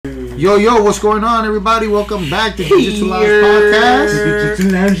Yo, what's going on, everybody? Welcome back to Jiu-Jitsu Live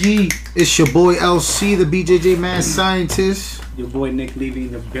Podcast. It's your boy LC, the BJJ Man Scientist. Your boy Nick Levy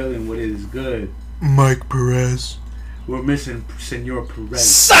in the building. What is good? Mike Perez. We're missing Senor Perez.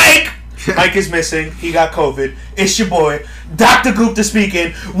 Psych! Mike is missing. He got COVID. It's your boy, Dr. Gupta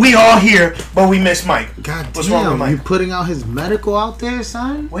speaking. We all here, but we miss Mike. God What's damn, wrong with Mike? You putting out his medical out there,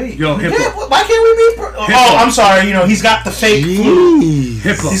 son? Wait. Yo, HIPAA. Yeah, why can't we be... Oh, I'm sorry. You know, he's got the fake flu.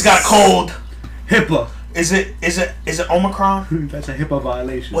 HIPAA. He's got a cold. HIPAA. Is it Omicron? That's a HIPAA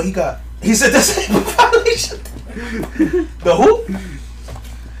violation. What he got? He said that's a HIPAA violation. The who?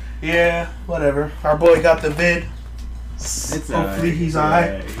 Yeah, whatever. Our boy got the vid. It's Hopefully he's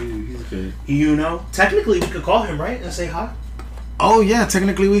alright. He's good. You know, technically we could call him, right, and say hi. Oh yeah,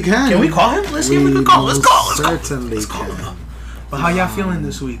 technically we can. Can we call him? Let's give him a call. Let's go. Certainly call him can. up. But how y'all feeling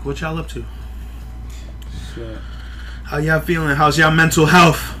this week? What y'all up to? Shit. How y'all feeling? How's y'all mental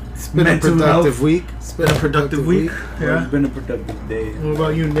health? It's been Mental a productive health. week. It's been a productive week. Well, it's been a productive day. What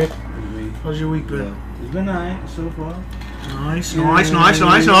about you, Nick? I mean, How's your week been? it's been alright so far. Nice.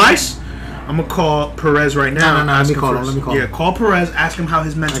 I'm gonna call Perez right now. No, let me call him. Yeah, call Perez. Ask him how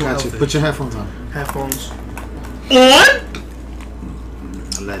his I mental got health you. is. Put your headphones on. Headphones on.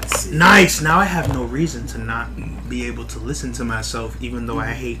 Let's see. Nice. Now I have no reason to not be able to listen to myself, even though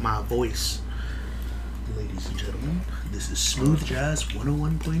I hate my voice. Ladies and gentlemen, this is Smooth Jazz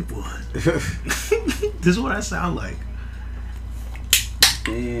 101.1. This is what I sound like.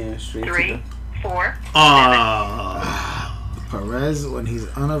 Damn, straight 3, 4. Perez, when he's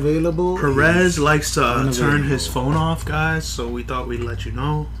unavailable. Perez likes to unavailable. turn his phone off, guys, so we thought we'd let you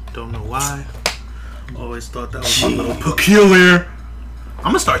know. Don't know why. Always thought that was a little peculiar. I'm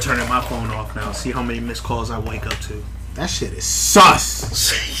gonna start turning my phone off now, see how many missed calls I wake up to. That shit is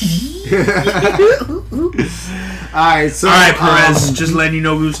sus. Alright, Perez, just letting you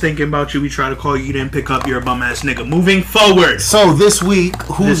know we was thinking about you. We tried to call you, you didn't pick up. You're a bum ass nigga. Moving forward. So this week,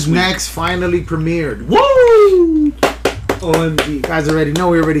 Who's This week. Next finally premiered. Woo! OMG. You guys already know,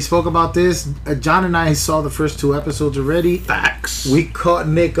 we already spoke about this. John and I saw the first 2 episodes already. Facts. We caught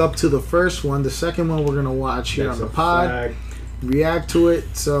Nick up to the first one. The second one we're going to watch here on the pod. React to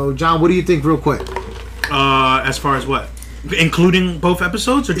it. So, John, what do you think real quick? As far as what? Including both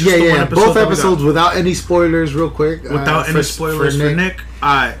episodes or just the one Yeah. episode? Both that we got? episodes without any spoilers real quick. Without any spoilers for Nick.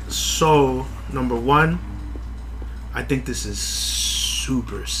 Alright, so number 1, I think this is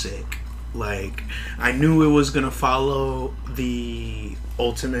super sick. Like, I knew it was gonna follow the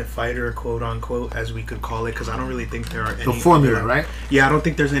Ultimate Fighter, quote unquote, as we could call it, because I don't really think there are any The formula, other, right? Yeah, I don't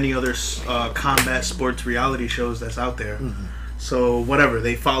think there's any other combat sports reality shows that's out there. Mm-hmm. So whatever,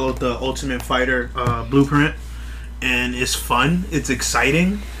 they followed the Ultimate Fighter blueprint, and it's fun. It's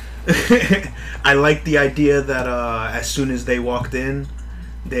exciting. I like the idea that as soon as they walked in,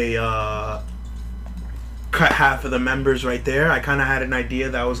 they cut half of the members right there. I kind of had an idea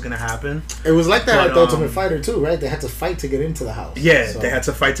that was going to happen. It was like that But, at the Ultimate Fighter too, right? They had to fight to get into the house. Yeah, So- they had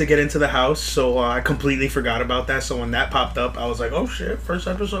to fight to get into the house, so I completely forgot about that. So when that popped up, I was like, oh shit, first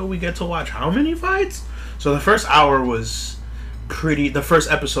episode we get to watch how many fights? So the first hour was the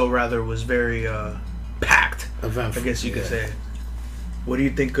first episode rather was very packed, Eventful, I guess you could yeah. say. What do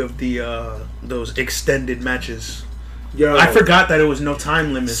you think of the those extended matches? Yo, I forgot that it was no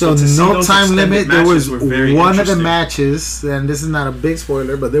time limit. So to see no those time extended limit. There matches was were very one of the interesting. matches, and this is not a big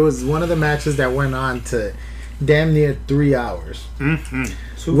spoiler, but there was one of the matches that went on to damn near 3 hours. Mhm.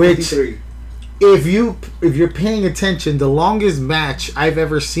 253. If you're paying attention, the longest match I've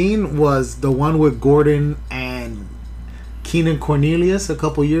ever seen was the one with Gordon and Keenan Cornelius a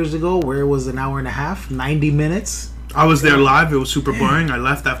couple years ago, where it was an hour and a half, 90 minutes. I was there live. It was super boring. I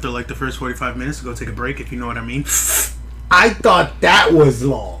left after like the first 45 minutes to go take a break, if you know what I mean. I thought that was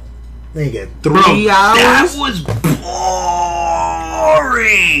long. Nigga, 3 Bro, hours. that was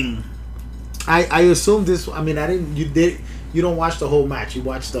boring. I assumed this. I mean, I didn't. You don't watch the whole match. You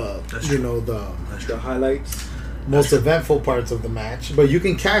watch the That's you true. know the Highlights. most eventful parts of the match. But you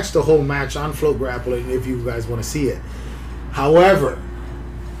can catch the whole match on Float Grappling if you guys want to see it. However,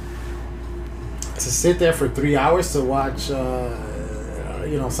 to sit there for 3 hours to watch,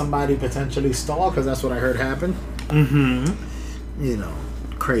 somebody potentially stall, because that's what I heard happen. Mm-hmm.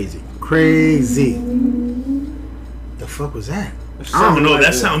 Crazy. The fuck was that? I don't know.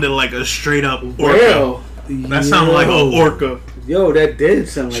 That sounded like a straight up orca. Well, That sounded like an orca. yo, that did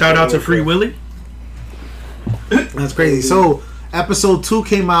sound like Shout a out to orca. Free Willy. That's crazy. So, episode 2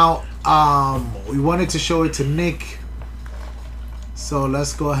 came out. We wanted to show it to Nick. So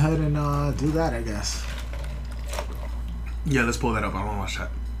let's go ahead and do that, I guess. Yeah, let's pull that up. I don't want to watch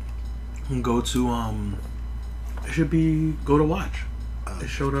that. Go to it should be go to watch. It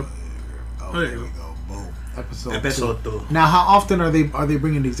showed up Oh, there there you we go. Boom. Episode Episode 2. 2. Now, how often are they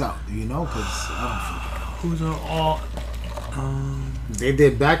bringing these out? Do you know? Because I Who's are all? don't. They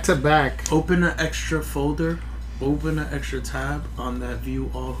did back to back. Open an extra folder. Open an extra tab on that view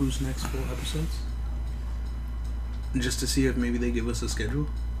all Who's Next full episodes. Just to see if maybe they give us a schedule.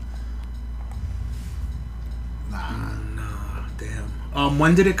 Nah. Nah, damn.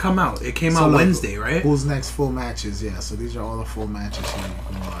 When did it come out? It came out look, Wednesday, right? Who's Next full matches? Yeah. So these are all the full matches here you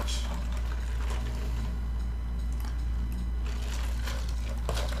can watch.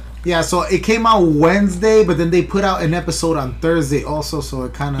 Yeah, so it came out Wednesday, but then they put out an episode on Thursday also, so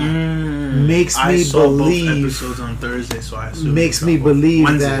it kind of makes me I saw believe both episodes on Thursday, so I assume makes me believe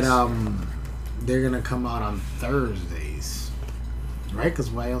Wednesdays. that they're gonna come out on Thursdays, right? Because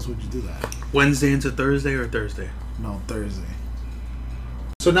why else would you do that? Wednesday into Thursday or Thursday? No, Thursday.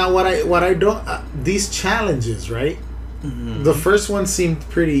 So now what I don't these challenges, right? Mm-hmm. The first one seemed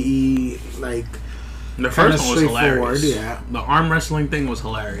pretty like. The Kinda first one was hilarious. straightforward, yeah. The arm wrestling thing was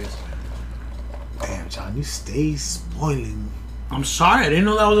hilarious. Damn, John, you stay spoiling. I'm sorry, I didn't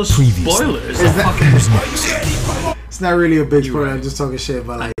know that was a spoiler. It's It's not really a big spoiler. I'm just talking shit,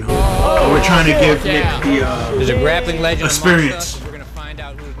 but like. we're trying to give Nick the There's a grappling legend experience. amongst us. We're going to find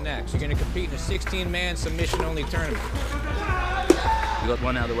out who's next. You're going to compete in a 16-man submission-only tournament. We got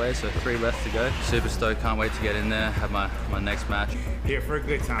one out of the way, so 3 left to go. Super stoked, can't wait to get in there, have my next match. Here for a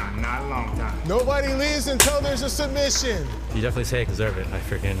good time, not a long time. Nobody leaves until there's a submission. You definitely say I deserve it. I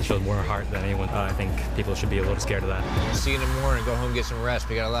freaking showed more heart than anyone. I think people should be a little scared of that. See you in the morning. Go home and get some rest.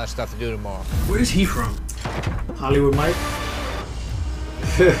 We got a lot of stuff to do tomorrow. Where's he from? Hollywood Mike?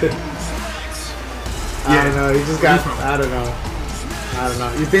 I don't know. He just got. I don't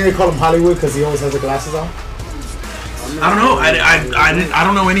know. You think they call him Hollywood because he always has the glasses on? I don't know. I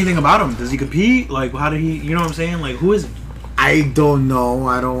don't know anything about him. Does he compete? Like, how did he? You know what I'm saying? Like, who is he? I don't know.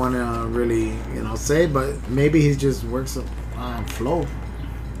 I don't want to really, say, but maybe he just works on flow.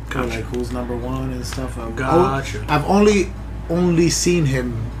 Gotcha. Like who's number one and stuff. Gotcha. I've only seen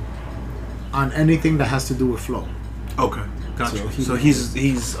him on anything that has to do with flow. Okay, gotcha. So So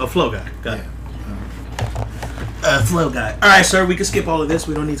he's a flow guy. Got it. Yeah. Flow guy. All right, sir. We can skip all of this.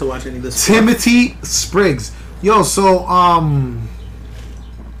 We don't need to watch any of this. Timothy Spriggs. Yo, so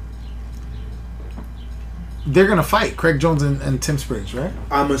they're gonna fight Craig Jones and Tim Spriggs, right?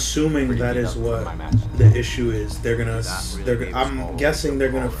 I'm assuming that is what the issue is. I'm guessing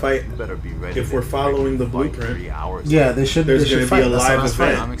they're gonna fight. If we're following the blueprint, Yeah, they should. there's they should gonna be a fight. live That's a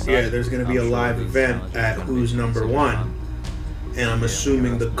nice event. fight. Yeah, there's gonna be a live event at Who's Number One, and I'm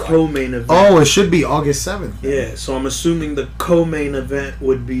assuming the co-main event. Oh, it should be August 7th. Yeah, so I'm assuming the co-main event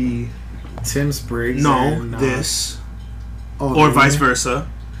would be Tim Spriggs. and, this oh, or the- vice versa,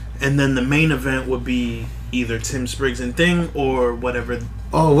 and then the main event would be either Tim Spriggs and Thing or whatever.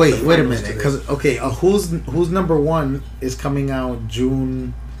 Oh wait a finals minute, to because who's number one is coming out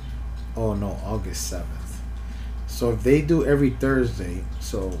June. Oh no, August 7th. So if they do every Thursday,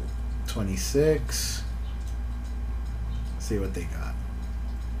 so 26. See what they got.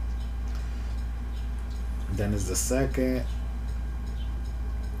 Then is the second.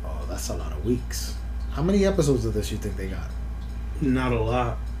 Oh, that's a lot of weeks. How many episodes of this you think they got? Not a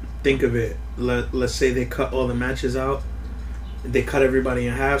lot. Think of it. Let's say they cut all the matches out. They cut everybody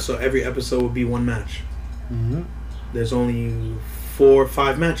in half, so every episode would be one match. Mm-hmm. There's only 4 or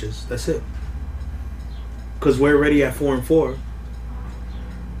 5 matches. That's it. Because we're already at 4 and 4.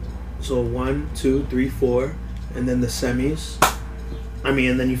 So 1, 2, 3, 4, and then the semis.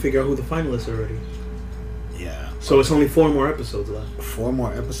 And then you figure out who the finalists are already. Yeah. So it's only 4 more episodes left. 4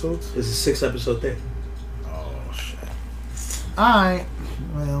 more episodes? It's a 6-episode thing. Oh shit. Alright.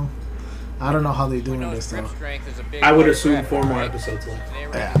 Well, I don't know how they're doing this though. I would assume 4 more episodes left.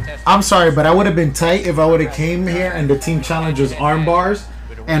 Yeah. I'm sorry, but I would have been tight if I would have came here and the team challenge was arm bars,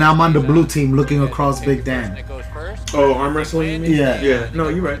 and I'm on the blue team looking across Big Dan. Oh, arm wrestling? You mean? Yeah. Yeah. No,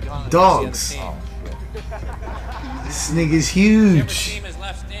 you're right. Dogs. This nigga's huge.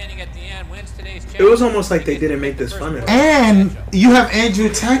 It was almost like they didn't make this fun at all. And you have Andrew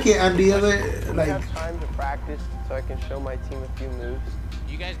Tackett on the other, like. Time to practice so I can show my team a few moves.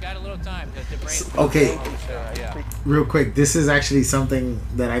 You guys got a little time. Okay, real quick. This is actually something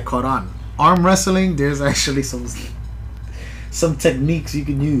that I caught on. Arm wrestling. There's actually some techniques you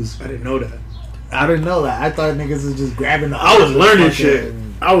can use. I didn't know that. I didn't know that. I thought niggas was just grabbing the. I was learning fucking shit.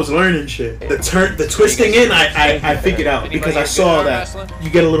 I was learning shit. The twisting in, I figured out because I saw that you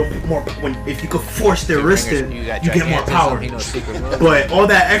get a little bit more when if you could force their wrist in, you get more power. But all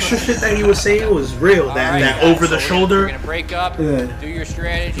that extra shit that he was saying was real. That over the shoulder. Break up. Do your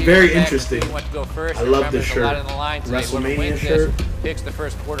strategy. Very interesting. I love this shirt. WrestleMania shirt. Picks the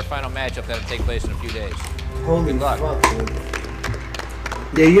first quarterfinal matchup that'll take place in a few days. Holy fuck.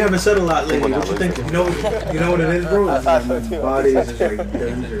 Yeah, you haven't said a lot lately. What you thinking? You know what it is, bro? My body is just like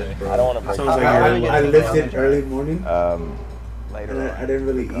dangerous, bro. I don't want to break. Sounds like I lifted early morning. Later. And I didn't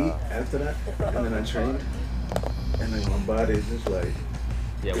really eat after that, and then I trained, and then my body is just like.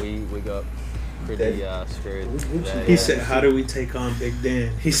 Yeah, we got pretty screwed today. He said, "How do we take on Big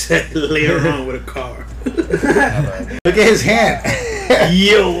Dan?" He said, "Later on with a car." Look at his hand.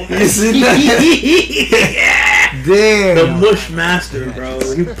 Yo, You see that? Damn. the mush master, bro.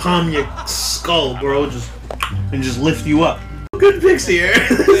 He palm your skull, bro, and just lift you up. No good picks here.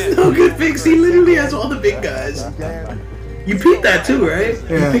 There's no good picks. He literally has all the big guys. You picked that too, right?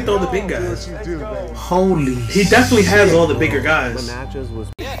 Yeah. You picked all the big guys. Holy. He definitely has all the bigger guys.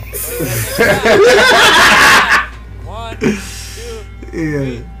 One, 2,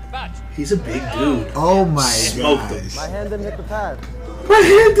 Yeah. He's a big dude. Oh my Smoked god. him. My hand didn't hit the pad. My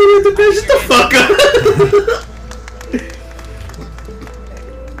hand did the best. Shut the fuck up.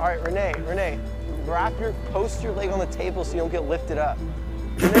 All right, Renee, post your leg on the table so you don't get lifted up.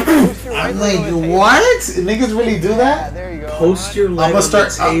 Renee, post your right I'm leg like, on the table. what? Niggas really do Yeah, that? there you go. Post your leg I'ma on start-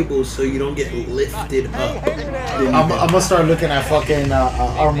 the table so you don't get lifted up. Hey, Renee. I'm gonna start looking at fucking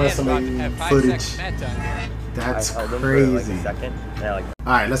arm wrestling footage. That's crazy.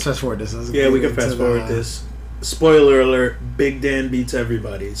 Alright, let's fast forward this. Let's Yeah, get we can into fast forward this. Spoiler alert, Big Dan beats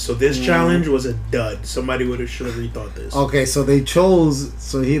everybody. So this challenge was a dud. Somebody should have rethought this. Okay, so they chose.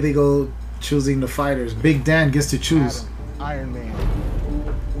 So here they go choosing the fighters. Big Dan gets to choose. Iron Man.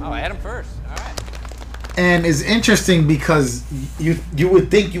 Oh, I had him first. All right. And it's interesting because you would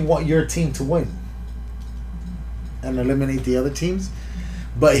think you want your team to win and eliminate the other teams,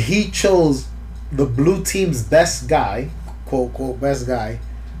 but he chose the blue team's best guy, quote quote best guy,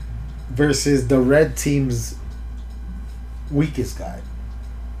 versus the red team's weakest guy.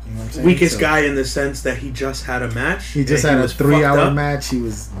 You know what I'm saying? Weakest So guy in the sense that he just had a match. He just and had a was 3-hour fucked up. match. He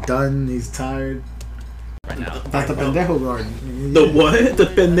was done. He's tired. Right now. That's the pendejo guard. The what? The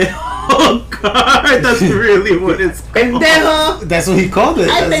pendejo. Oh god, that's really what it's called. Pendejo. That's what he called it.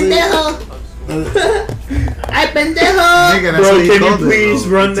 Ay pendejo. Ay pendejo. Nigga, that's Bro, what he can you called it, please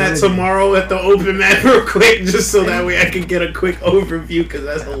bro. run I'm that telling you. tomorrow at the open mat real quick, just so that way I can get a quick overview, because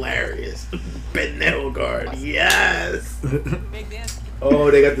that's hilarious. Pendejo guard, yes.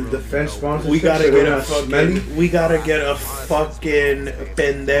 Oh, they got the defense sponsor. We gotta get a fucking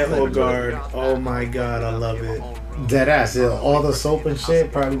pendejo guard. Oh my god, I love it. Dead ass. Yeah, all the soap and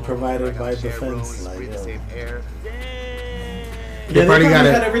shit probably provided by defense. Like, They probably got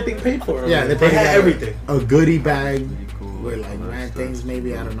had it. everything paid for. Yeah, they they probably had got everything. A goodie bag with like mad things.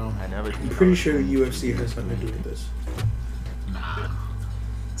 Maybe I don't know. I'm pretty sure UFC has something to do with this.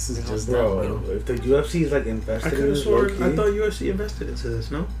 This is just that, bro. Bro, if the UFC is like I invested could in have this, sworn. low-key, I thought UFC invested into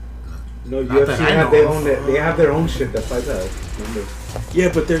this. No. no, Not UFC that I have know their of. own. They have their own shit that fights us. Remember?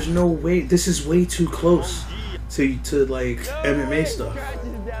 Yeah, but there's no way. This is way too close to like MMA stuff.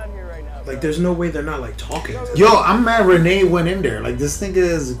 Like, there's no way they're not like talking. To Yo, I'm mad Renee went in there. Like, this nigga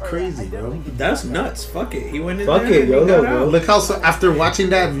is crazy, bro. That's nuts. Fuck it. He went in Fuck there. it, and he YOLO, got bro. out. Look how so after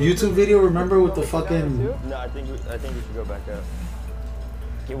watching that YouTube video, remember with the fucking No, I think we should go back up.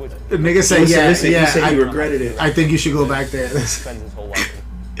 He would the nigga said, Listen, yeah, he said he I, regretted it. I think you should go back there. spend his whole life.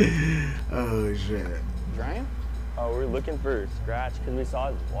 Oh shit. Ryan? Oh, we're looking for scratch because we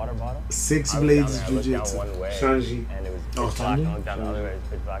saw his water bottle. Six I was Blades down there, I looked Jiu-Jitsu. down one way, Shanji, and it was pitch Oh, black. Shanji? And I looked down the other way, it was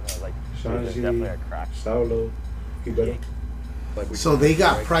pitch black, and I was like, dude, there's definitely a crack. Saulo, he better. So they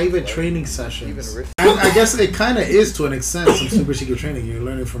got private training sessions. I guess it kind of is to an extent some super secret training. You're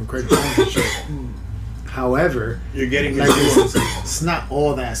learning from Craig Jones and shit. However, You're getting like his it's not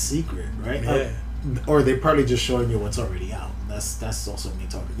all that secret, right? Yeah. Or they're probably just showing you what's already out. That's also me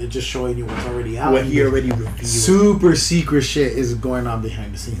talking. They're just showing you what's already out. what he already revealed. Super secret shit is going on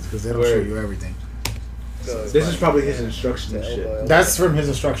behind the scenes because they don't show Word. you everything. This is probably his instruction and shit. That's from his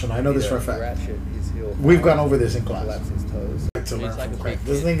instruction. I know this for a fact. We've gone over this in class. To learn from Craig.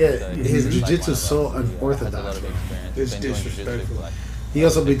 This nigga, his jiu-jitsu is so unorthodox. Bro. It's disrespectful. He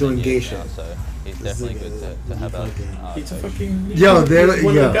also be doing gay shit. So he's definitely good to have out. He's a fucking Yo, he's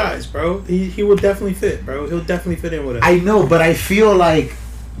one yo. of the guys, bro. He will definitely fit, bro. He'll definitely fit in with us. I know, but I feel like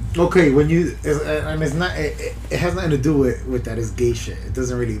okay when you and it's not it has nothing to do with that. It's gay shit. It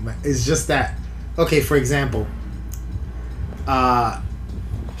doesn't really. It's just that okay. For example,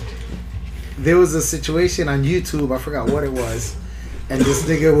 there was a situation on YouTube, I forgot what it was, and this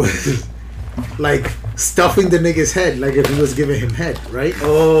nigga was like stuffing the nigga's head like if he was giving him head, right?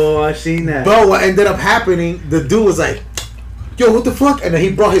 Oh, I seen that. But what ended up happening, the dude was like, yo, what the fuck? And then he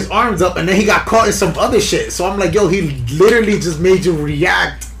brought his arms up and then he got caught in some other shit. So I'm like, yo, he literally just made you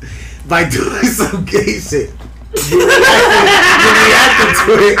react by doing some gay shit. You reacted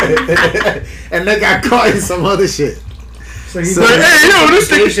to it and then got caught in some other shit. So he But, hey, yo, this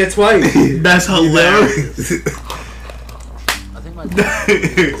thing shit twice. That's hilarious. I think my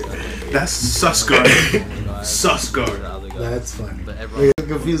That's Susguard. Susguard. That's funny. But everyone- You're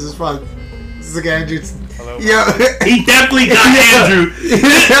confused as fuck. This is like Andrew. Hello. Yo. He definitely got Andrew. Go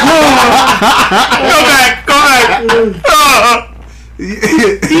back.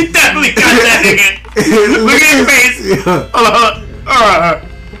 He definitely got that nigga. Look at his face.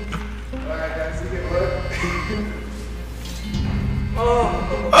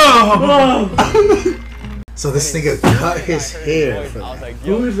 So this nigga cut his hair. For that.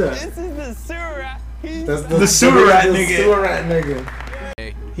 Who is that? This is the sewer rat. That's The sewer rat the nigga. sewer rat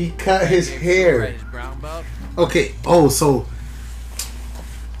nigga. He cut his hair. Okay. Oh, so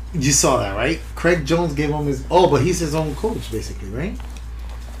you saw that, right? Craig Jones gave him his. Oh, but he's his own coach, basically, right?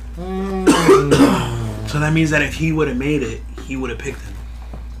 So that means that if he would have made it, he would have picked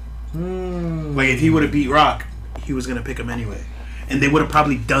him. Like if he would have beat Rock, he was gonna pick him anyway, and they would have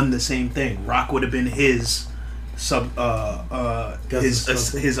probably done the same thing. Rock would have been his his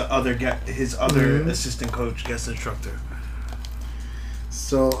other assistant coach, guest instructor.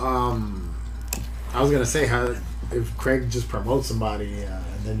 So I was gonna say how if Craig just promotes somebody and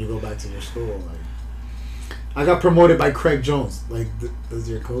then you go back to your school, like I got promoted by Craig Jones. Like, does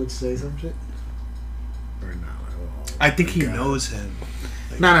your coach say some shit or not? I think he knows him.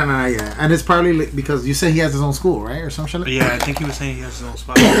 No, yeah, and it's probably like, because you say he has his own school, right, or some shit. Yeah, I think he was saying he has his own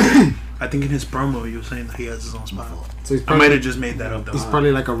spot. I think in his promo he was saying that he has his own spot. So he's I probably, might have just made that up though. he's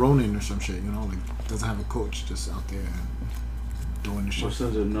probably like a Ronin or some shit, you know, like doesn't have a coach, just out there doing the shit. My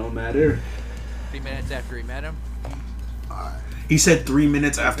son's a no matter. 3 minutes after he met him. He said 3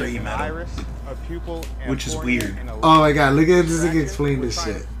 minutes after he met him, Iris, a pupil, and which is cornea, weird. and a Oh my god, look at this nigga explain this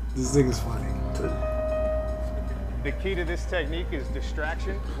shit. This nigga's funny. The key to this technique is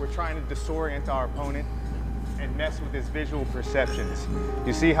distraction. We're trying to disorient our opponent and mess with his visual perceptions.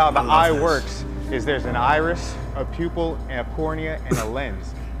 You see how the eye works is there's an iris, a pupil, and a cornea, and a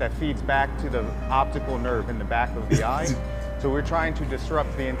lens that feeds back to the optical nerve in the back of the eye. So we're trying to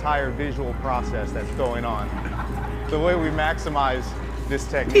disrupt the entire visual process that's going on. The way we maximize this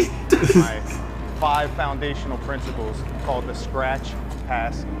technique is my 5 foundational principles called the scratch,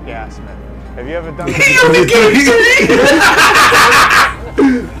 pass, gas method. Have you ever done this?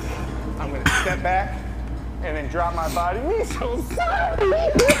 I'm gonna step back and then drop my body. Me so sorry.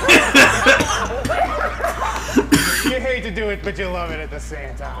 You hate to do it, but you love it at the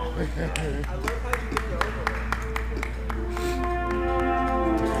same time.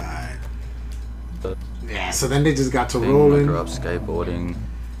 Yeah, so then they just got to I rolling. grew up skateboarding.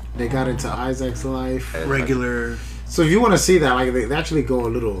 They got into Isaac's life. Regular. So if you want to see that, like they actually go a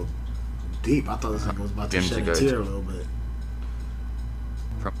little deep. I thought this thing was about to Gyms shed to a go tear to. a little bit.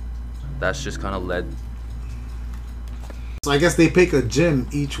 That's just kind of led. So I guess they pick a gym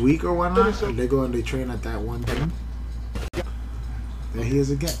each week or whatnot, and they go and they train at that one gym. There he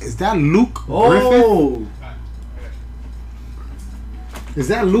is again. Is that Luke Griffith? Oh, Is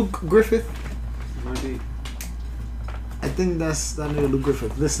that Luke Griffith? might be. I think that's that nigga Luke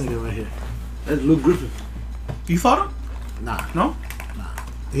Griffith. This nigga right here. That's Luke Griffin. You fought him? Nah, No.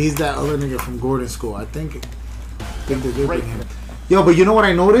 he's that other nigga from Gordon School. I think they did bring him. Yo, but you know what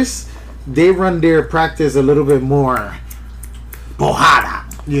I noticed? They run their practice a little bit more bojada,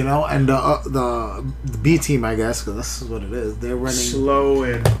 you know, and the B team, I guess, because this is what it is. They're running Slow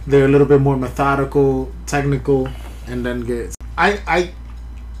and They're a little bit more methodical, technical, and then get.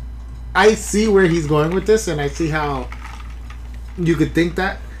 I see where he's going with this, and I see how you could think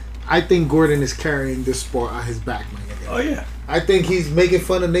that. I think Gordon is carrying this sport on his back, my nigga. oh yeah, I think he's making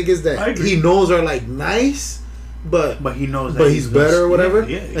fun of niggas I that agree. he knows are like nice, but but he knows that he's better or whatever,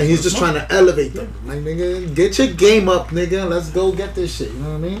 Yeah, and he's just trying to elevate them. Like, nigga, get your game up, nigga. Let's go get this shit. You know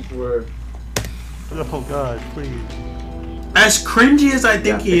what I mean? Word. Oh God, please. As cringy as I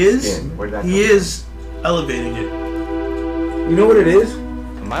think he is, he is elevating it. You know what it is?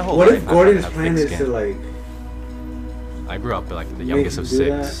 My whole What life, if Gordon's I've had plan thick is to skin. like I grew up like the make youngest him of do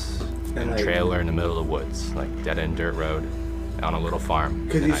 6 that, in and, a like- trailer in the middle of the woods, like dead end dirt road, on a little farm.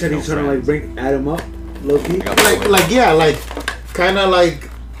 Because and you I said had he's no trying to like friends. add him up, low key. I got my way. Kind of like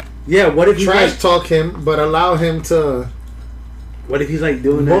Yeah, what if he's trash like, talk him, but allow him to. what if he's like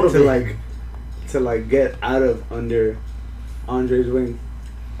doing that Motivate. to like to like get out of under Andre's wing?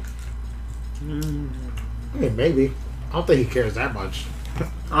 Yeah, maybe. I don't think he cares that much.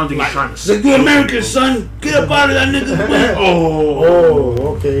 I don't think he's trying to. Like the American son, get up out of that nigga's wing.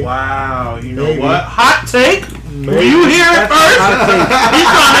 Oh, okay. Wow, you know Maybe. what? Hot take. Maybe. Will you hear it first? He's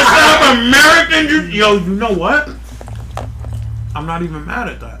trying to set up American. Yo, you know what? I'm not even mad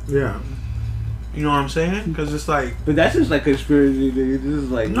at that. Yeah. You know what I'm saying? Because it's like, But that's just like conspiracy, nigga. This is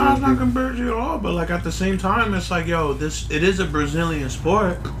like no, it's not conspiracy at all. But like at the same time, it's like, yo, it is a Brazilian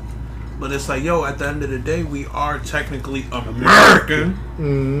sport. But it's like, yo, at the end of the day, we are technically American.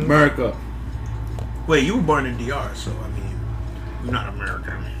 Mm-hmm. America. Wait, you were born in DR, so I mean, you're not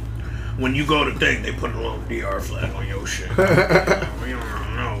American. When you go to thing, they put a little DR flag on your shit. You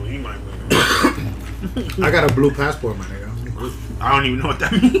don't know. You might be. I got a blue passport, my nigga. I don't even know what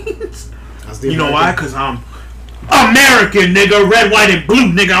that means. You know why? Because I'm American, nigga. Red, white, and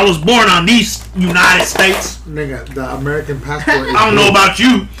blue, nigga. I was born on these United States. Nigga, the American passport is I don't know about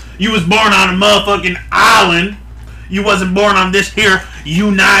you. You was born on a motherfucking island. You wasn't born on this here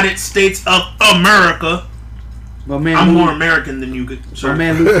United States of America. My man I'm Lou, more American than you, sir. My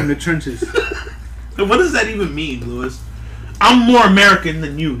man Lou from the trenches. What does that even mean, Lewis? I'm more American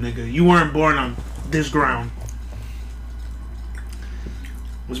than you, nigga. You weren't born on this ground.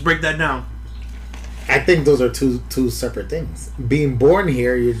 Let's break that down. I think those are two separate things. Being born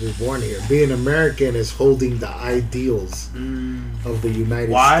here, you're just born here. Being American is holding the ideals of the United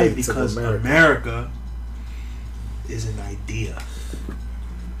Why? States Because of America. America is an idea.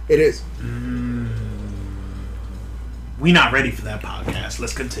 It is. We not ready for that podcast.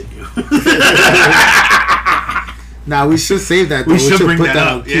 Let's continue. Now we should save that. We should bring put that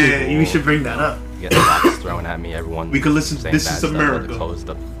up. on cue. Yeah, you should bring that up. You get the box thrown at me. Everyone. We could listen to saying This bad Is stuff about America. The clothes,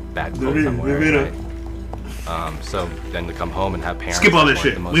 the bad clothes I'm wearing. Right? So then to come home and have parents. Skip all that this want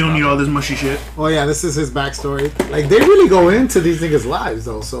shit. the most We don't need out all of this mushy shit. Oh yeah, this is his backstory. Like they really go into these niggas' lives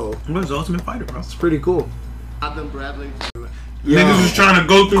though, so What is Ultimate Fighter, bro? it's pretty cool. Niggas just trying to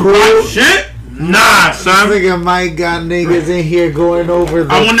go through hot shit? Nah, son. This nigga Mike got niggas in here going over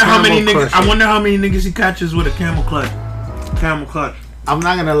the I wonder how many camel niggas. crushing. I wonder how many niggas he catches with a camel clutch. Camel clutch. I'm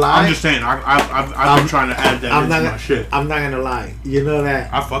not gonna lie. I'm just saying. I've been trying to add that into my shit. I'm not gonna lie. You know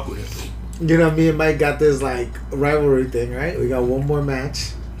that. I fuck with it. You know, me and Mike got this like rivalry thing, right? We got one more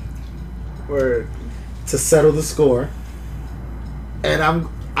match, or to settle the score. And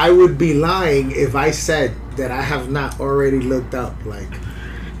I would be lying if I said that I have not already looked up like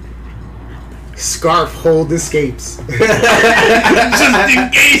scarf hold escapes. Just in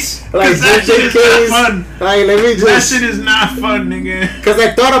case. Like that just shit in is case. not fun. Like let me just. That shit is not fun, nigga. Because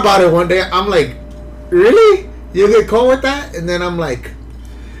I thought about it one day. I'm like, really? You get caught with that? And then I'm like,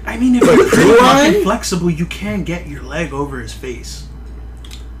 I mean, if But you're pretty do fucking I? flexible, you can get your leg over his face.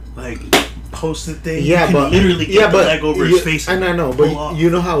 Like, post the thing. yeah, you can but literally get the leg over his face. And I know, pull but off. you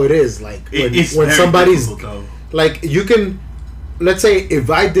know how it is. Like It's when very somebody's difficult, though. like, you can. Let's say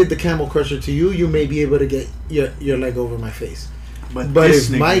if I did the camel crusher to you, you may be able to get your leg over my face. But this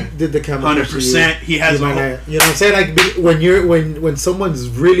if nigga, Mike did the camel crusher, 100%, he has you a might whole- not- you know what I'm saying? Like when someone's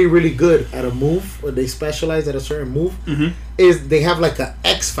really really good at a move, or they specialize at a certain move, is they have like a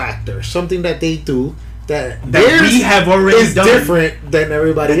X factor, something that they do that theirs we have already is done, different than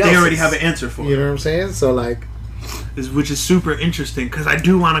everybody that else. they already have an answer for. You know what I'm saying? So like, Which is super interesting because I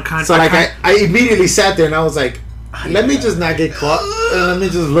do want to kind of. so like I immediately sat there and I was like, let me just not get caught and let me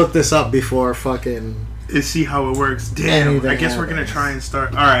just look this up before fucking. And see how it works. Damn. Anything I guess we're gonna happens. try and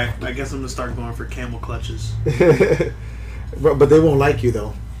start. All right. I guess I'm gonna start going for camel clutches. But they won't like you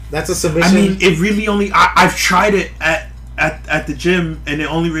though. That's a submission. I mean, it really only. I've tried it at the gym, and it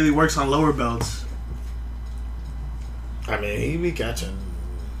only really works on lower belts. I mean, he be catching.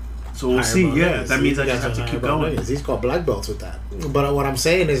 So we'll see. Yeah, that means I just have to keep going. Niggas. He's called black belts with that. But what I'm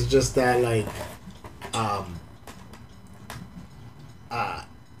saying is just that like,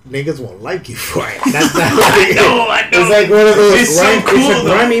 niggas won't like you for it. That's not like, I know. It's like one of those. It's so cool, It's a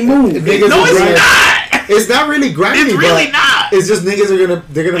grimy though. move. Niggas No, is it's grimy. not. It's not really grimy. It's really but not. It's just niggas are gonna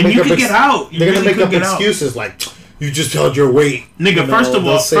And make you up. can get out. You They're gonna really make up could get out. excuses like you just held your weight. Nigga, You know, first of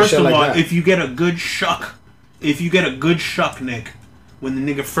they'll all, say shit like that. if you get a good shuck, Nick, when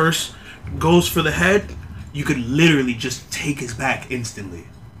the nigga first goes for the head, you could literally just take his back instantly,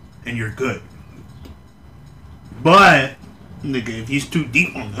 and you're good. But, nigga, if he's too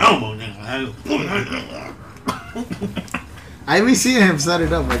deep on the elbow, nigga, I be seeing him set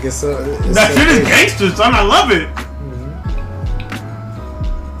it up like it's so. that shit is gangster, son. I love it.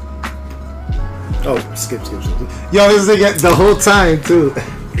 Oh, skip. Yo, this nigga the whole time too.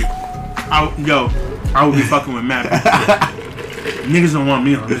 I would be fucking with Matt. Niggas don't want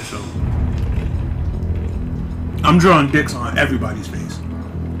me on this show. I'm drawing dicks on everybody's face.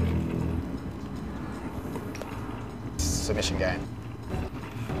 Submission game.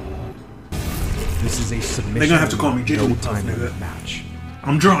 This is a submission. They're gonna have to call me no Jigglypuff, time limit nigga. match.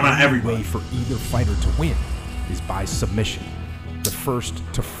 I'm drawing on The everybody. way for either fighter to win is by submission. The first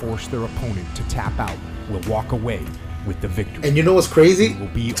to force their opponent to tap out will walk away with the victory. And you know what's crazy? Will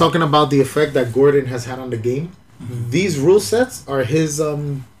be Talking about the effect that Gordon has had on the game. These rule sets are his.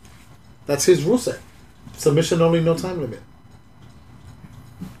 That's his rule set. Submission only, no time limit.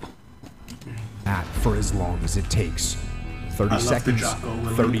 at for as long as it takes. 30 seconds,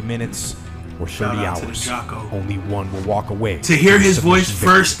 30 minutes, or 30 hours. Only one will walk away. To hear his voice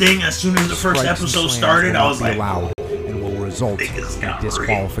first thing as soon as the first episode started, I was like, allowed and will result in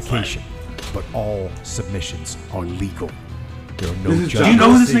disqualification. But all submissions are legal. There are no judges. Do you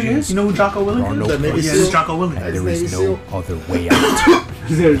know who this nigga is? You know who Jocko Willink is? There are no Yeah, this is Jocko Willink. and there is no other way out.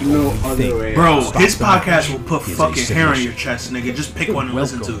 There's no other way out. Bro, his podcast will put fucking hair on your chest, nigga. Just pick one and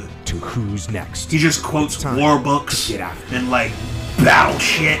listen to it. To who's next? He just quotes war books and like battle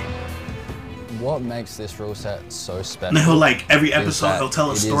shit. What makes this rule set so special? And he'll like every is episode that he'll tell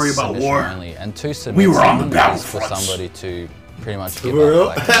a it story is about submission war. only, and to submit We were on the someone is battlefront. for somebody to pretty much give Bro,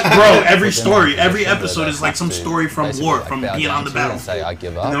 up. Like, bro, every within story, that every position where episode they is like have some to story from basically, war, like, from bow being down on the to you and battlefield. say, I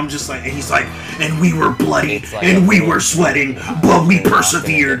give up. And I'm just like, and he's like, and we were bloody, like and a we little were sweating, but we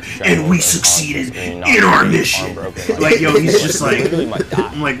persevered, and we succeeded in our mission. Like, yo, he's just like,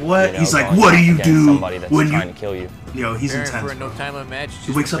 I'm like, what? He's like, what do you do when you? Yo, he's Preparing intense. for a no time limit match.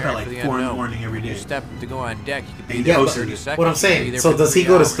 He wakes up at prepare like for the 4 in the unknown. morning every day. You step to go on deck. You could be Yeah, there but for 30 seconds. what I'm you saying, could be there so for does he 3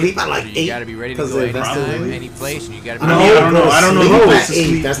 go to hours. sleep at like You 8? gotta be ready to Because go that's anytime, any place, and you gotta be I don't know who goes to at 8.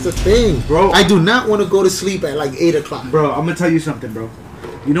 sleep. That's the thing, Bro. I do not want to go to sleep at like 8 o'clock. Bro, I'm gonna tell you something, bro.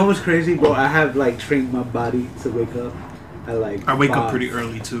 You know what's crazy, bro? I have like trained my body to wake up at like. I wake up 5. pretty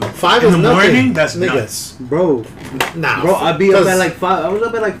early too. 5 in is the nothing, morning. That's niggas. nuts. Bro, Nah, bro, I'll be up 'cause- at like 5. I was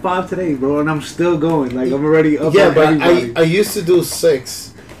up at like 5 today, bro, and I'm still going. Like I'm already up. Yeah, at but everybody. I used to do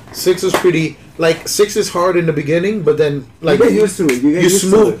 6. 6 is pretty. Like 6 is hard in the beginning, but then like you get used to it. You get you used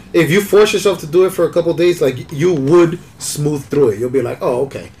smooth. to it. If you force yourself to do it for a couple days, like you would smooth through it. You'll be like, oh,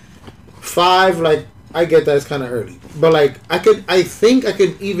 okay. 5, like I get that it's kind of early, but like I think I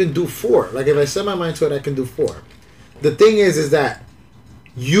could even do 4. Like if I set my mind to it, I can do 4. The thing is that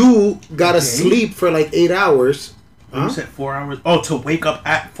you gotta sleep for like 8 hours. You said 4 hours. Oh, to wake up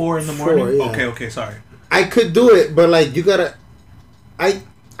at 4 in the morning. 4, yeah. Okay, sorry. I could do it, but like you gotta,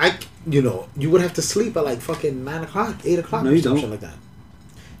 you know, you would have to sleep at like fucking 9 o'clock, 8 o'clock, No, or you some don't. shit like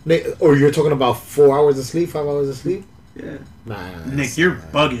that. Or you're talking about 4 hours of sleep, 5 hours of sleep? Yeah. Nah, Nick, you're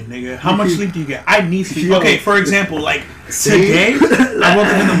bugging, nigga. How much sleep do you get? I need sleep. Yo. Okay, for example, like today, I woke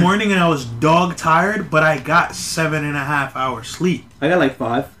up in the morning and I was dog tired, but I got 7.5 hours sleep. I got like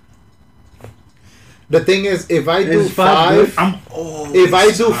 5. The thing is, if I do Is 5 5, I'm always if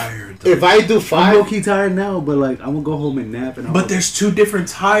I do, tired. Though. if I do I'm 5, low key tired now, but like I'm gonna go home and nap. And But there's 2 different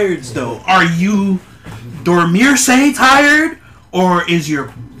tireds, though. Are you dormir say tired, or is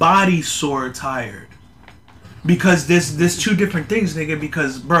your body sore tired? Because there's 2 different things, nigga.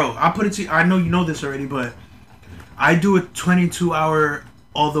 Because, bro, I'll put it to you. I know you know this already, but I do a 22-hour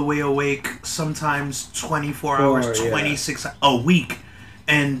all the way awake, sometimes 24 hours, 26 a week.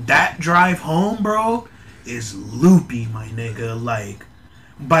 And that drive home, bro, is loopy, my nigga. Like,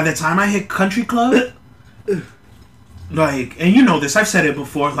 by the time I hit country club, like, and you know this, I've said it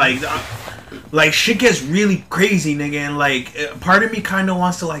before, like shit gets really crazy, nigga, and like part of me kind of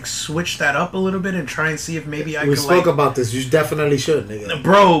wants to like switch that up a little bit and try and see if maybe I we could spoke like, about this. You definitely should, nigga.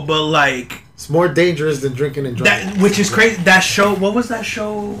 bro, but like It's more dangerous than drinking and driving. that, which is crazy. That show, what was that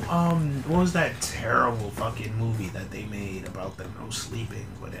show? What was that terrible fucking movie that they made about the no sleeping,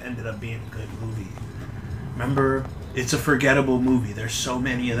 but it ended up being a good movie? Remember, it's a forgettable movie. There's so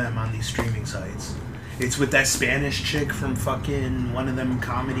many of them on these streaming sites. It's with that Spanish chick from fucking one of them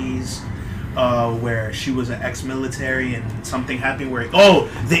comedies, where she was an ex-military and something happened where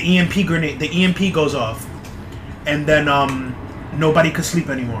the EMP grenade, the EMP goes off, and then nobody could sleep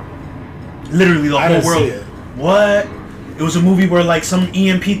anymore. Literally the whole world. What? It was a movie where like some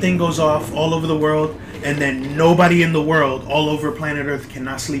EMP thing goes off all over the world, and then nobody in the world, all over planet Earth,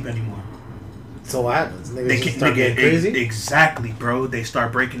 cannot sleep anymore. So what happens? Niggas They just can start getting crazy? Exactly, bro. They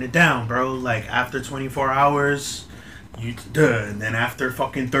start breaking it down, bro. Like after 24 hours, you done. And then after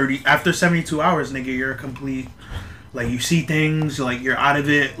fucking 72 hours, nigga, you're a complete. Like you see things, like you're out of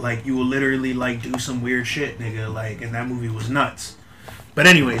it. Like you will literally like do some weird shit, nigga. Like, and that movie was nuts. But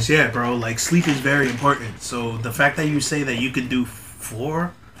anyways, yeah, bro. Like sleep is very important. So the fact that you say that you could do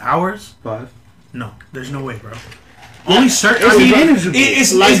 4 hours, 5. no, there's no way, bro. Only certain.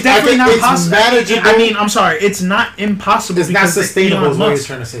 It's definitely not possible. I mean, I'm sorry. It's not impossible. It's not sustainable. Is what you're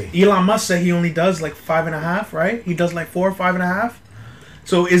trying to say. Elon Musk said he only does like 5.5, right? He does like 4 or 5.5.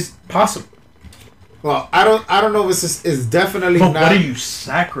 So it's possible. Well, I don't know if it's definitely but not. What are you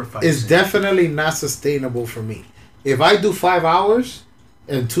sacrificing? It's definitely not sustainable for me. If I do 5 hours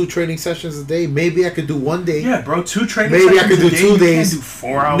and 2 training sessions a day, maybe I could do 1 day. Yeah, bro, 2 training maybe sessions I could do 2 days. You can't do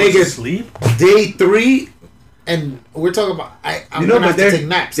 4 hours of sleep. Day 3, and we're talking about I'm gonna have to take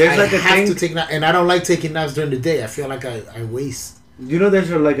naps. I have to take naps, and I don't like taking naps during the day. I feel like I waste. You know, there's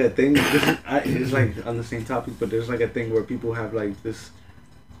like a thing. It's like on the same topic, but there's like a thing where people have like this.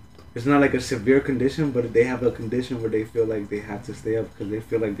 It's not like a severe condition, but they have a condition where they feel like they have to stay up because they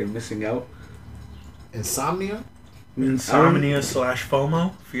feel like they're missing out. Insomnia?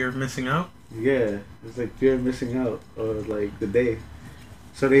 Insomnia/FOMO, fear of missing out. Yeah, it's like fear of missing out or like the day,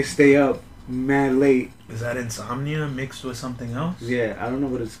 so they stay up mad late. Is that insomnia mixed with something else? Yeah, I don't know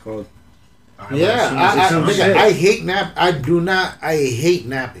what it's called. I hate nap. I hate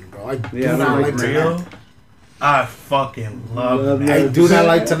napping, bro. I do not like to nap. I fucking love I do not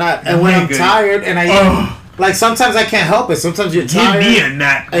like to nap. And when I'm tired and like sometimes I can't help it. Sometimes you're tired. Give me a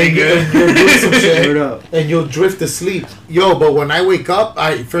nap, and you're doing some shit and you'll drift to sleep. Yo, but when I wake up,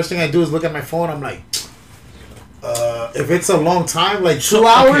 first thing I do is look at my phone. I'm like, if it's a long time, like 2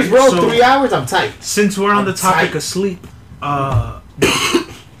 hours, bro, 3 hours, I'm tight. Since we're on the topic of sleep,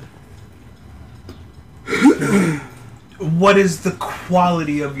 what is the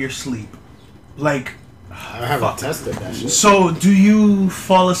quality of your sleep? Like, I haven't tested that shit. So, do you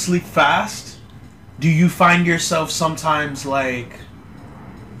fall asleep fast? Do you find yourself sometimes like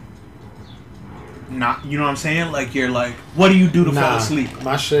not? You know what I'm saying? Like you're like, what do you do to fall asleep?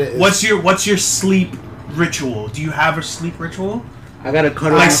 My shit. What's your sleep ritual? Do you have a sleep ritual? I gotta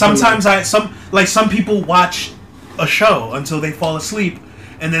cut it like off. Sometimes some people watch a show until they fall asleep.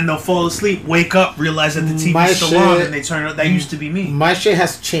 And then they'll fall asleep, wake up, realize that the TV's still on, and they turn it. That used to be me. My shit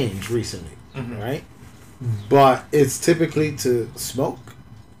has changed recently, right? But it's typically to smoke.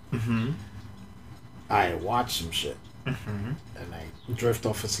 I watch some shit, and I drift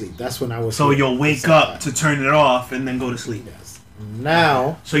off asleep. That's when I was. So you'll wake up to turn it off and then go to sleep. Yes.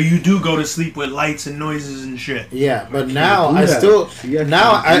 Now. So you do go to sleep with lights and noises and shit. Yeah, but now I still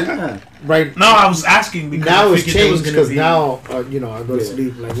right. No, I was asking because now it's changed because now I go to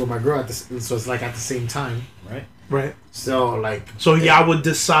sleep like with my girl so it's like at the same time, right? Right. So like. So I would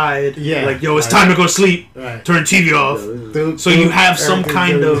decide. Yeah. Like it's time to go to sleep. Right. Turn TV off. So you have some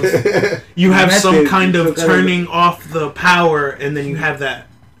kind of. You have some kind of turning off the power, and then you have that.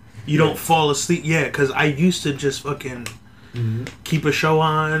 You don't fall asleep. Yeah, because I used to just fucking. Keep a show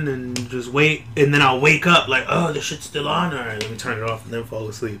on and just wait, and then I'll wake up like, oh, this shit's still on. All right, let me turn it off and then fall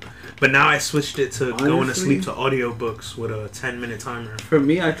asleep. But now I switched it to going to sleep to audiobooks with a 10-minute timer. For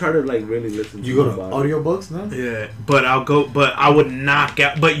me, I try to like really listen. You go to audiobooks now? Yeah, but I would knock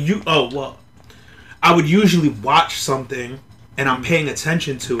out. But I would usually watch something and I'm paying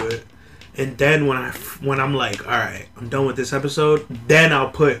attention to it, and then when I'm like, all right, I'm done with this episode, then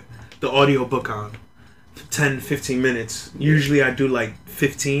I'll put the audiobook on. 10-15 minutes. Usually I do like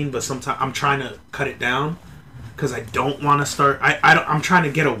 15, but sometimes I'm trying to cut it down because I don't want to start. I'm trying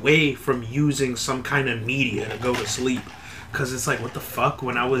to get away from using some kind of media to go to sleep because it's like, what the fuck?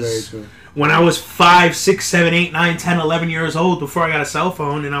 When I was 5, 6, 7, 8, 9, 10, 11 years old, before I got a cell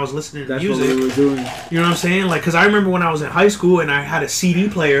phone and I was listening to music. That's what we were doing. You know what I'm saying? Like, because I remember when I was in high school and I had a CD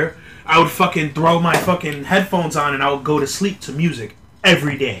player, I would fucking throw my fucking headphones on and I would go to sleep to music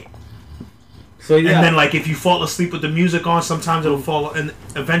every day. So yeah. And then, like, if you fall asleep with the music on, sometimes it'll fall, and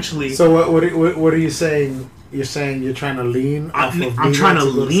eventually. So what are you saying? You're saying you're trying to lean off of. I'm trying to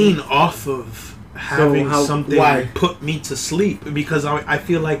lean off of having something put me to sleep because I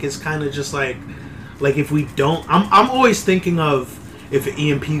feel like it's kind of just like if we don't. I'm always thinking of if an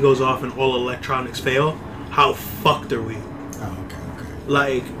EMP goes off and all electronics fail, how fucked are we? Oh, okay.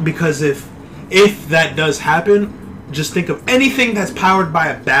 Like, because if that does happen, just think of anything that's powered by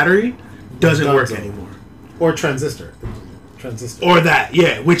a battery. Doesn't work anymore. Or transistor. Or that,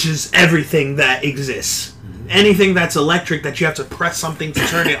 yeah, which is everything that exists. Anything that's electric that you have to press something to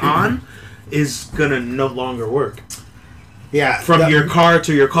turn it on is gonna no longer work. Yeah. From your car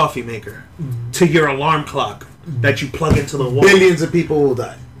to your coffee maker to your alarm clock that you plug into the wall. Billions of people will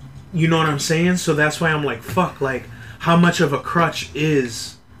die. You know what I'm saying? So that's why I'm like, fuck, like, how much of a crutch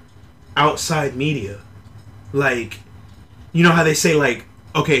is outside media? Like, you know how they say, like,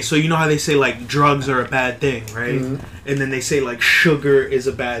 okay, so you know how they say, like, drugs are a bad thing, right? And then they say, like, sugar is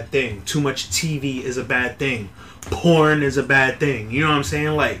a bad thing. Too much TV is a bad thing. Porn is a bad thing. You know what I'm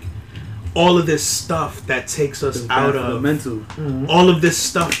saying? Like, all of this stuff that takes us out of mental. All of this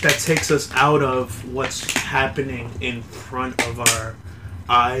stuff that takes us out of what's happening in front of our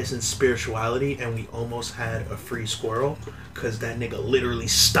eyes and spirituality, and we almost had a free squirrel because that nigga literally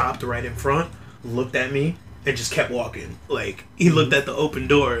stopped right in front, looked at me, and just kept walking. Like, he looked at the open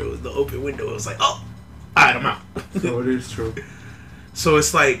door, it was the open window, it was like, oh, alright, I'm out. So it is true. So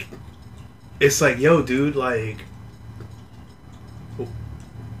it's like, yo, dude, like,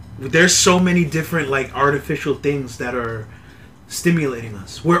 there's so many different, like, artificial things that are stimulating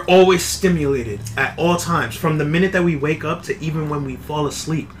us. We're always stimulated at all times, from the minute that we wake up to even when we fall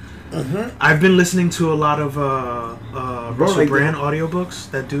asleep. I've been listening to a lot of Russell Brand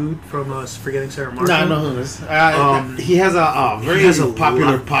audiobooks. That dude from Forgetting Sarah Marshall. I know who it is. He has a very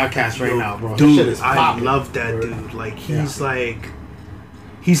popular podcast right now, bro. Dude, I love that dude. Like, he's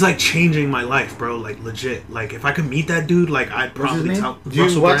like changing my life, bro. Like, legit. Like, if I could meet that dude, like, I'd probably tell. Do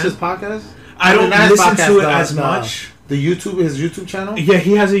you watch his podcast? I don't listen to it as much. His YouTube channel? Yeah,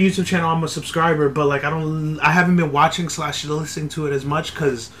 he has a YouTube channel. I'm a subscriber, but like, I haven't been watching / listening to it as much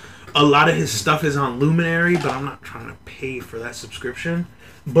because a lot of his stuff is on Luminary, but I'm not trying to pay for that subscription.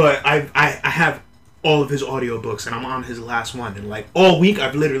 But I have all of his audiobooks, and I'm on his last one. And like, all week,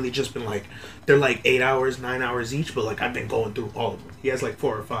 I've literally just been like, they're like 8 hours, 9 hours each, but like, I've been going through all of them. He has like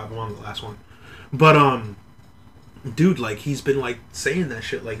 4 or 5. I'm on the last one. But dude, like, he's been like saying that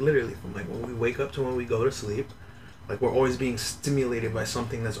shit, like, literally from like when we wake up to when we go to sleep. Like, we're always being stimulated by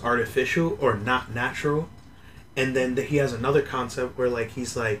something that's artificial or not natural. And then he has another concept where, like,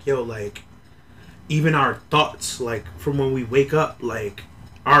 he's like, yo, like, even our thoughts, like, from when we wake up, like,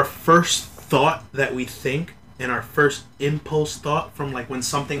 our first thought that we think and our first impulse thought from, like, when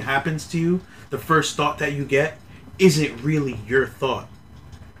something happens to you, the first thought that you get isn't really your thought.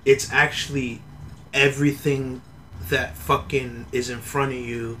 It's actually everything that fucking is in front of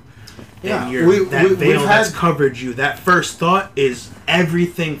you. Yeah, and that veil that's covered you. That first thought is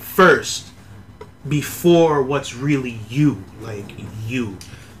everything first before what's really you, like you.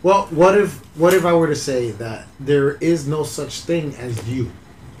 Well, what if I were to say that there is no such thing as you?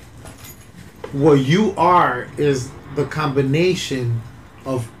 What you are is the combination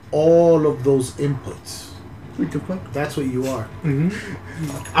of all of those inputs. What the fuck? That's what you are.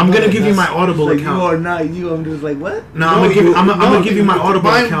 I'm gonna give you my Audible account. You are not you. I'm just like, what? No, I'm gonna give you my Audible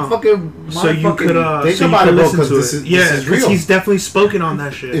account. So you could think about it, bro, because this is real. He's definitely spoken on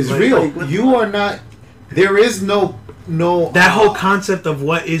that shit. It's like, real. You are not. There is no. That whole concept of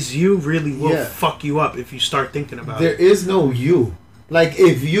what is you really will fuck you up if you start thinking about it. There is no you. Like,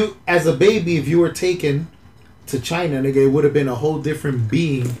 if you, as a baby, if you were taken to China, nigga, it would have been a whole different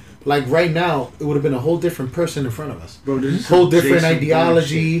being. Like, right now, it would have been a whole different person in front of us. Bro, this is whole different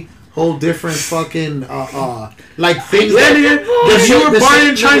ideology, whole different fucking, like, things if you were born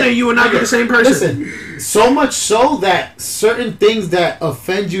in China, you would not be the same person. Listen, so much so that certain things that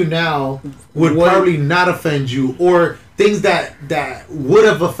offend you now would probably not offend you, or things that would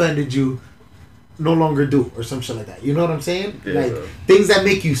have offended you no longer do, or some shit like that. You know what I'm saying? Yeah, like, things that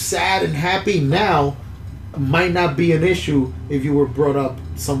make you sad and happy now might not be an issue if you were brought up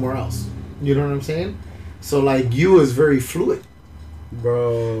somewhere else. You know what I'm saying? So, like, you is very fluid,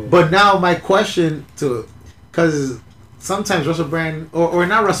 bro. But now my question to, because sometimes Russell Brand, or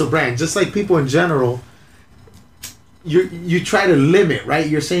not Russell Brand, just like people in general, you try to limit, right?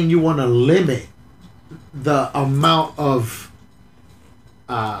 You're saying you want to limit the amount of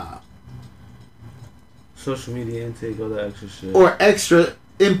social media intake, all that extra shit, or extra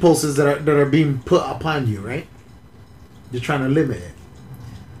impulses that are being put upon you, right? You're trying to limit it,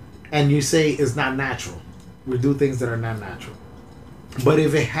 and you say it's not natural. We do things that are not natural, but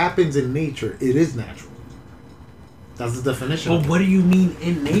if it happens in nature, it is natural. That's the definition. Well, what do you mean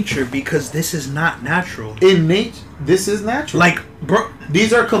in nature? Because this is not natural. In nature, this is natural. Like, bro,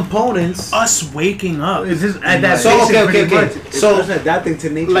 these are components. Us waking up. Is this okay. So adapting to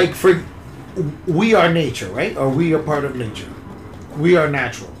nature. Like, we are nature, right? Or we are part of nature. We are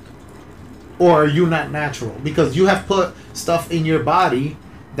natural. Or are you not natural? Because you have put stuff in your body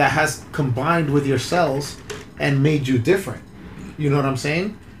that has combined with your cells and made you different. You know what I'm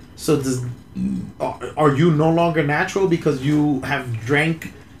saying? So are you no longer natural because you have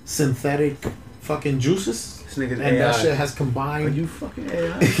drank synthetic fucking juices? And that shit has combined. Are you fucking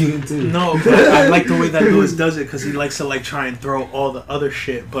AI? No, but I like the way that Lewis does it because he likes to like try and throw all the other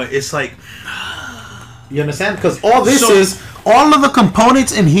shit, but it's like, you understand? Because all this is all of the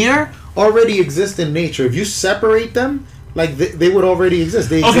components in here already exist in nature. If you separate them, Like they would already exist.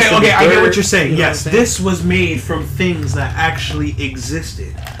 They exist Okay, I get what you're saying. You know Yes, this was made from things that actually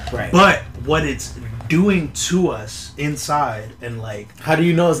existed. Right. But what it's doing to us inside and like, how do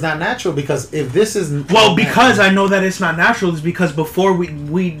you know it's not natural? Because if this is because I know that it's not natural is because before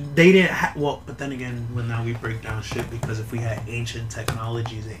they didn't but then again when now we break down shit because if we had ancient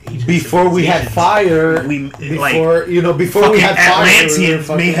technologies and ancient before we had fire before we had fire, Atlanteans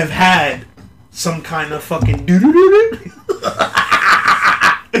may have had some kind of fucking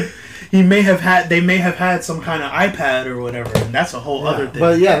they may have had some kind of iPad or whatever, and that's a whole other thing.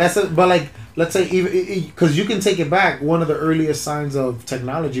 But yeah, let's say even because you can take it back. One of the earliest signs of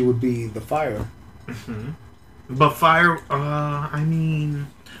technology would be the fire. Mm-hmm. But fire, I mean,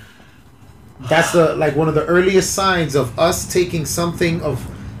 that's one of the earliest signs of us taking something of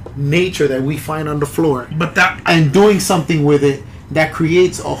nature that we find on the floor, and doing something with it that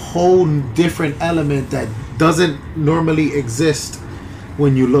creates a whole different element that doesn't normally exist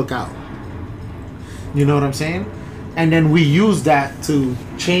when you look out. You know what I'm saying? And then we use that to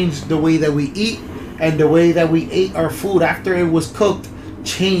change the way that we eat, and the way that we ate our food after it was cooked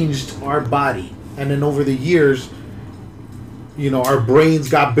changed our body. And then over the years, our brains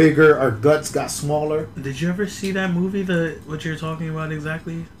got bigger, our guts got smaller. Did you ever see that movie? What you're talking about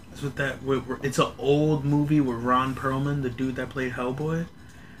exactly? It's with that. It's an old movie with Ron Perlman, the dude that played Hellboy.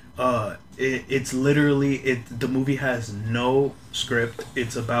 It's literally the movie has no script.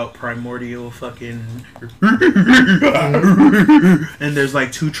 It's about primordial fucking and there's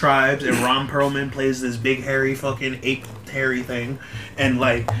like two tribes and Ron Perlman plays this big hairy fucking ape hairy thing, and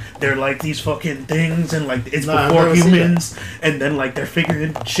like they're like these fucking things, and like it's before humans, and then like they're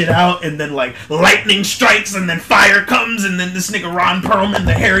figuring shit out, and then like lightning strikes, and then fire comes, and then this nigga Ron Perlman,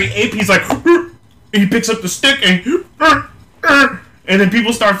 the hairy ape, he's like he picks up the stick and then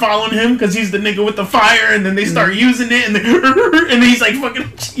people start following him because he's the nigga with the fire, and then they start using it, and then he's like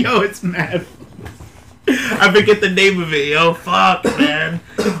fucking, yo, it's mad. I forget the name of it, yo. Fuck, man.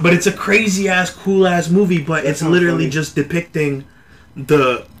 But it's a crazy ass, cool ass movie, but it's literally just depicting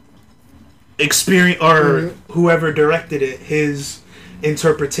the experience, or whoever directed it, his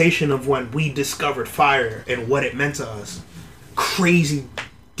interpretation of when we discovered fire and what it meant to us. Crazy,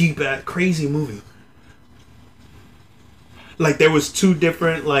 deep ass, crazy movie. Like there was two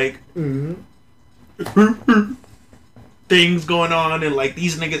different things going on, and like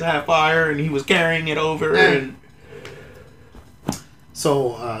these niggas had fire, and he was carrying it over. And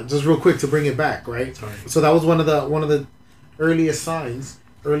so, just real quick to bring it back, right? Sorry. So that was one of the earlier signs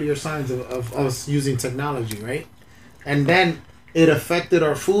of us using technology, right? And then it affected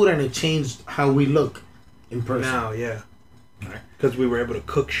our food, and it changed how we look in person. Now, yeah, because we were able to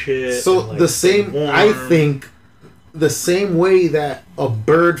cook shit. So and, like, the same, I think. The same way that a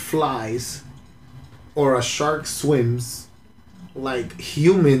bird flies or a shark swims, like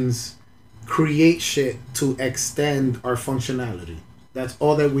humans create shit to extend our functionality. That's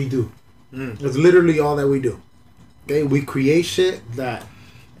all that we do. That's literally all that we do. Okay, we create shit that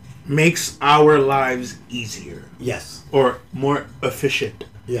makes our lives easier. Yes. Or more efficient.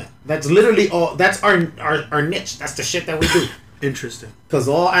 Yeah. That's literally all. That's our niche. That's the shit that we do. Interesting. Because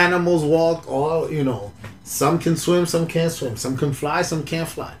all animals walk, some can swim, some can't swim. Some can fly, some can't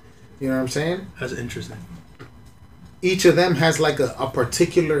fly. You know what I'm saying? That's interesting. Each of them has like a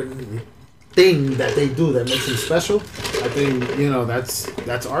particular thing that they do that makes them special. I think,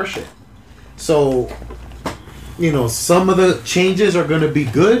 that's our shit. So, some of the changes are going to be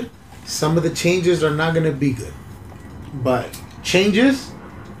good. Some of the changes are not going to be good. But changes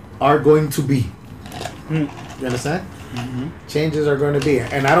are going to be. You understand? Mm-hmm. Changes are going to be,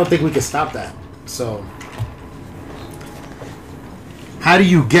 and I don't think we can stop that. So, how do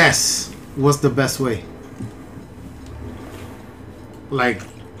you guess what's the best way? Like,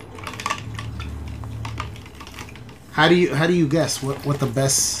 how do you guess what the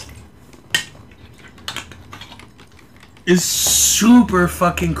best? It's super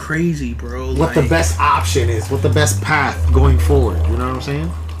fucking crazy, bro. What the best option is? What the best path going forward? You know what I'm saying?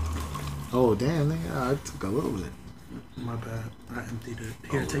 Oh damn! I took a little bit. My bad. I emptied it.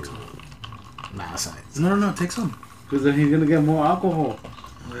 Here, take some. Nah, sorry. No, take some. Because then he's gonna get more alcohol.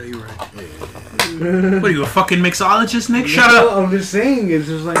 Yeah, you're right. What are you, a fucking mixologist, Nick? Shut up. I'm just saying, it's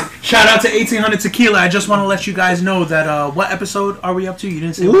just like... Shout out to 1800 Tequila. I just want to let you guys know that, what episode are we up to? You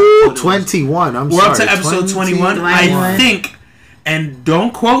didn't say what 21. We're up to episode 21. I think, and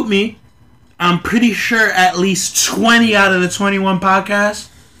don't quote me, I'm pretty sure at least 20 out of the 21 podcasts,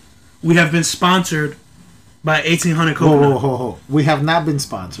 we have been sponsored By 1800 Whoa, Coconut. whoa, whoa, whoa. We have not been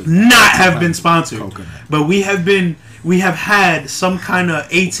sponsored. Not have been sponsored. Coconut. But we have had some kind of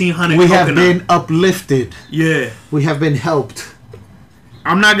 1800 We coconut. have been uplifted. Yeah. We have been helped.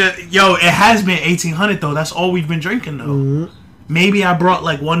 I'm not gonna... Yo, it has been 1800 though. That's all we've been drinking though. Mm-hmm. Maybe I brought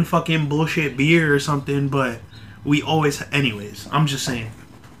like one fucking bullshit beer or something, but we always... Anyways, I'm just saying.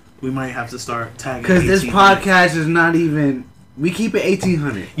 We might have to start tagging Because this 1800. podcast is not even... We keep it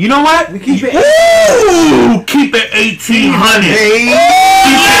 1800. You know what? We keep it... Ooh, keep it 1800. Keep it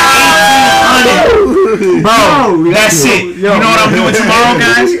 1800. Bro, that's it. You know what I'm doing tomorrow,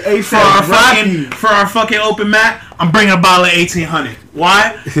 guys? For our fucking open mat, I'm bringing a bottle of 1800.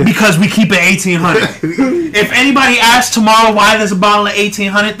 Why? Because we keep it 1800. If anybody asks tomorrow why there's a bottle of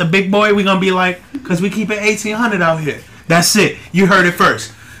 1800, the big boy, we gonna be like, because we keep it 1800 out here. That's it. You heard it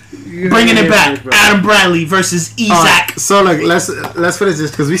first. Bringing it back, Adam Bradley versus Isaac. So like, let's finish this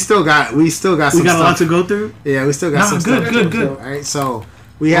because we still got some a lot to go through. Yeah, we still got some stuff. Good. All right, so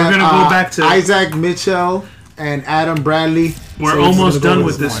we're gonna go back to Isaac Mitchell and Adam Bradley. We're So almost done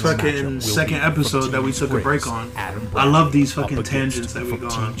with this this matchup fucking will second be episode that we Team took a break Briggs, on. Adam I love these Bradley fucking up tangents that we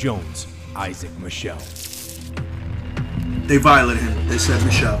against go Team on. Jones, Isaac Michelle. They violated him. They said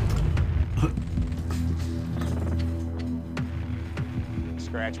Michelle.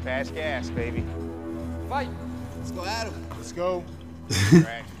 Scratch past gas, baby. Fight. Let's go, Adam. Let's go.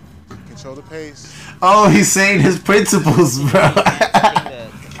 Right. Control the pace. Oh, he's saying his principles, bro.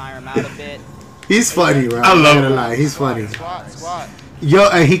 Tire him out a bit. He's funny, bro. I love him. him. He's funny. Squat. Yo,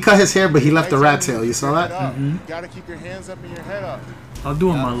 he cut his hair, but he left a rat tail. You saw that? You gotta keep your hands up and your head up. I'll do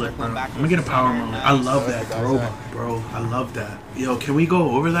a mullet, bro. I'm gonna get a power mullet. I love that, bro. I love that. Yo, can we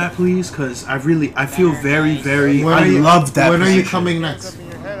go over that, please? Cause I feel very. I love that. When are you position. coming next?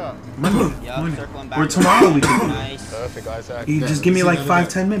 Monday. Or tomorrow we can do it. Perfect, Isaac. You just give me like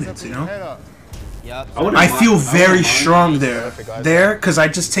 5-10 minutes, you know? Yep. I feel very strong there, cause I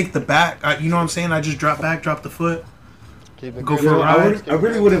just take the back. You know what I'm saying? I just drop back, drop the foot. Go for a ride. I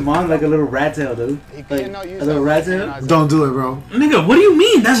really wouldn't mind like a little rat tail, dude. Like a little rat tail. Don't do it, bro. Nigga, what do you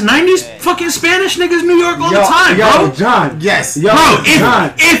mean? That's 90s fucking Spanish niggas New York all the time, bro. John. Yes. Yo, bro,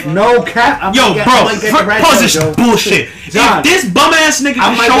 John. if no cap. Pause this bullshit. John, if this bum ass nigga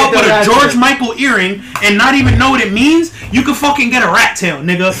can show up with a George Michael earring and not even know what it means, you can fucking get a rat tail,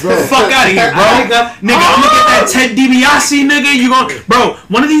 nigga. Fuck out of here, bro. Nigga, I'm gonna get that Ted DiBiase, nigga. You gon' bro,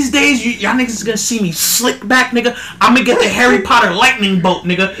 one of these days, y'all niggas is gonna see me slick back, nigga. I'm gonna get the Harry Potter lightning bolt,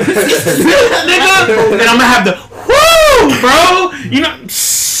 nigga. Nigga. And I'm gonna have the whoo, bro. You know,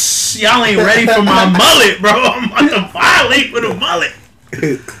 y'all ain't ready for my mullet, bro. I'm about to violate with a mullet.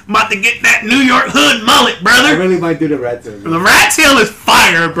 I'm about to get that New York hood mullet, brother. I really might do the rat tail. The rat tail is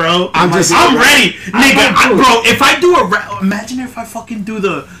fire, bro. I'm ready, nigga. Bro, if I do imagine if I fucking do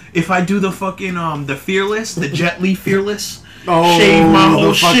the fucking the fearless, the Jet Li fearless. Oh, shave my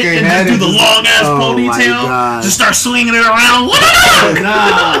whole shit and just do the long ass ponytail. Just start swinging it around.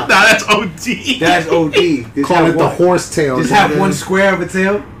 Nah, that's OD. That's OD. Call it the horse tail. Just have one square of a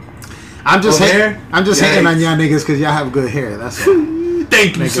tail. I'm just hating on y'all niggas because y'all have good hair. That's why.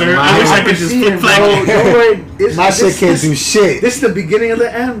 Thank you, sir. I wish I could just flip flag. Don't worry. My shit can't do shit. This is the beginning of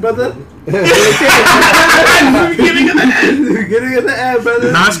the end, brother. Beginning of the end. Beginning of the end,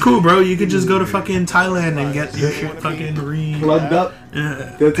 brother. Nah, it's cool, bro. You could just go to fucking Thailand and get your shit fucking plugged up.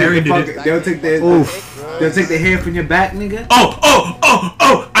 Yeah. They'll take the hair from your back, nigga.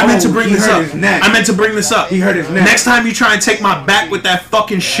 I meant to bring this up. He hurt his neck. Next time you try and take my back with that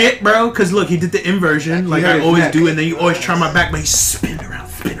fucking shit, bro, because look, he did the inversion like I always do, and then you always try my back, but he spin around.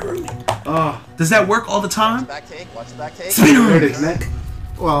 Does that work all the time? Watch the back take. Spin around. His neck.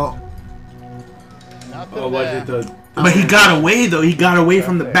 Well, but he got away though. He got away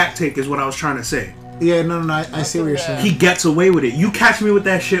from the back take, is what I was trying to say. yeah, no, I see what you're saying. He gets away with it. You catch me with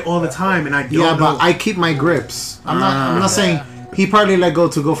that shit all the time, and I don't know. But I keep my grips. I'm not saying he probably let go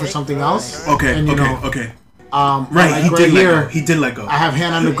to go for something else. Okay, and, okay. Right, He did let go. I have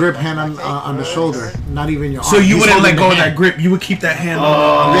hand on the grip, hand on the shoulder, not even your arm. So you wouldn't let go of that grip. You would keep that hand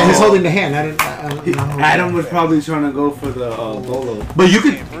on. Yeah, he's holding the hand. Adam was probably trying to go for the bolo. But you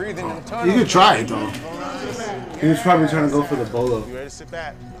could try it though. He was probably trying to go for the bolo. You ready to sit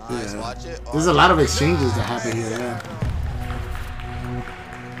back? Nice, watch it. There's a lot of exchanges that happen here. Yeah.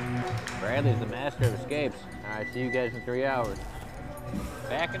 Bradley's the master of escapes. All right, see you guys in 3 hours.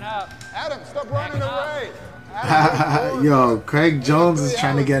 Backing up. Adam, stop running away. Yo, Craig Jones is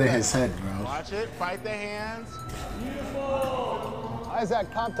trying to get in his head, bro. Watch it. Fight the hands.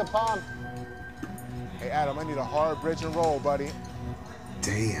 Isaac, comp to palm. Hey, Adam, I need a hard bridge and roll, buddy.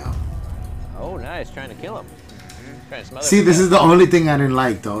 Damn. Oh, nice. Trying to kill him. See, this is the only thing I didn't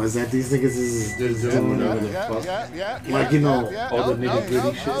like though, is that these niggas is doing whatever the fuck. Like, you know, all the nitty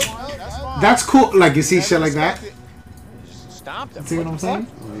gritty shit. That's cool. Like, you see shit like that. Stop them. See what I'm saying?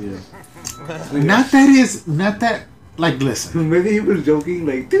 Oh yeah. Not that. Like, listen. Maybe he was joking,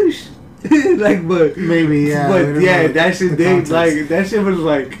 like, douche. Like, but maybe, yeah. But yeah, that shit did, context. like, that shit was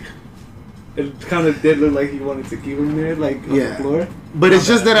like, it kind of did look like he wanted to keep him there, like, on the floor. But it's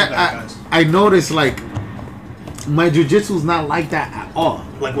just that I noticed, like, my jiu-jitsu's not like that at all.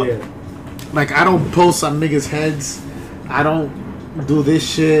 Like what? Yeah. Like, I don't post on niggas' heads. I don't do this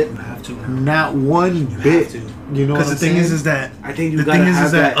shit. You have to. Not one bit. You know, because the thing is that I think the thing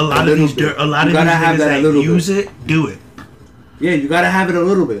is that a lot of these niggas that use it do it. Yeah, you gotta have it a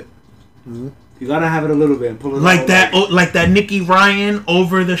little bit. Mm-hmm. You gotta have it a little bit and pull it like that. Like that Nicky Ryan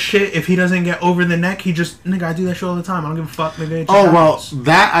over the shit. If he doesn't get over the neck, he just nigga. I do that shit all the time. I don't give a fuck, nigga. Oh well,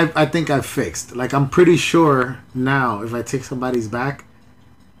 that I think I've fixed. Like, I'm pretty sure now if I take somebody's back,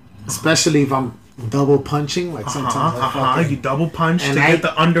 especially if I'm double punching, like sometimes you double punch and to get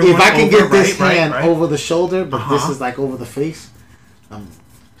the under. If one I can over, get this right, hand right. over the shoulder, but this is like over the face, I'm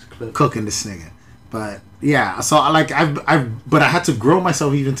cooking this nigga. But yeah, so but I had to grow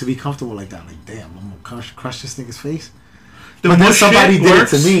myself even to be comfortable like that. Like, damn, I'm gonna crush this nigga's face. But then somebody did it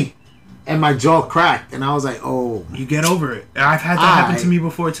to me, and my jaw cracked, and I was like, oh. You get over it. I've had that happen to me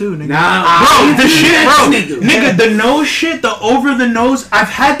before too, nigga. Nah, bro, the shit, bro. Nigga, the nose shit, the over the nose, I've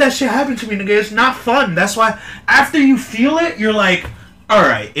had that shit happen to me, nigga. It's not fun. That's why after you feel it, you're like,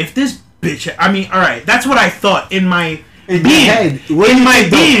 alright, if this bitch, I mean, alright, that's what I thought in my being. In my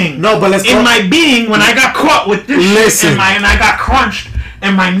being. No, but let's in my being, when I got caught with this shit and I got crunched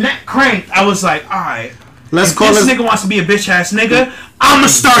and my neck cranked, I was like, alright. If this nigga wants to be a bitch ass nigga, I'ma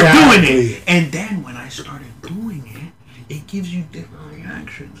start doing it. And then when I started doing it, it gives you different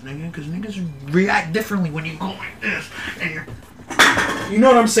reactions, nigga. Because niggas react differently when you go like this. And you know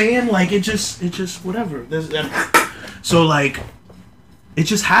what I'm saying? Like, it just whatever. So, like, it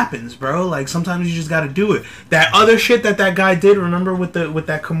just happens, bro. Like, sometimes you just gotta do it. That other shit that guy did, remember with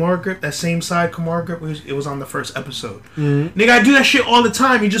that Kimura grip, that same side Kimura grip, it was on the first episode. Mm-hmm. Nigga, I do that shit all the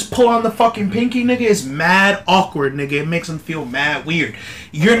time. You just pull on the fucking pinky, nigga. It's mad awkward, nigga. It makes them feel mad weird.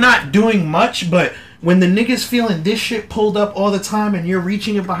 You're not doing much, but when the nigga's feeling this shit pulled up all the time and you're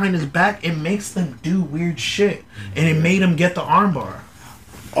reaching it behind his back, it makes them do weird shit. And it made him get the armbar.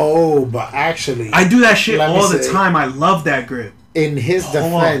 Oh, but actually, I do that shit all the time. I love that grip. In his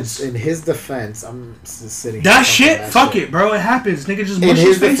defense, I'm just sitting. That shit, fuck it, bro. It happens. Nigga just in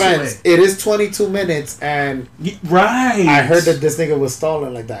his face defense, away. it is 22 minutes, and right. I heard that this nigga was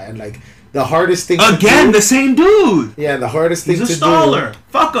stalling like that, and like the hardest thing the same dude. Yeah, the hardest thing He's to a staller.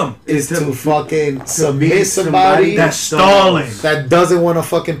 Fuck him. Is to fucking submit somebody that's stalling, that doesn't want to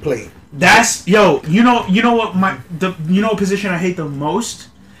fucking play. That's you know what you know what position I hate the most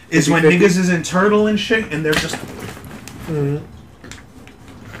is when niggas is in turtle and shit and they're just. Mm-hmm.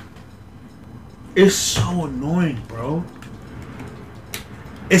 It's so annoying, bro.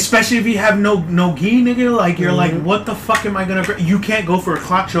 Especially if you have no gi, nigga. Like, you're like, what the fuck am I gonna grab? You can't go for a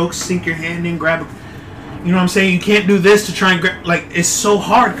clock choke, sink your hand in, grab a... You know what I'm saying? You can't do this to try and grab... Like, it's so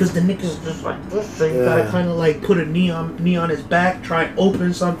hard because the nigga's just like this. So you gotta kind of like put a knee on his back, try and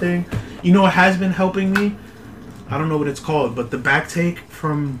open something. You know what has been helping me? I don't know what it's called, but the back take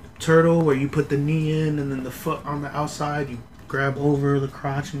from Turtle where you put the knee in and then the foot on the outside, you grab over the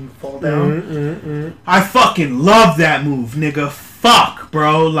crotch and you fall down. I fucking love that move, nigga. Fuck,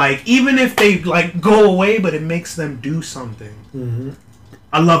 bro. Like, even if they like go away, but it makes them do something.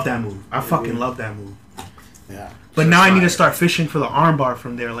 I love that move. I fucking love that move. Yeah. But now I need to start fishing for the arm bar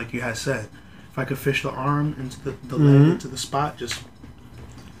from there, like you had said. If I could fish the arm into the leg into the spot, just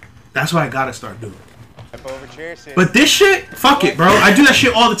that's what I gotta start doing. But this shit, fuck it, bro. I do that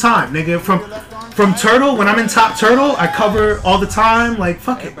shit all the time, nigga. From Turtle, when I'm in top Turtle, I cover all the time. Like,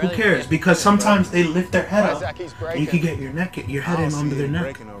 fuck it, who cares? Because sometimes they lift their head up, and you can get your head in under their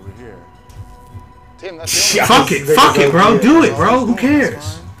neck. Fuck it, bro. Do it, bro. Who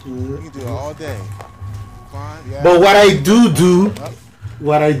cares? You can do it all day. But what I do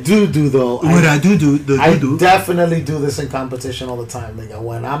though, I definitely do this in competition all the time. Like,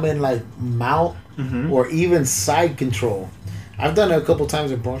 when I'm in like mount or even side control, I've done it a couple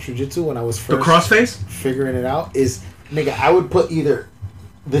times in bronze jiu-jitsu when I was first the crossface figuring it out. Is nigga, I would put either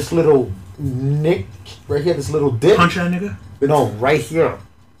this little nick right here, this little dip, punch that nigga. No, right here.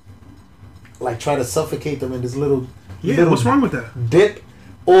 Like, try to suffocate them in this little. What's wrong with that? Dip,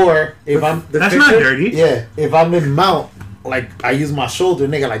 or if I'm that's not dirty. Yeah, if I'm in mount, like I use my shoulder,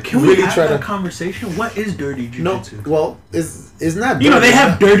 nigga. Like can really we have try that to conversation? What is dirty jiu-jitsu? No, well, it's not. Dirty, you know they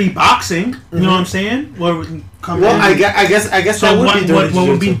have dirty boxing. You know what I'm saying? Well, I guess so that would be dirty. What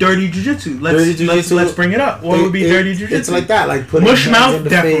would be dirty jiu-jitsu? Let's bring it up. What would be dirty jiu-jitsu? It's like that, like putting mush mouth in the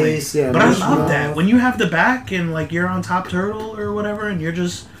definitely. face. Yeah, but I love that when you have the back and like you're on top turtle or whatever, and you're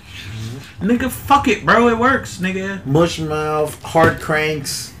just nigga, fuck it, bro. It works, nigga. Mush mouth, hard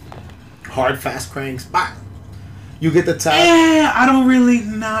cranks, hard fast cranks. Bah. You get the top. Yeah, I don't really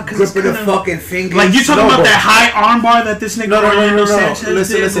because grip the fucking fingers. Like you talking about that high arm bar that this nigga no.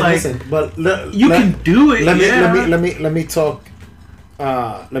 Sanchez Listen. did. But you can do it. Let me talk.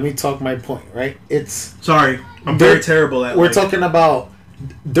 Let me talk my point. Right? It's sorry, I'm very terrible at. We're talking about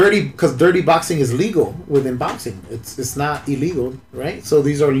dirty because dirty boxing is legal within boxing. It's not illegal, right? So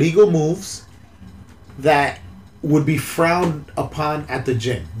these are legal moves that would be frowned upon at the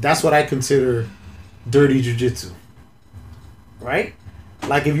gym. That's what I consider dirty jiu-jitsu. Right?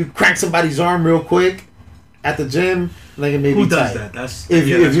 Like if you crack somebody's arm real quick at the gym, like it may be tight. Who does that? That's if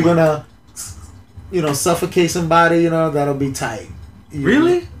you're gonna suffocate somebody, that'll be tight.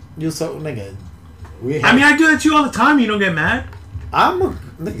 Really? Nigga. I do that to you all the time. You don't get mad. I'm a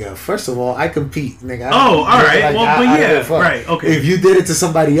nigga. First of all, I compete, nigga. Oh, all right. Like, right. Okay. If you did it to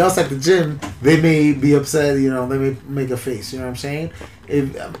somebody else at the gym, they may be upset. They may make a face. You know what I'm saying?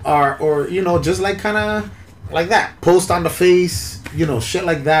 Or just like kind of like that. Post on the face. Shit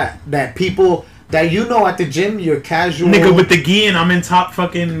like that. That people that at the gym, you're casual. Nigga with the gi and I'm in top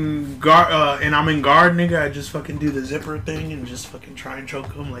fucking guard, and I'm in guard, nigga. I just fucking do the zipper thing and just fucking try and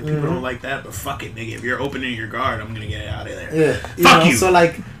choke them. Like people don't like that, but fuck it, nigga. If you're opening your guard, I'm gonna get out of there. Yeah. Fuck you. So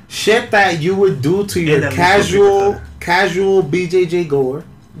like shit that you would do to your casual BJJ goer,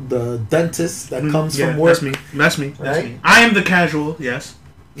 the dentist that comes from work. That's me. I am the casual. Yes.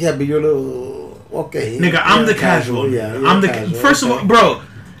 Yeah, but you're a little okay. Nigga, I'm the casual. Yeah. I'm the casual. First of all, bro.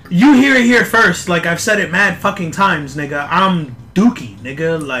 You hear it here first. Like, I've said it mad fucking times, nigga. I'm dookie,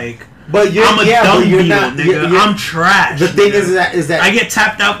 nigga. Like, I'm a dumb beetle, nigga. I'm trash. The thing is that I get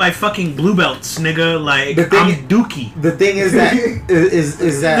tapped out by fucking blue belts, nigga. Like, I'm dookie. The thing is that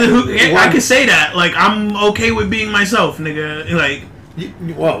is that I can say that. Like, I'm okay with being myself, nigga. Like,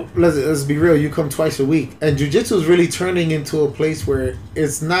 well, let's be real. You come twice a week, and jiu-jitsu is really turning into a place where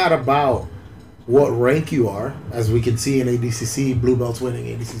it's not about what rank you are, as we can see in ADCC, blue belts winning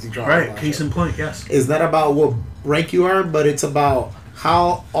ADCC draw. Right, case in point, yes. It's not about what rank you are, but it's about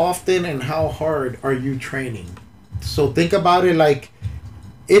how often and how hard are you training. So think about it like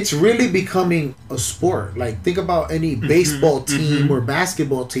it's really becoming a sport. Like think about any baseball team or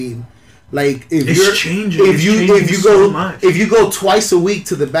basketball team. Like if you go twice a week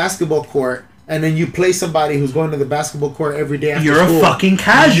to the basketball court, and then you play somebody who's going to the basketball court every day after school. You're a fucking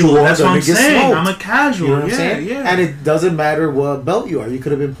casual. That's what I'm saying. Smoked. I'm a casual. You know what I'm saying? Yeah. And it doesn't matter what belt you are. You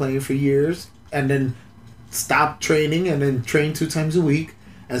could have been playing for years and then stop training and then train 2 times a week.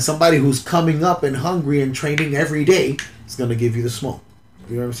 And somebody who's coming up and hungry and training every day is going to give you the smoke.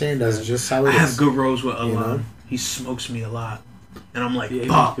 You know what I'm saying? That's just how it is. I have good rows with Alon. He smokes me a lot. And I'm like,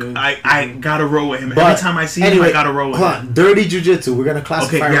 fuck, I gotta roll with him. But every time I see him, I gotta roll with him. Dirty jiu-jitsu. We're gonna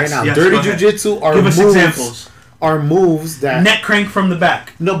classify right now. Dirty jiu-jitsu are Give us examples. Are moves that neck crank from the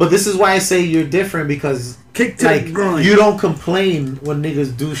back. No, but this is why I say you're different because kick to the groin. You don't complain when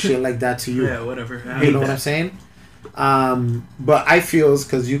niggas do shit like that to you. Yeah, whatever. You know what I'm saying? But I feel it's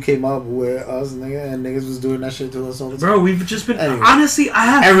because you came up with us, nigga, and niggas was doing that shit to us all the time. Bro, we've just been honestly.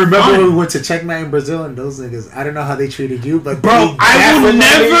 I remember when we went to Checkmate in Brazil, and those niggas. I don't know how they treated you, but bro, I will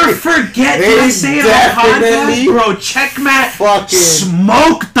never forget. Did I say it on podcast, bro? Checkmate fucking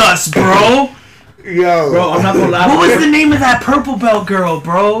smoked us, bro. Yo, bro, I'm not gonna lie. What was the name of that purple belt girl,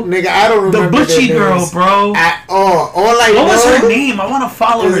 bro? Nigga, I don't remember. The butchie girl, bro. At all. What was her name? I want to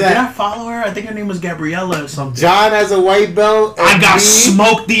follow her. Did I follow her? I think her name was Gabriella or something. John as a white belt. I got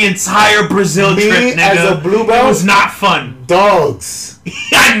smoked the entire Brazil trip, nigga. As a blue belt. It was not fun. Dogs.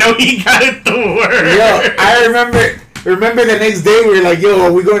 I know he got it the worst. Yo, I remember the next day we were like, yo,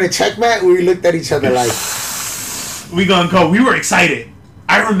 are we going to Checkmate? We looked at each other like, we gonna go. We were excited.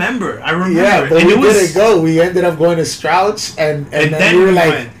 I remember. Yeah, but we didn't go. We ended up going to Strouch, and then we were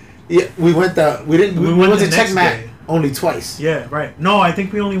like, yeah, we went to Checkmate only twice. Yeah, right. No, I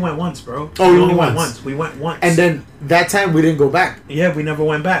think we only went once, bro. Oh, we only went once. We went once, and then that time we didn't go back. Yeah, we never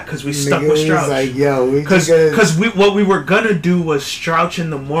went back because we stuck with Strouch. Like, yo, because what we were gonna do was Strouch in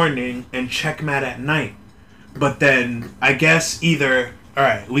the morning and Checkmate at night, but then I guess either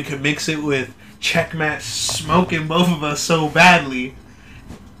we could mix it with Checkmate smoking both of us so badly,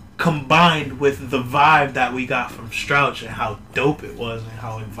 combined with the vibe that we got from Strouch and how dope it was and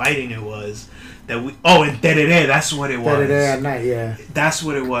how inviting it was, that we. Oh, and Tereré, that's what it was. Tereré at night, yeah. That's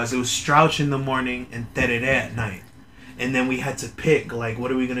what it was. It was Strouch in the morning and Tereré at night. And then we had to pick, like,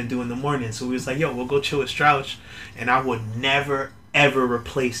 what are we gonna do in the morning? So we was like, yo, we'll go chill with Strouch, and I would never ever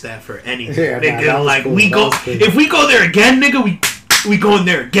replace that for anything. Yeah, nigga, like cool. we go if we go there again, nigga, we going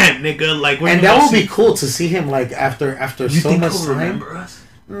there again, nigga. Like, and that would be cool to see him like after you so think much he'll time. remember us?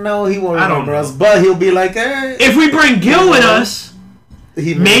 No, he won't I don't remember know. us, but he'll be like, eh. If we bring Gil with us,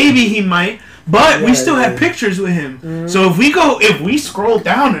 maybe he might. But we still have pictures with him. So if we scroll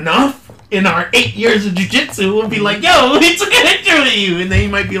down enough in our 8 years of jiu-jitsu, we'll be like, yo, we took a picture with you, and then he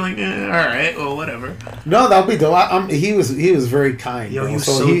might be like, all right, well, whatever. No, that'll be dope. He was very kind. Yo, bro. he was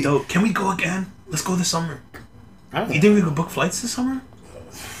so dope. Can we go again? Let's go this summer. You think we could book flights this summer?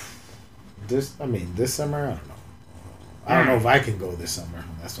 This summer, I don't know. I don't know if I can go this summer.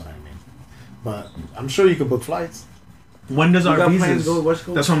 That's what I mean. But I'm sure you could book flights. When does our visas go?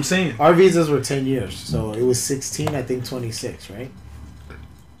 That's what I'm saying. Our visas were 10 years. So it was 16, I think 26, right?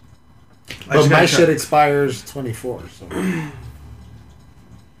 But my shit expires 24. So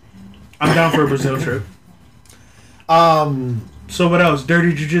I'm down for a Brazil trip. So what else?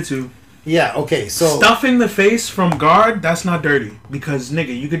 Dirty jiu-jitsu. Yeah, okay, so stuffing the face from guard, that's not dirty. Because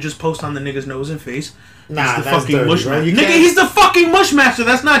nigga, you could just post on the nigga's nose and face. Nah, he's the that's fucking dirty, mush bro. master. Nigga, he's the fucking mush master.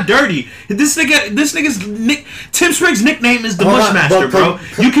 That's not dirty. This nigga's Tim Spriggs' nickname is the mush master, bro.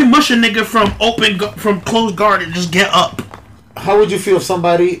 You can mush a nigga from closed guard and just get up. How would you feel if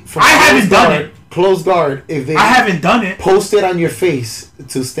somebody from closed guard, if they I haven't done it, posted on your face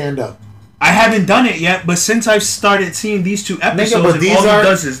to stand up? I haven't done it yet, but since I've started seeing these two episodes, Nigga, but and all he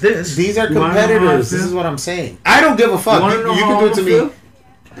does is this. These are competitors. This is what I'm saying. I don't give a fuck. You can do it to me.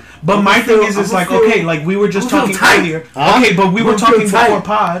 But my thing is, it's like, okay, like we were just talking earlier. Okay, but we were talking before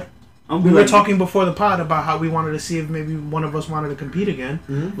pod. We were talking before the pod about how we wanted to see if maybe one of us wanted to compete again.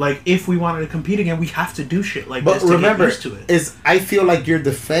 Like, if we wanted to compete again, we have to do shit like this to get used to it. I feel like you're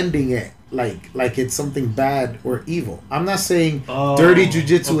defending it like it's something bad or evil. I'm not saying dirty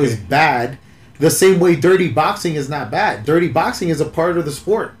jiu-jitsu is bad. The same way dirty boxing is not bad. Dirty boxing is a part of the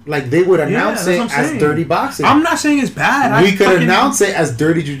sport. Like, they would announce it as dirty boxing. I'm not saying it's bad. We could announce it as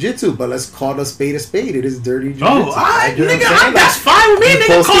dirty jiu-jitsu, but let's call a spade a spade. It is dirty jiu-jitsu. That's fine with me.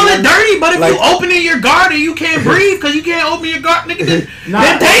 Nigga, call it dirty, but if you opening your guard and you can't breathe because you can't open your guard, nigga, then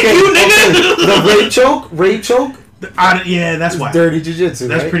thank you, nigga. The rape choke. Yeah, that's why. Dirty jiu-jitsu.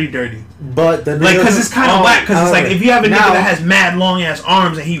 That's pretty dirty. But the like, because it's kind of whack. Because it's like, if you have a nigga that has mad long ass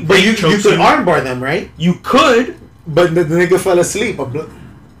arms and he you could armbar them, right? You could, but the nigga fell asleep.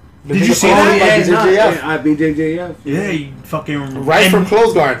 Did you see that? I beat JJF. Yeah, you fucking right from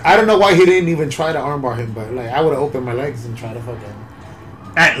close guard. I don't know why he didn't even try to armbar him, but like, I would have opened my legs and tried to fucking.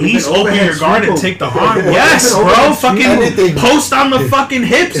 At least open your guard and take the arm. Yes, bro. Fucking post on the fucking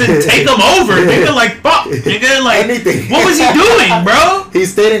hips and take them over. Nigga, like, fuck. Nigga, like, what was he doing, bro? He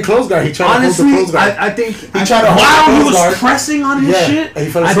stayed in close guard. He tried to hold the close guard. I think he tried to hold while the he close was guard. pressing on his shit.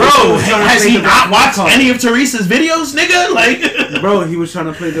 Bro, has he not watched any of Teresa's videos, nigga? Like, bro, he was trying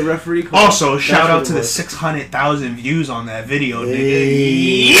to play the referee. Also, shout out to the 600,000 views on that video,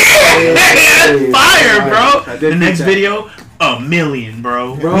 nigga. Yeah, fire, bro. The next video. 1 million,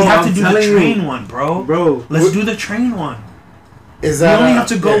 bro. We have to do the train one, bro. Let's do the train one. Is that we only have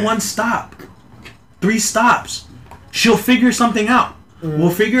to go one stop. 3 stops. She'll figure something out.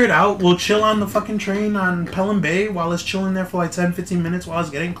 We'll figure it out. We'll chill on the fucking train on Pelham Bay while it's chilling there for like 10-15 minutes while it's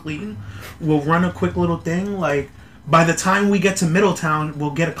getting clean. We'll run a quick little thing. Like, by the time we get to Middletown,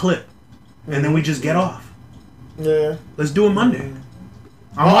 we'll get a clip. And then we just get off. Yeah. Let's do it Monday.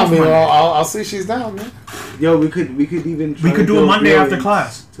 I'll see she's down, man. Yo, we could even we could do a Monday after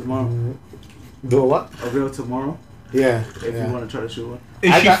class tomorrow. Do a what? A real tomorrow. Yeah. If you want to try to shoot one.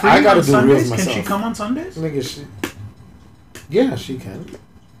 Is she free I gotta on do Sundays? reels myself. Can she come on Sundays? Nigga, yeah, she can.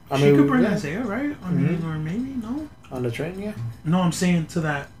 She could bring Isaiah, right? I mean, or maybe no. On the train, yeah. No, I'm saying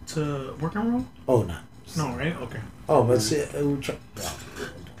to work and roll. Oh no. No, right? Okay. Oh, but see,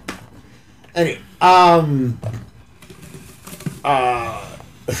 anyway,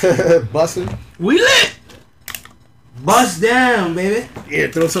 bussin'. We lit. Bust down, baby. Yeah,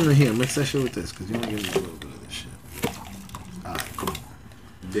 throw something here. Mix that shit with this, cause you want to give me a little bit of this shit. Alright, cool.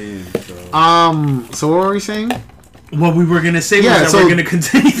 Damn. So what were we saying? What we were gonna say was that we're gonna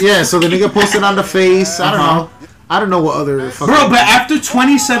continue. Yeah, so the nigga posted on the face. I don't know. I don't know what other fucking bro, but after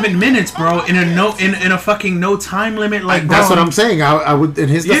 27 minutes, bro, in a fucking no time limit, like that's what I'm saying. I would, in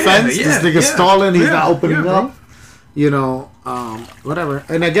his defense, this nigga stalling. He's not opening up. You know, whatever.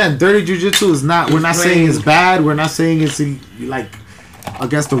 And again, dirty jiu-jitsu is not. We're not saying it's bad. We're not saying it's like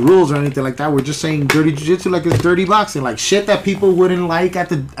against the rules or anything like that. We're just saying dirty jiu-jitsu like it's dirty boxing, like shit that people wouldn't like at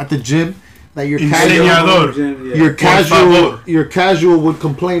the gym. that your casual would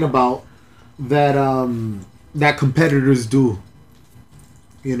complain about that that competitors do.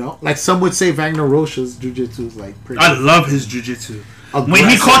 You know, like some would say Wagner Rocha's jiu-jitsu is like pretty. I love his jiu-jitsu. When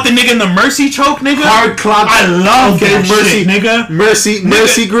he caught the nigga in the mercy choke, nigga. Hard clock. I love that mercy, shit, nigga.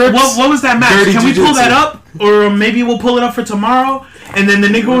 Mercy grips. What was that match? Can we pull that up? Or maybe we'll pull it up for tomorrow. And then the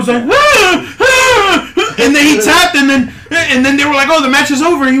nigga was like, and then he tapped, and then they were like, oh, the match is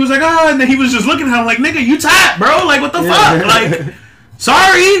over. And he was like, oh, and then he was just looking at him like, nigga, you tapped, bro. Like, what the fuck? Like,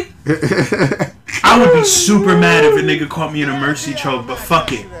 sorry. I would be super mad if a nigga caught me in a mercy choke, but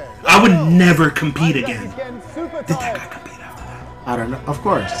fuck it. I would never compete again. Did that guy compete after that? I don't know. Of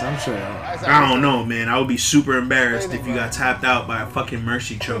course, I'm sure. I don't know, man. I would be super embarrassed if you got tapped out by a fucking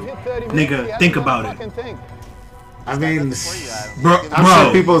mercy choke. Nigga, think about it. I mean, I'm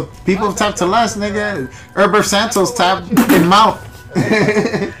sure people have tapped to less, nigga. Herbert Santos tapped in Mount.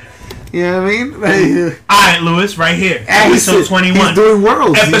 You know what I mean? Alright, Lewis, right here. Episode 21. He's doing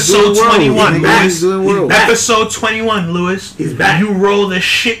worlds. Episode 21, Lewis. He's doing worlds. Episode 21, Lewis. He's back. You roll the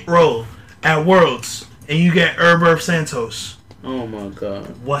shit roll at Worlds, and you get Herbert Santos. Oh my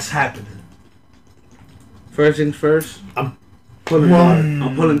god. What's happening? First things first. I'm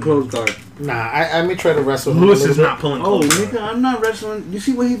pulling close guard. Nah, I may try to wrestle. Lewis is not pulling close guard. Nigga, I'm not wrestling. You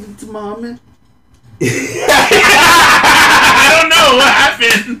see what he did to Muhammad? I don't know what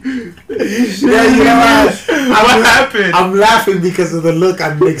happened. Yeah, you know what happened? I'm laughing because of the look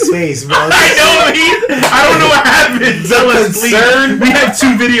on Nick's face, bro. I don't know what happened. The concern. We have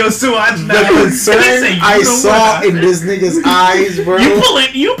 2 videos to watch now. The concern I saw in this nigga's eyes, bro. You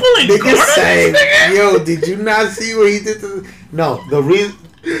pulling nigga saying, yo, did you not see what he did to? No, the reason.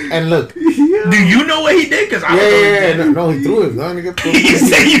 And look, do you know what he did? Cause I don't know. No, he threw him. No, nigga, he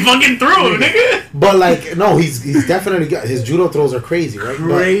said he fucking threw him, nigga. But like, no, he's definitely got his judo throws are crazy, right?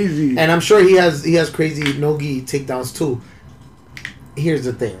 Crazy. And I'm sure he has crazy no-gi takedowns too. Here's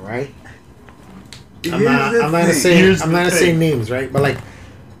the thing, right? I'm not gonna say names, right? But like,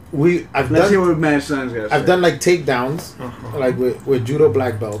 I've done like takedowns, like with judo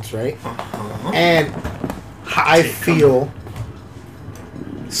black belts, right? And I feel.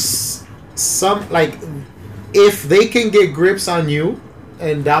 Some like if they can get grips on you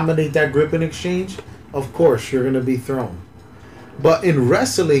and dominate that grip in exchange, of course you're gonna be thrown. But in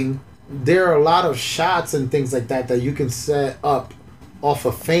wrestling, there are a lot of shots and things like that you can set up off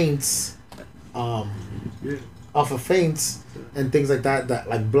of feints, and things like that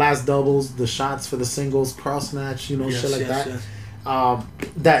like blast doubles, the shots for the singles, cross snatch, shit like that. Yes.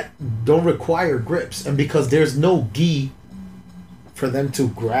 That don't require grips, and because there's no gi for them to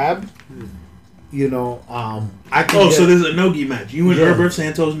grab, I can. So there's a no-gi match. You and Herbert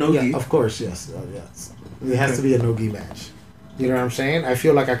Santos no-gi. Yeah, of course, yes, yes. It has to be a no-gi match. You know what I'm saying? I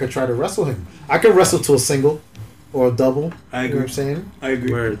feel like I could try to wrestle him. I could wrestle to a single or a double. I agree. You know what I'm saying? I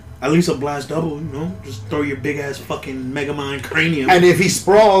agree. Word. At least a blast double. Just throw your big ass fucking Megamind cranium. And if he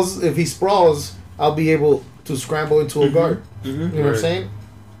sprawls, I'll be able to scramble into a guard. You know what I'm saying?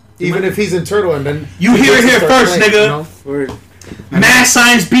 Even if he's in turtle, and then you hear it here first, nigga. Word. Mad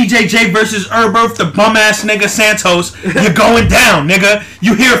Science BJJ versus Herbert, the bum ass nigga Santos. You're going down, nigga.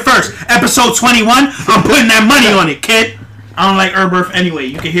 You hear it first. Episode 21. I'm putting that money on it, kid. I don't like Herbert anyway.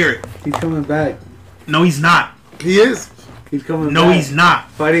 You can hear it. He's coming back. No, he's not. He is. He's coming back. No, he's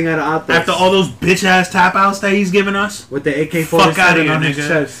not. Fighting at Athos. After all those bitch ass tap outs that he's giving us. With the AK-47 fuck out of here, on nigga. his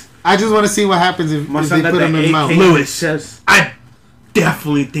chest. I just want to see what happens if they put him in mount. Lewis, I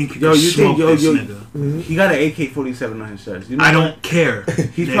definitely think you can smoke this nigga. He got an AK-47 on his chest. I don't care.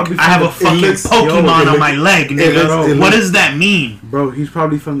 He's probably I have a fucking Pokemon on my leg, nigga. What does that mean? Bro, he's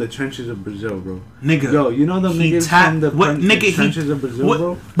probably from the trenches of Brazil, bro. Nigga. Yo, you know them niggas from the trenches of Brazil,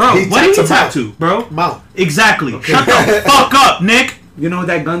 bro? Bro, what did he tattoo, bro? Mouth. Exactly. Okay. Shut the fuck up, Nick. You know what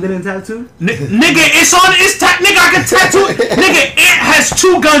that gun didn't tattoo? Nigga, it's on his nigga, I can tattoo it. Nigga, it has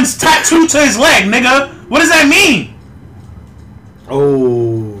 2 guns tattooed to his leg, nigga. What does that mean?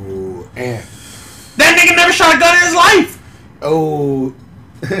 Oh, and that nigga never shot a gun in his life. Oh,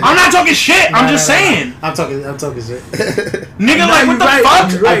 I'm not talking shit. I'm just saying. I'm talking shit. Nigga, like what the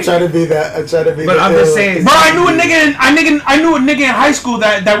fuck? I'm trying to be that. But I'm just saying, bro. I knew a nigga in high school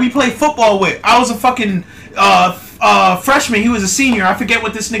that we played football with. I was a fucking freshman. He was a senior. I forget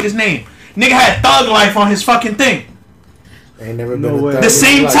what this nigga's name. Nigga had Thug Life on his fucking thing. Ain't never been the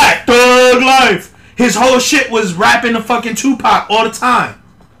same tag. Thug Life. His whole shit was rapping the fucking Tupac all the time.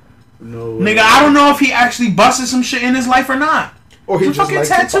 No way. Nigga, I don't know if he actually busted some shit in his life or not. Or he just fucking like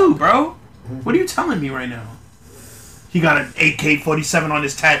tattoo, bro. What are you telling me right now? He got an AK-47 on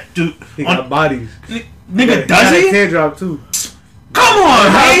his tattoo. He got bodies. Nigga, does he? Teardrop too. Come Come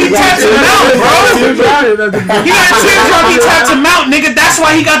on, man. He tapped him out, bro. He got a teardrop. He tapped him out, nigga. That's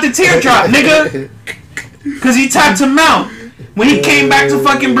why he got the teardrop, nigga. Because he tapped him out. When he came back to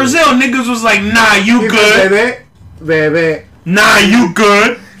fucking Brazil, niggas was like, nah, you good. Nah, you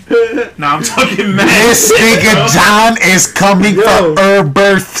good. Nah, I'm talking mad. This nigga John is coming for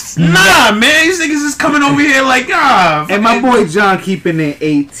births. Nah, man, these niggas is coming over here like, and my boy John keeping it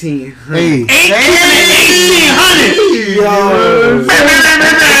 18. Hey. 1800. Yo.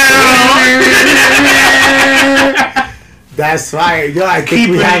 That's fire. Yo, I think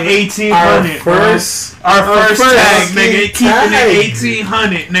keeping we have 1800. Our first tag, nigga. Keeping it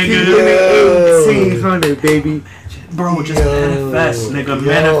 1800, nigga. 1800, baby. Bro, just manifest, nigga.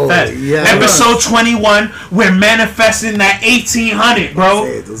 Manifest. Episode 21, we're manifesting that 1800,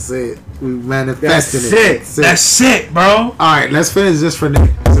 bro. That's it. We manifesting it. That's it, bro. Alright, let's finish this for Nick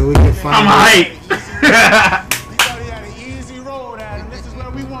so we can find I'm hyped. Easy road, Adam. This is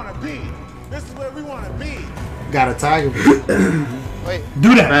where we want to be. This is where we want to be. Got a tiger. Wait.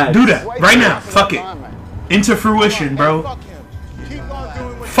 Do that. Right now. Fuck it. Into fruition, bro.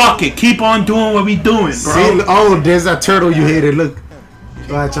 Fuck it. Keep on doing what we doing, bro. See, oh, there's that turtle you hated. Look.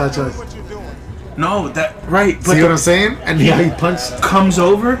 Watch. No, that right. But see what I'm saying? And he punched. Comes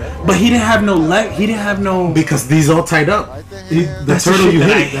over, but he didn't have no leg. He didn't have no. Because these all tied up. The turtle you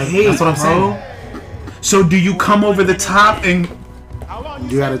hate. That's what I'm saying. So do you come over the top and?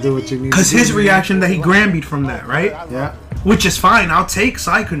 You gotta do what you need. Because his reaction that he Grambied from that, right? Yeah. Which is fine. I'll take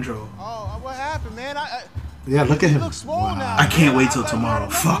side control. What happened, man? Yeah, look at him. Wow. I can't wait till tomorrow.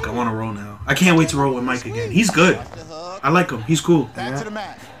 Fuck, I want to roll now. I can't wait to roll with Mike again. He's good. I like him. He's cool.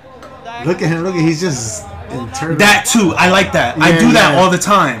 Look at him. He's just internal. That too. I like that. I do that all the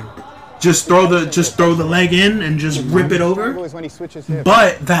time. Just throw the leg in and just rip it over.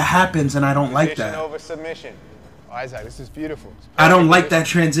 But that happens, and I don't like that. Over submission. Isaac, this is beautiful. I don't like that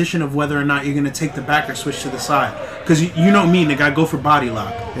transition of whether or not you're gonna take the back or switch to the side. Cause you know me, nigga. I go for body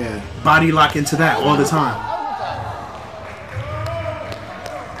lock. Yeah. Body lock into that all the time.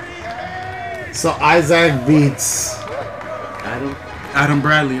 So Isaac beats Adam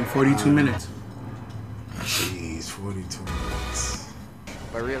Bradley in 42 minutes. Jeez, 42 minutes.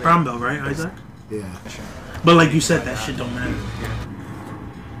 Brown belt, right, Isaac? Yeah. But like you said, that shit don't matter.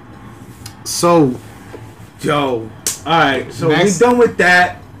 So, yo, alright, so we done with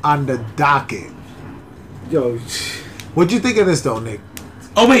that. On the docket. Yo, what'd you think of this though, Nick?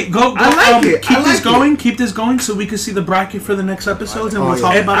 Oh wait, go. I like it. Keep this going, so we can see the bracket for the next episodes, and we'll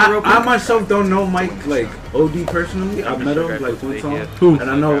talk about it real quick. I myself don't know Mike like OD personally. I've met him like one time,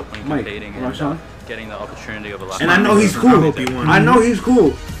 and I know Mike Rashawn. Getting the opportunity of a lot. And I know he's cool. I know he's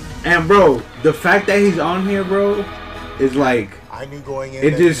cool. And bro, the fact that he's on here, bro, is like.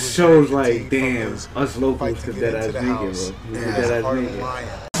 It just shows like, damn, us locals could dead ass nigga, bro. Dead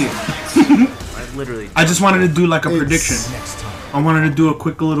ass nigga. Literally. I just wanted to do like a prediction. I wanted to do a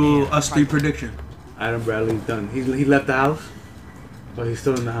quick little us three prediction. Adam Bradley's done. He left the house, but he's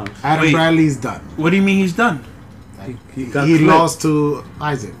still in the house. Adam Bradley's done. What do you mean he's done? He lost to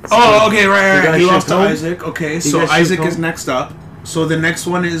Isaac. Oh, okay, right. He lost to Isaac. Okay, so Isaac is next up. So the next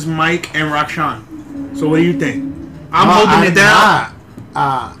one is Mike and Rakshan. So what do you think? I'm holding it down.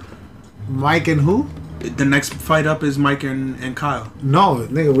 Mike and who? The next fight up is Mike and Kyle. No,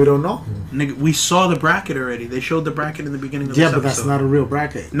 nigga, we don't know. Nigga, we saw the bracket already. They showed the bracket in the beginning of this episode. Yeah, but that's not a real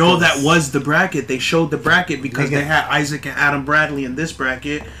bracket. No, that was the bracket. They showed the bracket because they had Isaac and Adam Bradley in this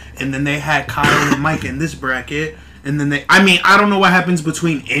bracket, and then they had Kyle and Mike in this bracket, and then I don't know what happens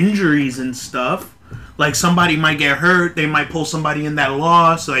between injuries and stuff. Like, somebody might get hurt. They might pull somebody in that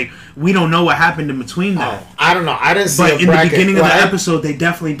loss. Like, we don't know what happened in between that. I don't know. I didn't see a bracket. But in the beginning of the episode, they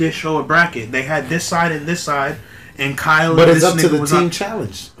definitely did show a bracket. They had this side and this side, and Kyle but and it's this up to nigga the team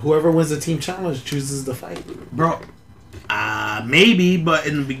challenge. Whoever wins the team challenge chooses the fight. Bro, maybe, but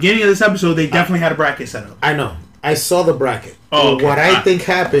in the beginning of this episode, they definitely had a bracket set up. I know. I saw the bracket. Oh, okay. What I think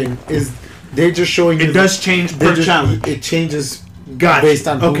happened is they're just showing you... It does change per challenge. It changes based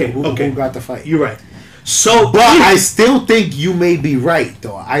on who got the fight. You're right. So, but I still think you may be right,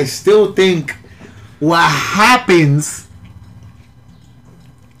 though. I still think what happens.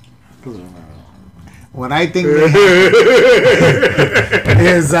 What I think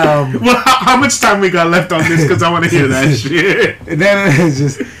is well, how much time we got left on this? Because I want to hear that shit. Then it's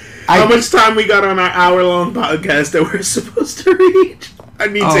just how much time we got on our hour-long podcast that we're supposed to reach. I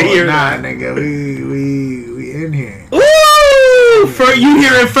need to hear that. Nigga, we in here. Ooh! For you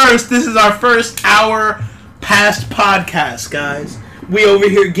hear it first. This is our first hour past podcast, guys. We over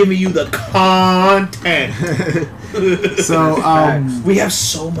here giving you the content. So we have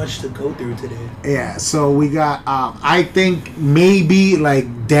so much to go through today. Yeah, so we got I think maybe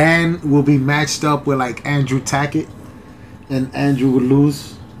like Dan will be matched up with like Andrew Tackett, and Andrew would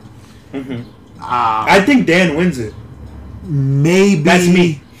lose. I think Dan wins it. Maybe That's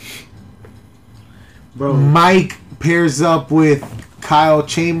me. Bro, Mike pairs up with Kyle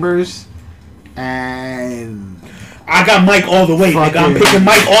Chambers, and I got Mike all the way, nigga. I'm picking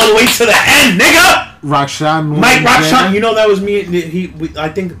Mike all the way to the end, nigga. Rakshan. Mike Rakshan. You know that was me. I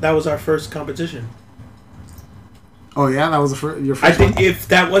think that was our first competition. Oh yeah, that was your first. I think if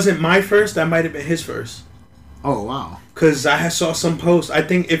that wasn't my first, that might have been his first. Oh wow. Cause I saw some posts. I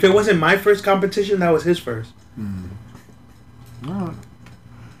think if it wasn't my first competition, that was his first. Alright.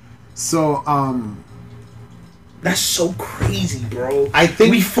 So that's so crazy, bro. I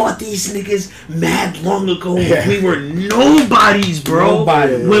think we fought these niggas mad long ago. When we were nobodies, bro.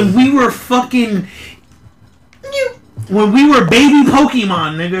 Nobody. When we were fucking. When we were baby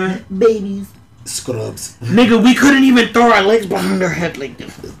Pokemon, nigga. Babies. Scrubs. Nigga, we couldn't even throw our legs behind our head like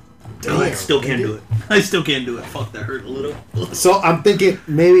this. I still can't do it. I still can't do it. Fuck, that hurt a little. So I'm thinking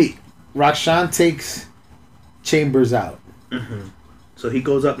maybe Rakshan takes Chambers out. So he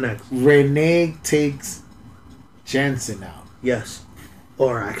goes up next. Renee takes Jensen out. Yes.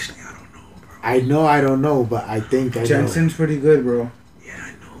 Or actually, I don't know, bro. I don't know, but I think I Jensen's pretty good, bro. Yeah,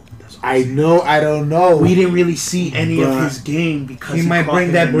 I know. That's I don't know. We didn't really see any of his game because he might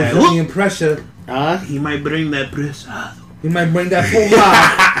bring that Brazilian pressure. He might bring that pressure. He might bring that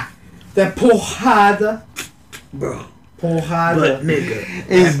porrada. That porrada. Bro. Porrada. But nigga.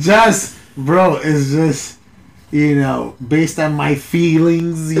 It's just, bro, it's just, you know, based on my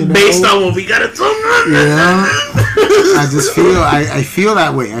feelings, you know. Based on what we gotta talk about. You know? I just feel, I feel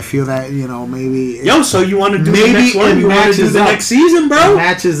that way. I feel that, you know, maybe. Yo, so you want to do the next one? You want to do the next season, bro? It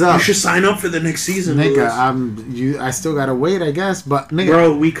matches up. You should sign up for the next season, nigga. I still gotta wait, I guess, but nigga.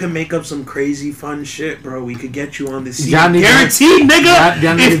 Bro, we could make up some crazy fun shit, bro. We could get you on this season. Guaranteed, nigga.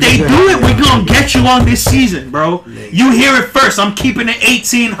 If they do it, we're gonna get you on this season, bro. You hear it first. I'm keeping it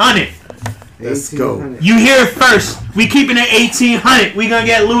 1800. Let's go. You hear it first. We keeping it 1800. We gonna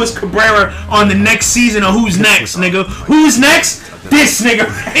get Luis Cabrera on the next season of Who's Next, nigga. Who's next? This nigga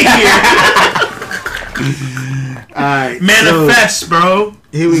right here. Alright. Manifest, bro.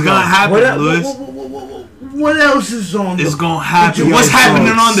 Here we it's go. Gonna happen, Luis. What else is on? It's gonna happen. What's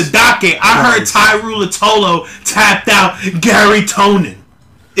happening on the docket? I heard Rutuolo tapped out Garry Tonon.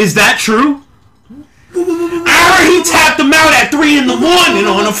 Is that true? I heard he tapped him out at 3 in the morning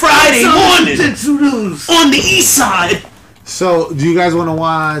on a Friday morning on the east side. So, do you guys want to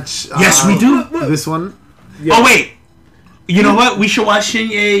watch? Yes, we do. This one. Yeah. Oh wait, you know what? We should watch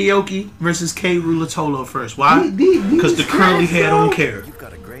Shinya Aoki versus Rutuolo first. Why? Because the curly hair don't care. You've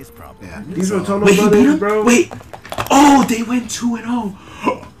got a grace problem. Yeah. These Rutuolo Wait, he beat brothers, him? bro. Wait. Oh, they went 2-0.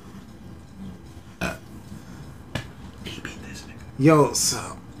 He beat this nigga. Yo,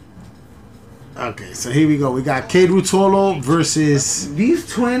 so. Okay, so here we go. We got Rutuolo versus these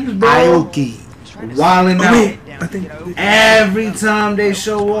twins, bro. Aoki. Wilding out. Wait, I think every time they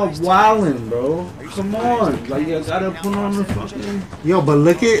show up, wilding, bro. Come on, like you gotta put on the fucking. Yo, but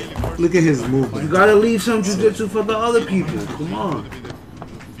look at his movement. You gotta leave some jiu-jitsu for the other people. Come on.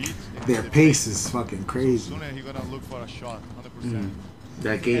 Their pace is fucking crazy.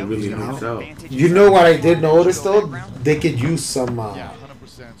 That game really knocks out. You know what I did notice though? They could use some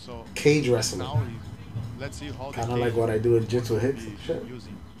cage wrestling. Kind of like what I do in Jiu-Jitsu hips and shit.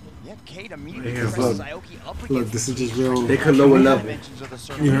 Look, this is just real. They could lower level.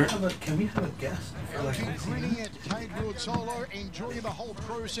 You heard? Can we have a guest? Rutuolo enjoying the whole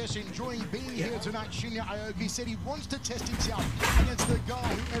process, enjoying being here tonight. Shinya Aoki said he wants to test himself against the guy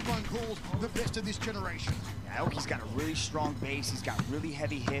who everyone calls the best of this generation. Aoki's got a really strong base, he's got really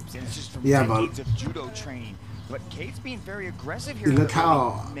heavy hips, and it's just from decades of judo training. But Kate's being very aggressive here. Look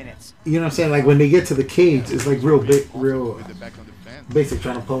how, you know what I'm saying? Like when they get to the cage, it's like real big, real basic,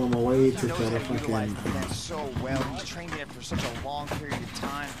 trying to pull him away to try to fucking. So well, he's trained it for such a long period of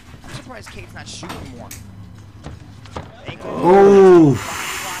time. I'm surprised Kate's not shooting more. Oh,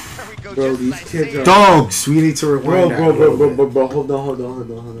 bro, these kids are dogs. We need to rewind bro, hold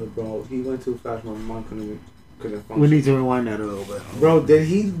on, bro. He went too fast. My mom couldn't function. We need to rewind that a little bit. Bro, did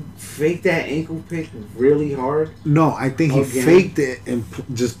he fake that ankle pick really hard? No, I think he faked it and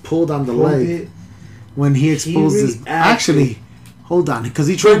just pulled on the leg when he exposed his. Actually, hold on, because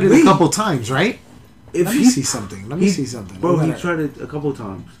he tried it a couple times, right? Let me see something. Let me see something. Bro, he tried it a couple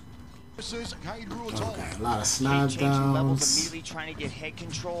times. officers, Rutuolo. Okay, a lot of snap Changing levels, downs. immediately trying to get head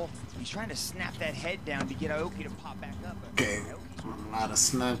control. He's trying to snap that head down to get Aoki to pop back up. Okay, a lot of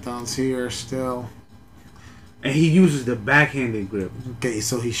snap downs here still. And he uses the backhanded grip. Okay,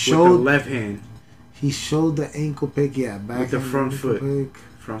 so he with showed the left hand. He showed the ankle pick, yeah, back With the front foot. pick.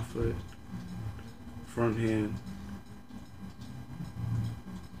 Front foot. Front hand.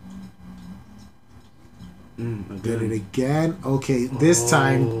 Did it again. Okay, this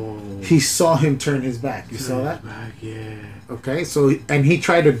time he saw him turn his back. You saw that? Back, yeah. Okay, so and he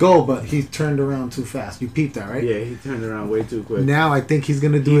tried to go, but he turned around too fast. You peeped that, right? Yeah, he turned around way too quick. Now I think he's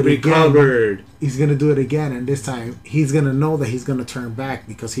gonna do it recovered. again. He's gonna do it again, and this time he's gonna know that he's gonna turn back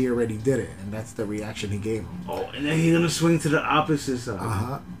because he already did it, and that's the reaction he gave him. Oh, and then he's gonna swing to the opposite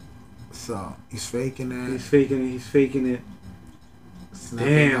side. So he's faking it. He's faking it. He's faking it.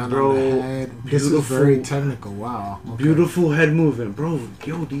 Snapping Damn, down bro. on the head. This is very technical. Wow. Okay. Beautiful head movement, bro.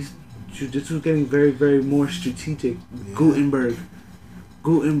 Yo, these jiu-jitsu getting very, very more strategic. Yeah. Gutenberg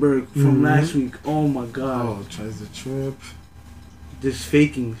from last week. Oh my god. Oh, tries to trip. Just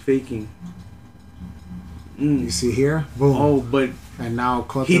faking. You see here? Boom. Oh, but and now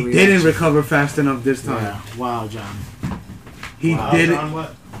he didn't recover fast enough this time. Yeah. Wow, John. He didn't. John,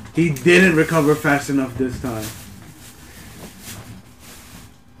 what? He didn't recover fast enough this time.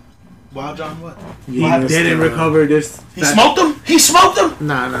 Wow, John, what? He didn't recover this. He smoked him? He smoked him?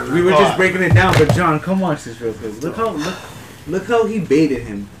 No. We were just breaking it down, but John, come watch this real quick. Look how he baited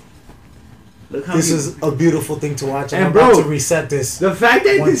him. Look how this is a beautiful thing to watch. And I'm bro, about to reset this. The fact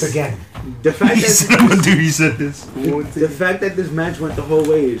that once again. The fact that I'm going to reset this. The fact that this match went the whole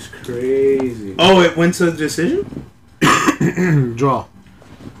way is crazy. Oh, it went to a decision? Draw.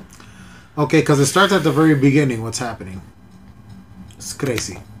 Okay, because it starts at the very beginning. What's happening? It's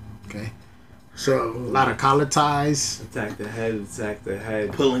crazy. Okay. So, a lot of collar ties. Attack the head.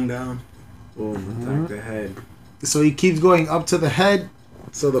 Pulling down. Boom, attack the head. So he keeps going up to the head,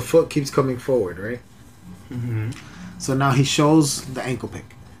 so the foot keeps coming forward, right? So now he shows the ankle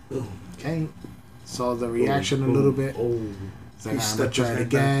pick. Okay. Saw the reaction a little bit. It's like, I'm going to try it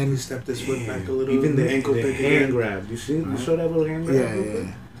again. He stepped his foot back a little. Even the ankle pick hand grab. You see? You saw that little hand grab?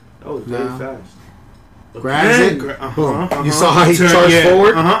 Yeah. That was very fast. Grabs it. Boom. You saw how he charged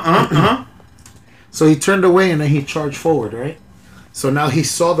forward? So he turned away and then he charged forward, right? So now he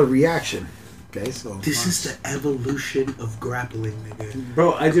saw the reaction. Okay, so this is the evolution of grappling, nigga.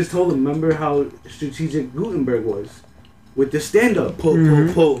 Bro, I just told him, remember how strategic Gutenberg was? With the stand-up.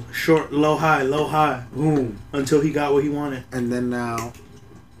 Pull. Short, low, high. Boom. Until he got what he wanted. And then now,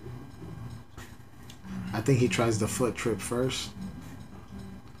 I think he tries the foot trip first.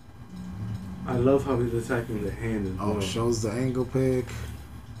 I love how he's attacking the hand as well. Shows the angle pick.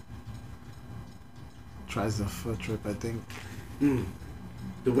 Tries the foot trip, I think.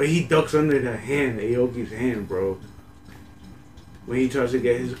 The way he ducks under that hand, Aoki's hand, bro. When he tries to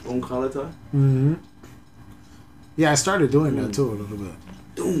get his own collar tie. Yeah, I started doing that too a little bit.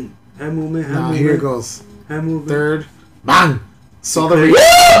 Boom. Hand movement, here it goes. Hand movement. Third. Bang! Saw the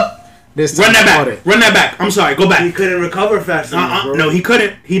reaction. This time Run that back. I'm sorry. Go back. He couldn't recover fast enough, bro. No, he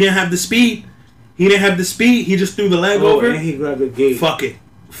couldn't. He didn't have the speed. He just threw the leg over. And he grabbed the gate.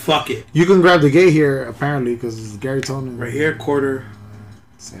 Fuck it. You can grab the gate here, apparently, because it's Garry Tonon. Right here, quarter.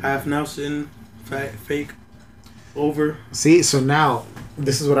 Half Nelson. Fake. Over. See, so now,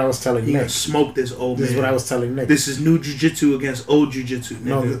 this is what I was telling Nick. Smoke this old man. This is what I was telling Nick. This is new jiu-jitsu against old jiu-jitsu. Nigga.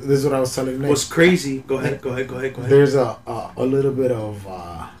 No, this is what I was telling Nick. What's crazy? Go ahead. There's a little bit of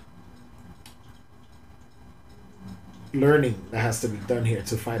learning that has to be done here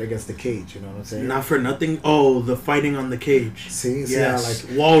to fight against the cage. You know what I'm saying? Not for nothing. Oh, the fighting on the cage. See, yes.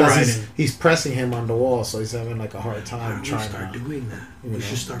 Like wall riding. He's pressing him on the wall, so he's having like a hard time trying to start doing that. We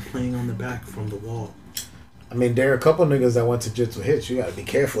should start playing on the back from the wall. I mean, there are a couple niggas that went to Jitsu Hits. You gotta be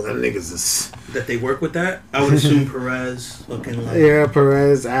careful. Them niggas is that they work with that. I would assume Perez looking like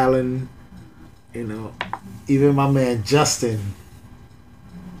Perez, Allen. You know, even my man Justin.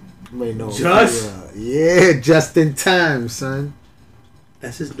 Just in time, son.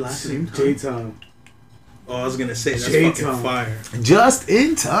 That's his last name. J-Time. Oh, I was gonna say that's fucking fire. Just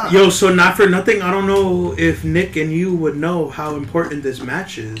in time. Yo, so not for nothing. I don't know if Nick and you would know how important this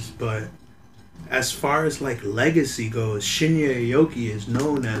match is, but as far as like legacy goes, Shinya Aoki is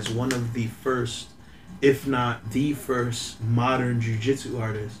known as one of the first, if not the first, modern jiu-jitsu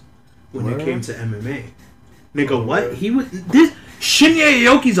artist when it came to MMA. Nigga, what? Shinya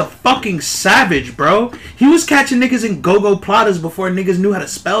Aoki's a fucking savage, bro. He was catching niggas in go-go platas before niggas knew how to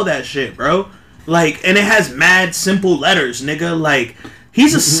spell that shit, bro. Like, and it has mad simple letters, nigga. Like,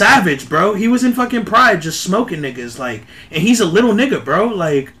 he's a savage, bro. He was in fucking Pride just smoking niggas, like, and he's a little nigga, bro.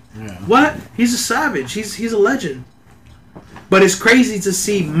 Like, Yeah. What? He's a savage. He's a legend. But it's crazy to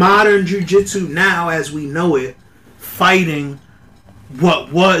see modern jiu-jitsu now, as we know it, fighting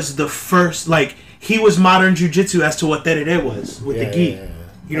what was the first. Like, he was modern jiu-jitsu as to what Terere was with the gi. Yeah.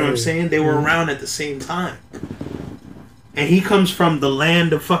 You know what I'm saying? They were around at the same time. And he comes from the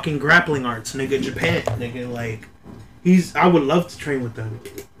land of fucking grappling arts, nigga. Japan, nigga. Like, I would love to train with them.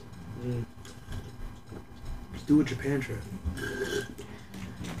 Let's do a Japan trip.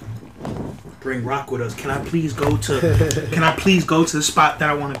 Bring Rock with us. Can I please go to the spot that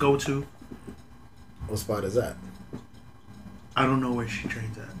I want to go to? What spot is that? I don't know where she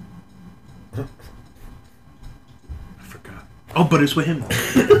trains at. I forgot. Oh, but it's with him.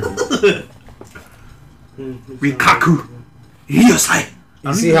 Rikaku. Yosai.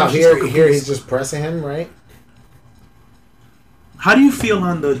 You see how here he's just pressing him, right? How do you feel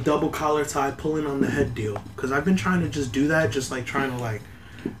on the double collar tie pulling on the head deal? Because I've been trying to just do that, just like trying to like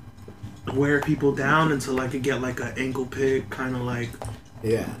wear people down until I could get like an ankle pick, kind of like.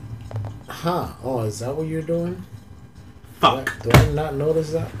 Yeah. Huh. Oh, is that what you're doing? Fuck. Do I not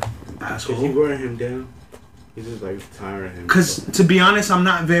notice that? Asshole. He's wearing him down. He's just like tiring him. Because to be honest, I'm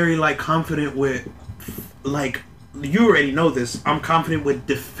not very like confident with like, you already know this. I'm confident with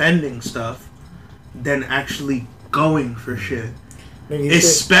defending stuff than going for shit.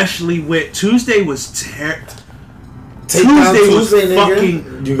 Especially with Tuesday was terrible. Tuesday was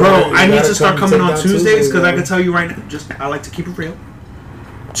fucking bro. I need to start coming on Tuesdays because I can tell you right now. I like to keep it real.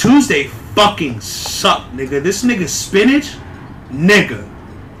 Tuesday fucking sucked, nigga. This nigga spinach, nigga.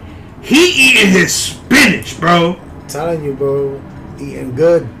 He eating his spinach, bro. I'm telling you, bro. Eating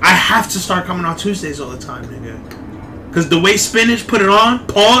good. I have to start coming on Tuesdays all the time, nigga. Cause the way spinach put it on,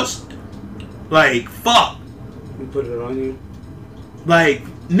 pause. Like fuck. He put it on you. Like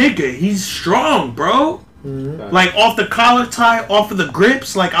nigga, he's strong, bro. Mm-hmm. Like off the collar tie, off of the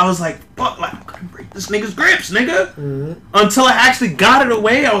grips. Like I was like, fuck, like I'm gonna break this nigga's grips, nigga. Mm-hmm. Until I actually got it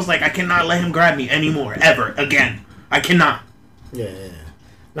away, I was like, I cannot let him grab me anymore, ever again. I cannot. Yeah.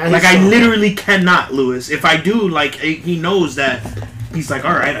 Like I literally cannot, Lewis. If I do, like he knows that. He's like,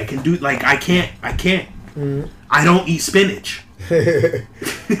 all right, I can do. Like I can't. Mm-hmm. I don't eat spinach. He's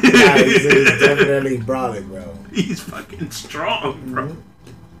definitely brolic, bro. He's fucking strong, bro. Mm-hmm.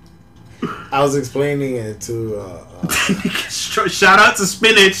 I was explaining it to. Shout out to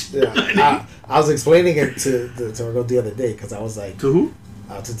spinach. Yeah, I was explaining it to her the other day because I was like, to who?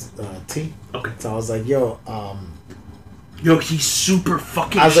 To T. Okay. So I was like, yo, he's super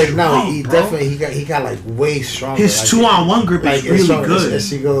fucking. I was like, no, strong, he bro. definitely he got like way stronger. His like, 2-on-1 grip is really stronger. good. And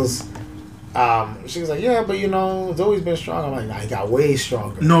she goes, she was like, yeah, but it's always been strong. I'm like, nah, he got way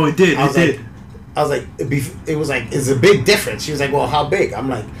stronger. No, it did. I was like, it was like, it's a big difference. She was like, well, how big? I'm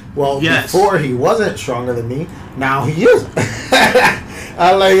like, well, before he wasn't stronger than me. Now he is.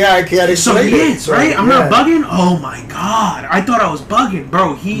 I'm like, yeah, I can't explain So he is, right? I'm not bugging. bugging? Oh my god. I thought I was bugging.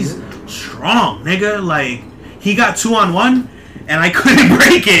 Bro, he's strong, nigga. Like, he got 2-on-1 and I couldn't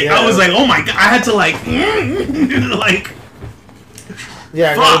break it. Yeah. I was like, oh my god. I had to like, like.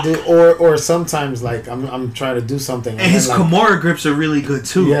 Yeah, I gotta do, or sometimes like I'm trying to do something, and his Kimura grips are really good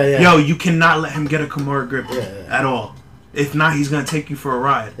too. Yeah. Yo, you cannot let him get a Kimura grip at all. If not, he's gonna take you for a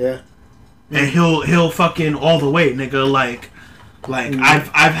ride. Yeah, and he'll fucking all the way, nigga. Like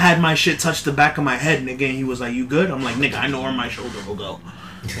I've had my shit touch the back of my head, nigga. And he was like, "You good?" I'm like, "Nigga, I know where my shoulder will go."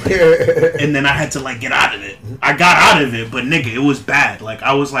 Like, and then I had to like get out of it. I got out of it, but nigga, it was bad. Like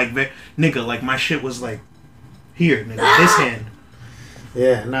I was like, nigga, like my shit was like here, nigga, this hand.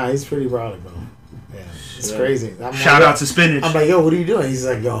 Yeah, nah, he's pretty brolic, bro. Yeah, it's crazy. Shout out to Spinach. I'm like, yo, what are you doing? He's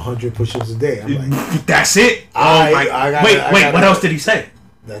like, yo, 100 push-ups a day. I'm like, that's it? Wait, what else did he say?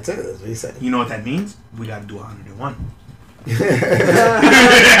 That's it. That's what he said. You know what that means? We got to do 101.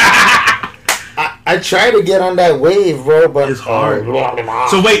 I try to get on that wave, bro, but it's hard.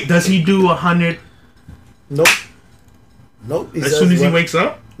 So wait, does he do 100? Nope. As soon as he wakes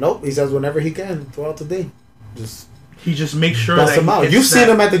up? Nope. He says whenever he can throughout the day. He just makes sure bust that him out. You've seen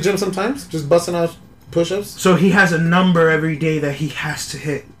him at the gym sometimes, just busting out push-ups. So he has a number every day that he has to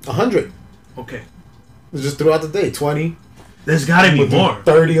hit. 100. Okay. It's just throughout the day. 20. There's got to be more.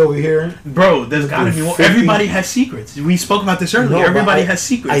 30 over here. Bro, there's got to be more. 50. Everybody has secrets. We spoke about this earlier. Everybody has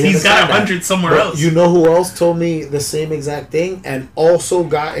secrets. He's got 100 somewhere else. You know who else told me the same exact thing and also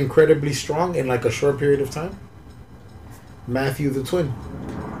got incredibly strong in like a short period of time? Matthew the twin.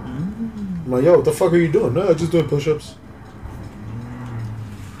 I'm like, yo, what the fuck are you doing? No, just doing push-ups.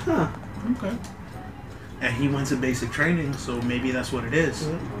 Huh. Okay. And he went to basic training, so maybe that's what it is.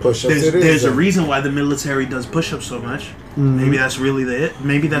 Push-ups. There's a reason why the military does push-ups so much. Maybe that's really the it.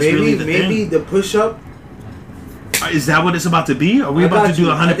 Maybe that's really the thing. Maybe the push-up Is that what it's about to be? Are we I about got to do you.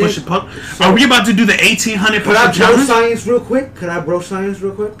 the 100 I think- push-up pull? Are we about to do the 1800 Could I push-up bro challenge? science real quick? Could I bro science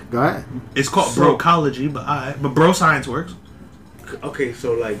real quick? Go ahead. It's called brocology, but bro science works. Okay,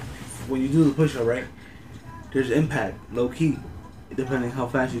 so like when you do the push-up, right? There's impact, low key, depending how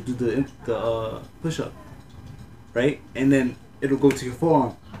fast you do the push-up, right? And then it'll go to your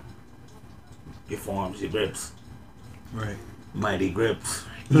forearm. Your forearms, your grips. Right. Mighty grips.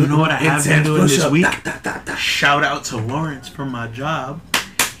 You know what I have been Intense doing this push-up. week? Da. Shout out to Lawrence from my job.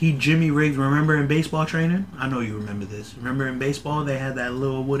 He Jimmy rigged. Remember in baseball training? I know you remember this. Remember in baseball they had that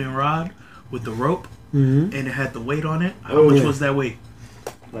little wooden rod with the rope, and it had the weight on it. How much was that weight?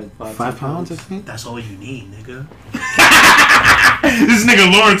 Like 5 pounds, I think. That's all you need, nigga. This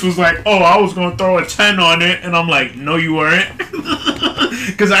nigga Lawrence was like, "Oh, I was gonna throw a 10 on it," and I'm like, "No, you weren't."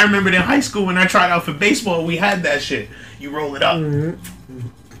 Because I remembered in high school when I tried out for baseball, we had that shit. You roll it up, and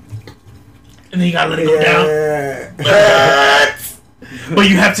then you gotta let it go down. But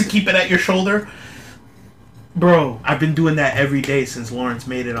you have to keep it at your shoulder. Bro, I've been doing that every day since Lawrence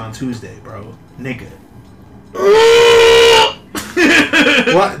made it on Tuesday, bro. Nigga.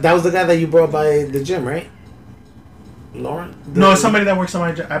 What? That was the guy that you brought by the gym, right? Lawrence? No, it's somebody that works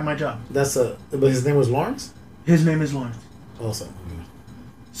at my job. But his name was Lawrence? His name is Lawrence. Also.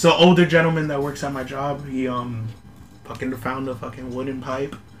 So older gentleman that works at my job, he fucking found a fucking wooden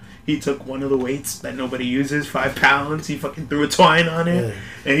pipe. He took one of the weights that nobody uses, 5 pounds. He fucking threw a twine on it,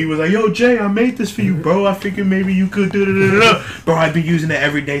 and he was like, "Yo, Jay, I made this for you, bro. I figured maybe you could do it." Bro, I've been using it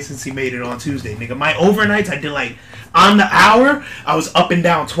every day since he made it on Tuesday, nigga. My overnights, I did like on the hour, I was up and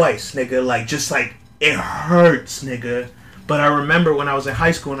down twice, nigga. Like just like it hurts, nigga. But I remember when I was in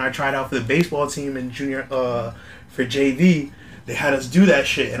high school and I tried out for the baseball team in junior for JV, they had us do that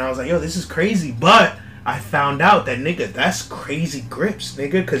shit, and I was like, "Yo, this is crazy," but I found out that, nigga, that's crazy grips,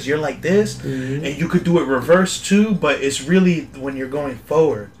 nigga, because you're like this, and you could do it reverse too, but it's really when you're going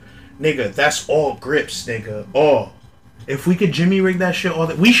forward. Nigga, that's all grips, nigga. All. If we could Jimmy rig that shit,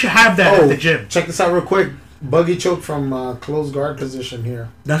 we should have that at the gym. Check this out real quick. Buggy choke from closed guard position here.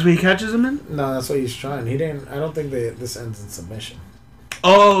 That's what he catches him in? No, that's what he's trying. He didn't. I don't think this ends in submission.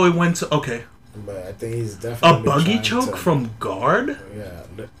 Oh, it went to... Okay. But I think he's definitely a buggy choke from guard? Yeah,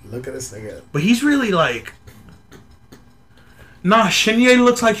 look at this nigga. But he's really like... Nah, Chenier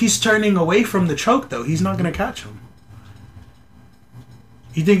looks like he's turning away from the choke, though. He's not going to catch him.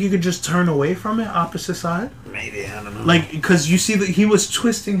 You think you could just turn away from it, opposite side? Maybe, I don't know. Like, because you see that he was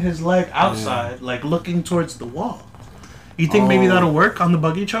twisting his leg outside, like looking towards the wall. You think maybe that'll work on the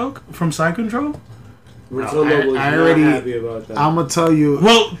buggy choke from side control? Rutuolo was I not already, happy about that. I'm gonna tell you.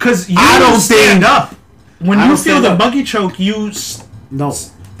 Well, because you I don't stand think- up. When I you don't feel stand the up. buggy choke, you No,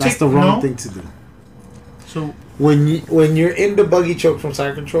 that's the wrong thing to do. So when you're in the buggy choke from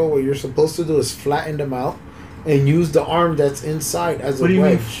side control, what you're supposed to do is flatten them out and use the arm that's inside as what a do you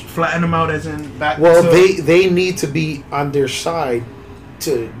mean wedge. flatten them out as in back? Well, to, they need to be on their side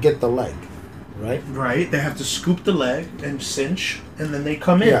to get the leg, right? Right. They have to scoop the leg and cinch, and then they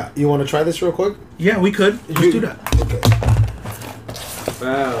come in. Yeah. You want to try this real quick? Yeah, we could. Let's do that. Okay.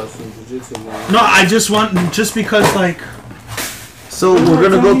 Wow, some jiu-jitsu, man. No, I just want because like. So we're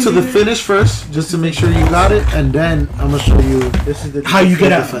gonna go to the finish first, just to make sure you got it, and then I'm gonna show you. This is the How you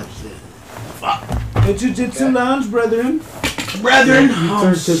get out. The jiu-jitsu lounge, brethren. Brethren, You I'm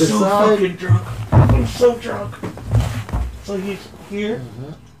turn to the so side. fucking drunk. I'm so drunk. So he's here.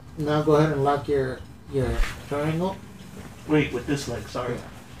 Now go ahead and lock your triangle. Wait, with this leg. Sorry.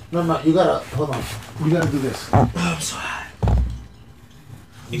 No, you gotta hold on. You gotta do this. I'm so high.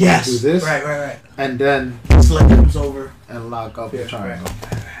 Yes. Do this. Right. And then Slip hips over and lock up the triangle.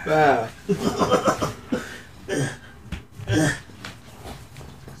 Wow.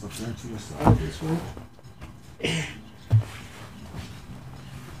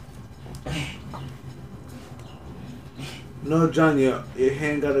 No, John, your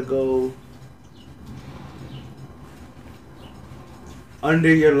hand gotta go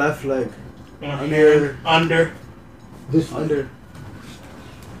under your left leg. Under. This Under.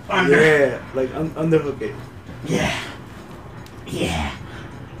 Under. Yeah, like underhook it. Yeah.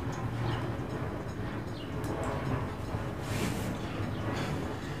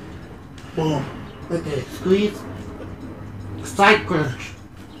 Boom. Okay, squeeze. Side crunch.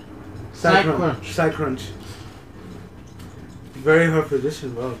 Side crunch. Very hard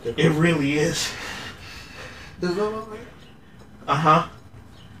position, bro. It really is. Uh-huh.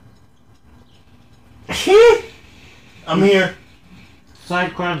 I'm here.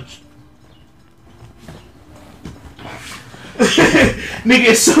 Side crunch. Nigga,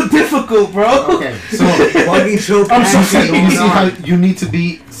 it's so difficult, bro. Okay, so buggy choke. I'm you sorry. see how you need to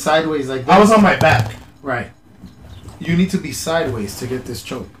be sideways like this? I was on my back. Right. You need to be sideways to get this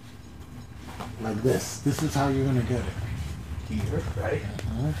choke. Like this. This is how you're gonna get it. Here, right?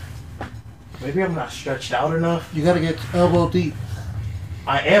 Maybe I'm not stretched out enough. You gotta get elbow deep.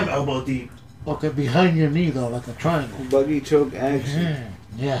 I am elbow deep. Okay, behind your knee though, like a triangle. Buggy choke action.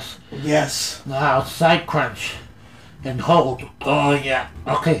 Yes. Yes. Now side crunch and hold. Oh yeah.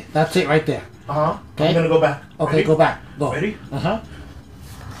 Okay, that's it right there. Okay. I'm gonna go back. Okay, Ready? go back. Go. Ready?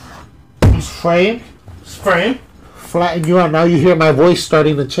 Frame. Frame. Flatten you out. Now you hear my voice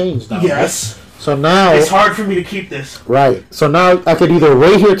starting to change now. Yes. Right? So now It's hard for me to keep this. Right. So now I could either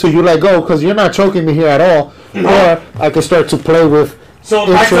wait here till you let go because you're not choking me here at all, or I could start to play with. So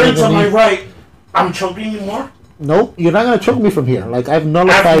if I turn to my right, I'm choking you more? Nope, you're not gonna choke me from here. Like I've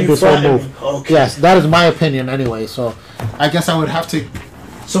nullified this whole move. Okay. Yes, that is my opinion anyway. So I guess I would have to.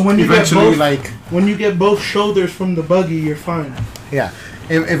 So when you eventually get both, when you get both shoulders from the buggy, you're fine. Yeah.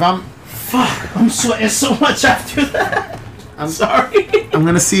 If I'm. Fuck, I'm sweating so much after that. I'm sorry. I'm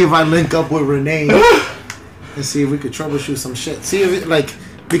gonna see if I link up with Renee and see if we could troubleshoot some shit. See if it,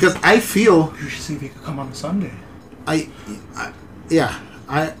 because I feel. You should see if you could come on a Sunday. I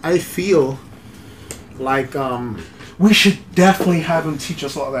feel like we should definitely have him teach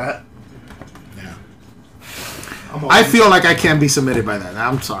us all that. Yeah. I feel like I can't be submitted by that.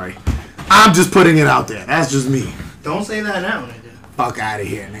 I'm sorry. I'm just putting it out there. That's just me. Don't say that now, nigga. Fuck out of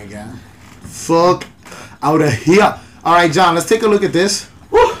here, nigga. Fuck out of here. All right, John. Let's take a look at this.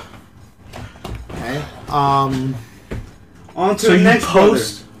 Woo. Okay. On to So the you next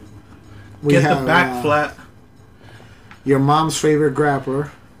post. We Get have, the back flat. Your mom's favorite grappler,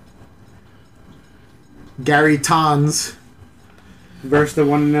 Garry Tons, versus the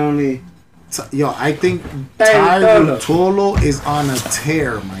one and only. Yo, I think Rutuolo is on a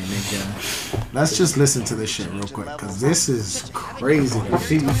tear, my nigga. Let's just listen to this shit real quick, because this is crazy. You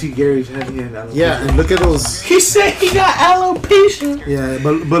see Gary's head here. Yeah, and look at those. He said he got alopecia. Yeah,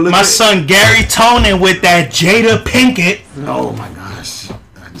 but look my son Garry Tonon with that Jada Pinkett. Oh my gosh.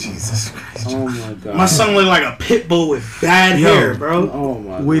 Jesus Christ. Oh my god. My son look like a pit bull with bad hair, bro. Oh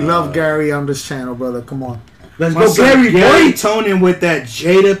my god. We love Garry on this channel, brother. Come on. Let's go, Garry Tonon with that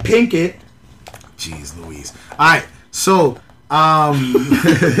Jada Pinkett. Jeez Louise. Alright, so He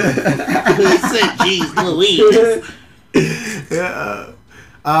said jeez Louise. Yeah.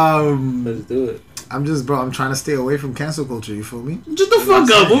 Let's do it. I'm trying to stay away from cancel culture, you feel me? Shut the fuck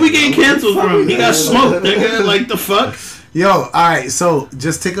up. What we getting canceled from? He got smoked, nigga. Like the fuck? Yo, alright, so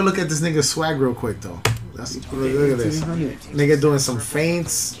just take a look at this nigga's swag real quick though. Look at this. Nigga doing some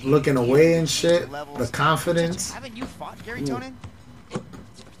feints, looking away and shit. The confidence. Haven't you fought Garry Tonon?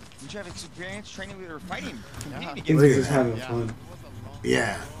 You have experience training with or fighting. He's just having fun.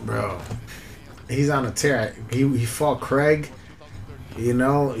 Yeah, bro. He's on a tear. He fought Craig. You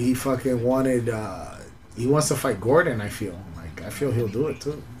know, he fucking wanted. He wants to fight Gordon. I feel he'll do it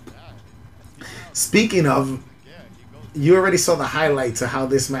too. Speaking of, you already saw the highlights of how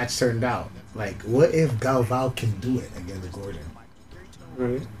this match turned out. Like, what if Galvao can do it against Gordon?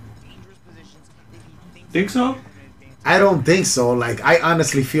 Right. Think so? I don't think so. Like, I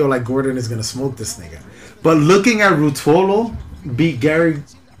honestly feel like Gordon is gonna smoke this nigga. But looking at Rutuolo beat Garry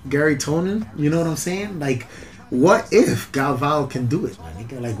Tonon, you know what I'm saying? Like, what if Galvao can do it, my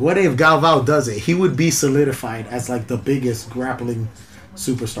nigga? Like, what if Galvao does it? He would be solidified as like the biggest grappling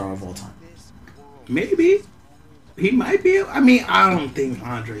superstar of all time. Maybe. He might be. I mean, I don't think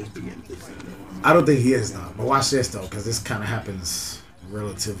Andre's being this. I don't think he is though. But watch this though, because this kind of happens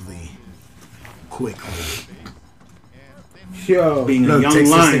relatively quickly. Yo, being a young takes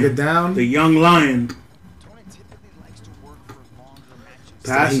lion. this nigga down. The young lion.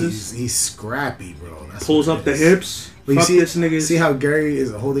 Passes. He's scrappy, bro. That's Pulls what up it the is. hips. But you Fuck see, this nigga. See how Garry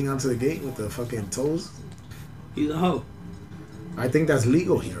is holding onto the gate with the fucking toes? He's a hoe. I think that's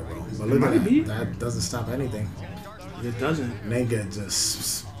legal here, bro. But look might at be. that. That doesn't stop anything. It doesn't. Nigga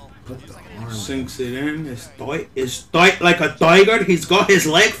just put the arm. Sinks it in. It's tight like a tiger. He's got his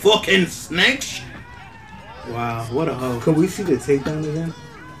leg fucking snakes. Wow, what a hoe. Can we see the takedown again?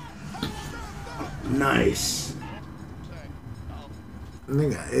 Nice.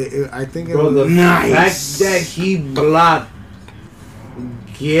 Nigga, I think it Bro, the was fact that he blocked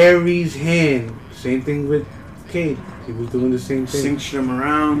Gary's hand. Same thing with Cade. He was doing the same thing. Cinched him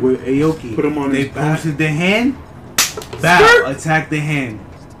around. With Aoki. Put him on They his back. posted the hand. Bow. Attack the hand.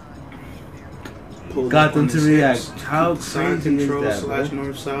 Got them to react. How Side crazy control is that, /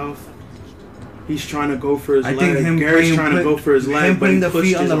 north south. He's trying to go for his I leg. think him Gary's trying to go for his leg, him but putting he the pushed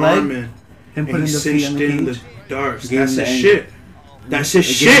feet on his the leg. arm in. Him And putting he the feet on cinched the in the cage. darts. Gave him That's the his angle. shit. That's his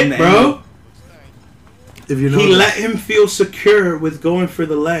It gave him shit, the bro. angle. If you know, he let him feel secure with going for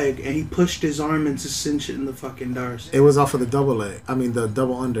the leg, and he pushed his arm in to cinch it in the fucking darce. it was off of the double leg. I mean, the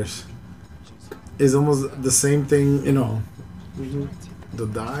double unders. It's almost the same thing, you know. The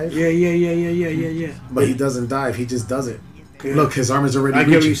dive. Yeah. But he doesn't dive. He just does it. Yeah. Look, his arm is already. I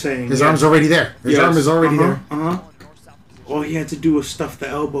get what you're saying. His arm's already there. His arm is already there. All he had to do was stuff the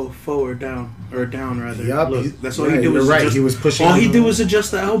elbow forward, down rather. Yup. Look, that's all he did was right. adjust, He was pushing. All he did was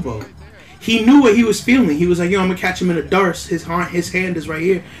adjust the elbow. He knew what he was feeling. He was like, "Yo, I'm gonna catch him in a darce. His hand is right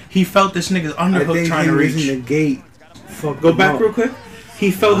here." He felt this nigga's underhook trying to reach. Using the gate. Go back real quick. He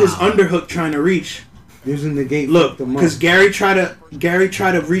felt his underhook trying to reach. Using the gate. Look, because Garry tried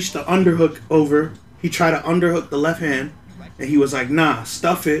to reach the underhook over. He tried to underhook the left hand, and he was like, "Nah,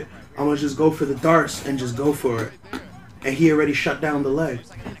 stuff it. I'm gonna just go for the darce and just go for it." And he already shut down the leg.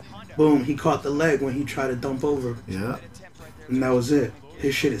 Boom, he caught the leg when he tried to dump over. Yeah. And that was it.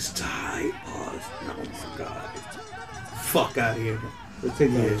 His shit is tight. Oh my god. Fuck out of here. Let's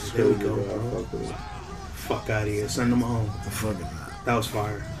take Yes, there we go, bro. Fuck out of here. Send them home. Fuck it. That was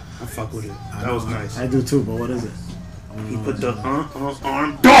fire. I fuck with it. That was nice. I do too, but what is it? He put the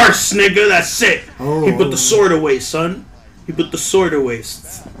arm darce, nigga. That's it. He put the sword away, son. He put the sword away.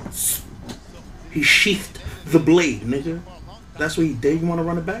 He sheathed the blade, nigga. That's what he did. You want to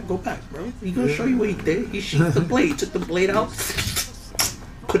run it back? Go back, bro. He gonna show you what he did. He sheathed the blade. Took the blade out.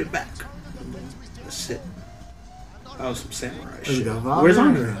 Put it back. That's it. That was some samurai shit. Where's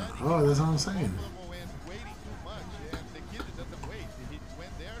Andre? Oh, that's what I'm saying.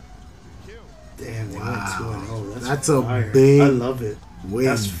 Damn, they went 2-0. That's a fire. big I love it. win.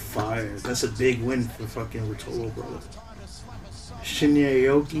 That's fire. That's a big win for fucking Rutuolo, brother. Shinya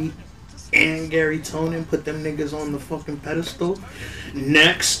Aoki and Garry Tonon put them niggas on the fucking pedestal.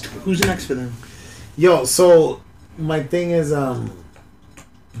 Next. Who's next for them? Yo, so my thing is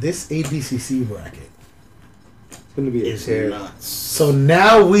this ADCC bracket. It's gonna be a tear. So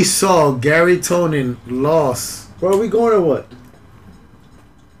now we saw Garry Tonon lost. Bro, are we going or what?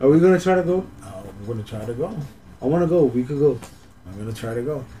 Are we gonna try to go? I'm gonna try to go. I wanna go. We could go. I'm gonna try to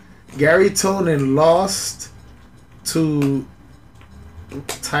go. Garry Tonon lost to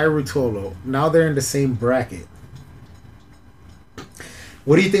Rutuolo. Now they're in the same bracket.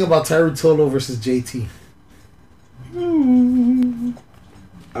 What do you think about Rutuolo versus JT?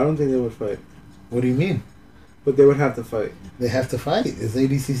 I don't think they would fight. What do you mean? But they would have to fight. They have to fight. It's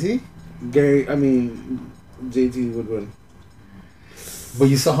ADCC? JT would win. But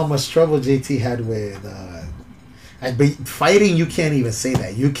you saw how much trouble JT had with... but fighting, you can't even say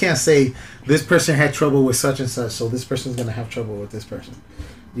that. You can't say this person had trouble with such and such, so this person's going to have trouble with this person.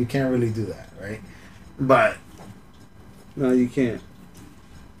 You can't really do that, right? But... No, you can't.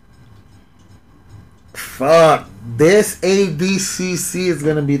 Fuck. This ADCC is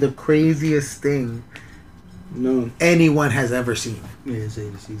going to be the craziest thing anyone has ever seen. Yeah, it's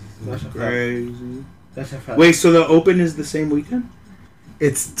ADCC. That's crazy. That's a fact. Wait, so the Open is the same weekend?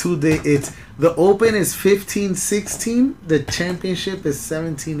 It's 2 days. It's the Open is 15-16. The championship is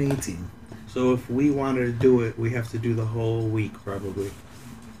 17-18. So if we wanted to do it, we have to do the whole week, probably.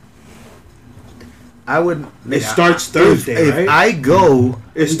 I would. It starts Thursday, if right? I go,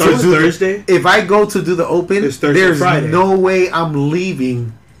 It starts Thursday? If I go to do the Open, It's Thursday, there's Friday. no way I'm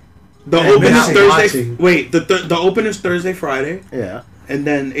leaving. The and Open is not Thursday. watching. Wait, the Open is Thursday, Friday. Yeah. And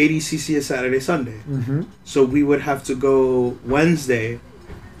then ADCC is Saturday, Sunday. Mm-hmm. So we would have to go Wednesday,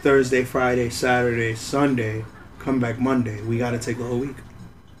 Thursday, Friday, Saturday, Sunday, come back Monday. We got to take the whole week.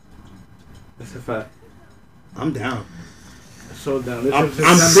 That's a fact. I'm down. So down. I'm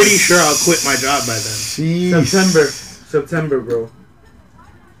pretty sure I'll quit my job by then. September, bro.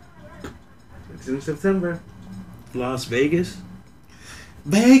 It's in September. Las Vegas.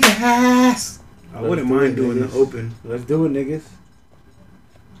 Vegas. I wouldn't mind doing the Open. Let's do it, niggas.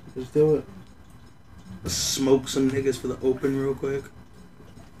 Let's do it. Smoke some niggas for the Open real quick.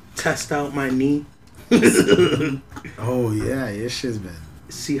 Test out my knee. Oh yeah, your shit's been.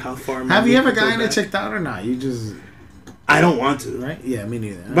 See how far. My Have you knee ever can go gotten it back. checked out or not? You just. I don't want to. Right? Yeah, me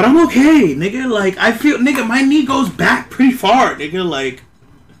neither. But I'm okay, nigga. Like, I feel, nigga, my knee goes back pretty far, nigga. Like,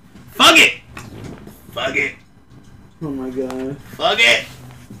 fuck it. Fuck it. Oh my god. Fuck it.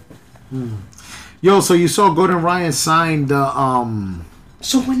 Yo, so you saw Gordon Ryan signed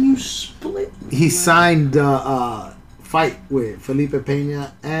So when you split, he signed fight with Felipe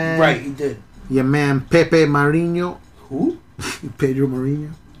Peña and right, he did. Your man Pepe Marino. Who? Pedro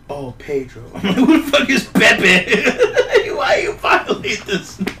Marino. Oh, Pedro. I'm like, who the fuck is Pepe? Why you violate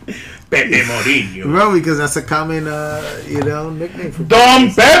this? Pepe Mourinho. Bro, because that's a common nickname for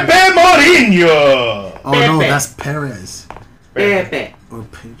Don Pepe Mourinho. Oh no, that's Perez. Pepe. Or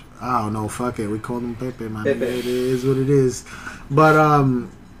Pedro. I don't know. Fuck it. We called him Pepe, man. Pepe. It is what it is. But,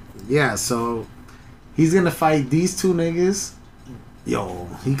 yeah, so he's going to fight these two niggas. Yo,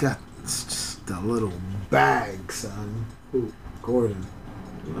 he got just a little bag, son. Who? Gordon.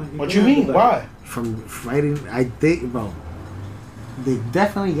 What you mean? Why? From fighting, I think, bro. They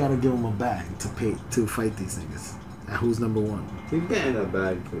definitely got to give him a bag to fight these niggas. Who's number one? He's getting a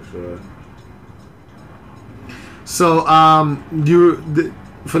bag for sure. So,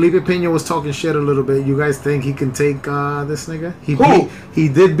 Felipe Pena was talking shit a little bit. You guys think he can take this nigga? He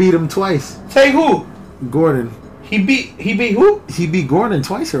did beat him twice. Take who? Gordon. He beat who? He beat Gordon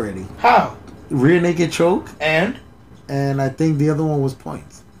twice already. How? Rear naked choke. And I think the other one was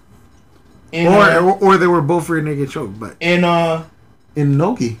points. Or they were both rear naked choke, but in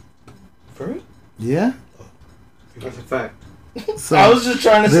Nogi. For real? Yeah. That's a fact. So I was just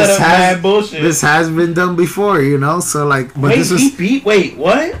trying to set up mad bullshit. This has been done before, you know. So like, but this was Wait,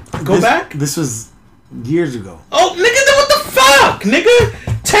 what? Go back. This was years ago. Oh, nigga, then what the fuck,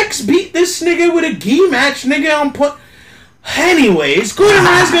 nigga? Tex beat this nigga with a gi match, nigga. On point. Anyways, Gordon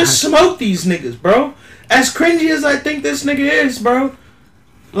Ryan's gonna smoke these niggas, bro. As cringy as I think this nigga is, bro.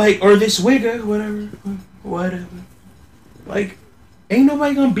 Like, or this wigger, whatever. Like, ain't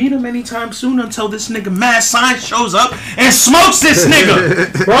nobody gonna beat him anytime soon until this nigga Mad Science shows up and smokes this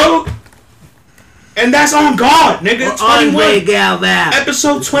nigga, bro. And that's on God, nigga. 21.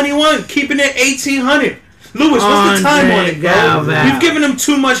 Episode 21, keeping it 1800. Lewis, what's the time on it, bro? We've given him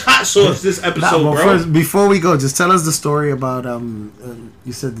too much hot sauce this episode, bro. First, before we go, just tell us the story about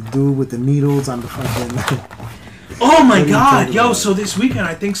you said the dude with the needles on the fucking. Oh my God, yo! So this weekend,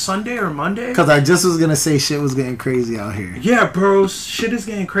 I think Sunday or Monday. Because I just was gonna say shit was getting crazy out here. Yeah, bro, shit is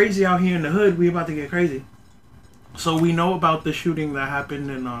getting crazy out here in the hood. We about to get crazy. So we know about the shooting that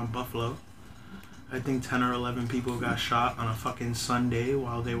happened in Buffalo. I think 10 or 11 people got shot on a fucking Sunday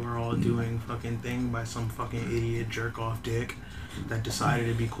while they were all doing fucking thing by some fucking idiot jerk off dick that decided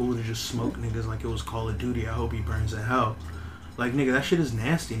it'd be cool to just smoke niggas like it was Call of Duty. I hope he burns in hell. Like, nigga, that shit is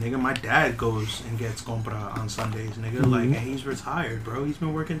nasty, nigga. My dad goes and gets compra on Sundays, nigga. Like, and he's retired, bro. He's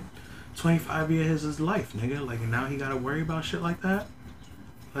been working 25 years of his life, nigga. Like, and now he gotta worry about shit like that?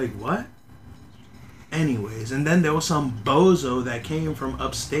 Like, what? Anyways, and then there was some bozo that came from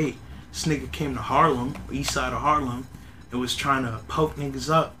upstate. This nigga came to Harlem, east side of Harlem, and was trying to poke niggas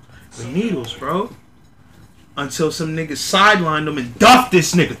up with needles, bro. Until some niggas sidelined him and duffed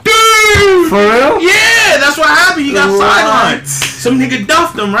this nigga. Dude! For real? Yeah, that's what happened. He got sidelined. Some nigga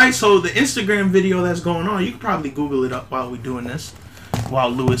duffed him, right? So the Instagram video that's going on, you can probably Google it up while we're doing this. While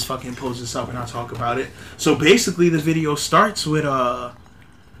Lewis fucking pulls this up and I talk about it. So basically the video starts with the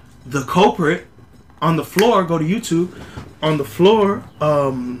culprit on the floor. Go to YouTube. On the floor,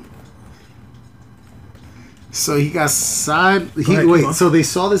 so he got so they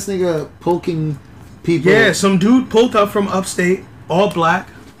saw this nigga poking people. Yeah, some dude pulled up from upstate, all black,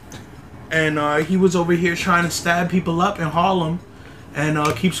 and he was over here trying to stab people up in Harlem, and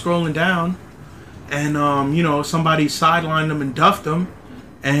keep scrolling down, and you know, somebody sidelined him and duffed him,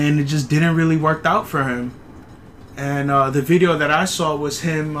 and it just didn't really work out for him. And the video that I saw was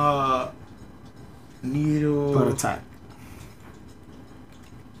him needle attack.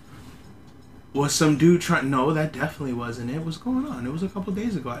 Was some dude trying? No, that definitely wasn't it. What's going on? It was a couple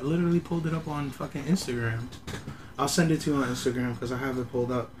days ago. I literally pulled it up on fucking Instagram. I'll send it to you on Instagram because I have it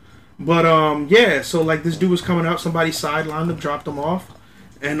pulled up. But yeah. So like this dude was coming up. Somebody sidelined him, dropped him off,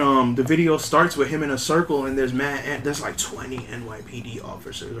 and the video starts with him in a circle, and there's like 20 NYPD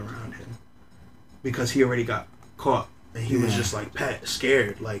officers around him because he already got caught, and he was just like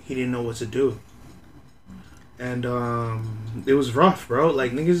scared, like he didn't know what to do. And it was rough, bro.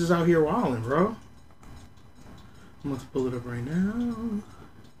 Like, niggas is out here wilding, bro. I'm about to pull it up right now.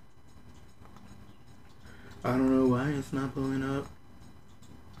 I don't know why it's not pulling up.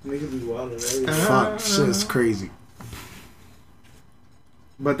 Niggas be wilding everything. Fuck, shit's crazy.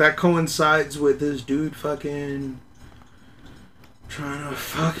 But that coincides with this dude fucking trying to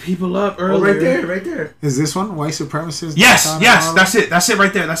fuck people up earlier. Oh, right there. Is this one white supremacist? Yes, that's it. That's it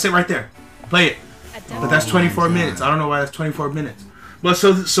right there. That's it right there. Play it. But that's 24 minutes. I don't know why that's 24 minutes. But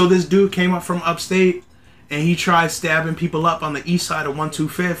so this dude came up from upstate, and he tried stabbing people up on the east side of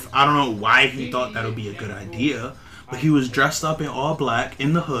 125th. I don't know why he thought that would be a good idea, but he was dressed up in all black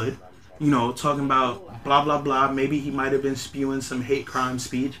in the hood, you know, talking about blah blah blah. Maybe he might have been spewing some hate crime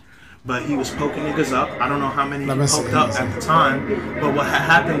speech, but he was poking niggas up. I don't know how many he poked up at the time, but what had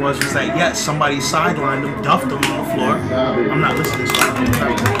happened was that yes, somebody sidelined him, duffed him on the floor. I'm not listening to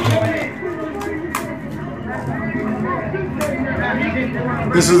this.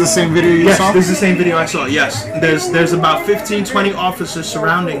 This was the same video you saw? Yes, this is the same video I saw. Yes. There's about 15, 20 officers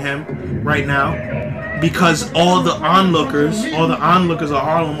surrounding him right now because all the onlookers of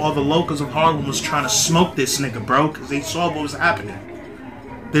Harlem, all the locals of Harlem was trying to smoke this nigga, bro, because they saw what was happening.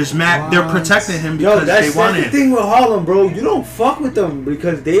 There's they're protecting him because they want him. That's the thing with Harlem, bro. You don't fuck with them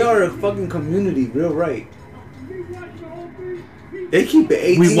because they are a fucking community, real right. They keep it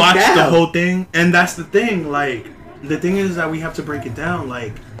 18 We watched down. the whole thing, and that's the thing. Like, the thing is that we have to break it down.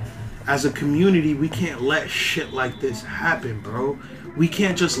 Like, as a community, we can't let shit like this happen, bro. We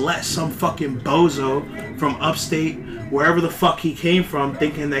can't just let some fucking bozo from upstate, wherever the fuck he came from,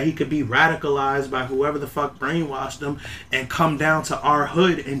 thinking that he could be radicalized by whoever the fuck brainwashed him, and come down to our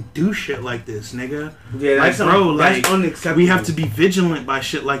hood and do shit like this, nigga. Yeah, like, that's unacceptable. We have to be vigilant by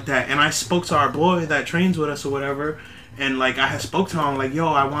shit like that. And I spoke to our boy that trains with us or whatever, and like I had spoke to him like, yo,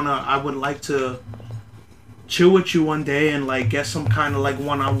 I would like to chill with you one day and like get some kind of like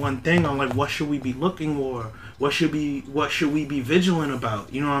one-on-one thing on like what should we be looking for, what should we be vigilant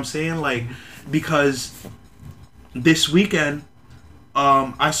about, you know what I'm saying? Like, because this weekend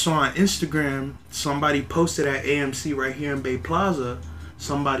I saw on Instagram somebody posted at AMC right here in Bay Plaza,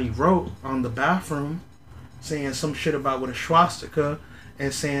 somebody wrote on the bathroom saying some shit about with a swastika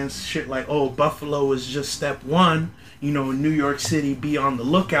and saying shit like, oh, Buffalo is just step one, you know, New York City, be on the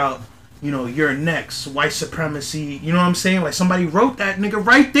lookout, you know, you're next, white supremacy, you know what I'm saying? Like, somebody wrote that nigga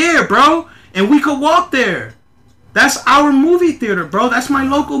right there, bro, and we could walk there. That's our movie theater, bro. That's my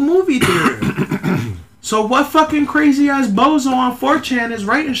local movie theater. So what fucking crazy ass bozo on 4chan is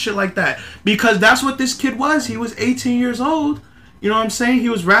writing shit like that? Because that's what this kid was. He was 18 years old. You know what I'm saying? He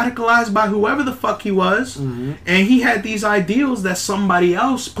was radicalized by whoever the fuck he was. Mm-hmm. And he had these ideals that somebody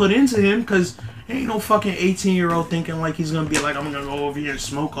else put into him, because ain't no fucking 18-year-old thinking like he's gonna be like, I'm gonna go over here and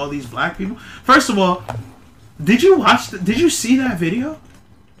smoke all these black people. First of all, did you see that video?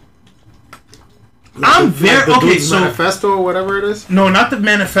 Like so manifesto or whatever it is. No, not the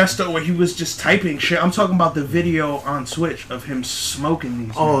manifesto where he was just typing shit. I'm talking about the video on Twitch of him smoking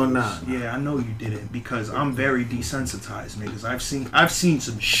these. Oh, niggas. nah. Yeah, I know you didn't, because I'm very desensitized, niggas. I've seen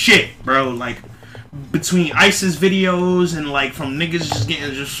some shit, bro. Like, between ISIS videos and like from niggas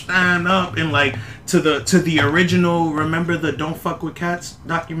just stand up and like to the original, remember the Don't Fuck With Cats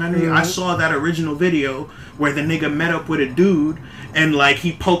documentary? Mm-hmm. I saw that original video where the nigga met up with a dude and like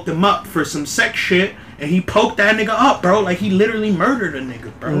he poked him up for some sex shit, and he poked that nigga up, bro. Like, he literally murdered a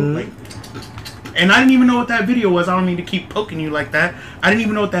nigga, bro. Mm-hmm. Like, and I didn't even know what that video was. I don't need to keep poking you like that. I didn't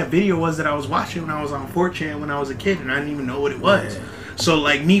even know what that video was that I was watching when I was on 4chan when I was a kid, and I didn't even know what it was. Yeah. So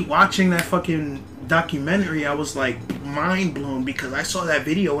like, me watching that fucking documentary, I was like mind blown, because I saw that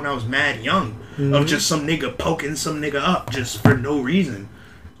video when I was mad young, mm-hmm. of just some nigga poking some nigga up just for no reason.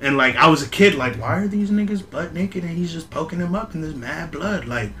 And like, I was a kid, like, why are these niggas butt naked and he's just poking him up and there's mad blood?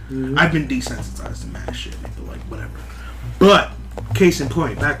 Like, mm-hmm. I've been desensitized to mad shit, nigga, like, whatever. But case in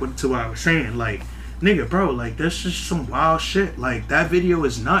point, back to what I was saying, like, nigga, bro, like, there's just some wild shit. Like, that video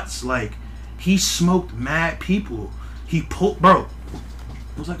is nuts. Like, he smoked mad people. He pulled, bro,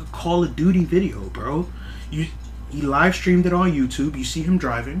 it was like a Call of Duty video, bro. He live streamed it on YouTube. You see him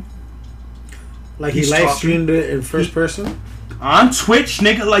driving. Like, he live streamed it in first person? On Twitch,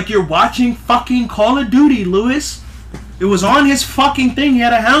 nigga, like you're watching fucking Call of Duty, Lewis. It was on his fucking thing. He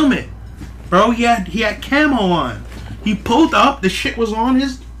had a helmet. Bro, he had camo on. He pulled up. The shit was on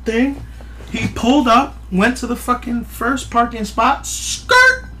his thing. He pulled up, went to the fucking first parking spot,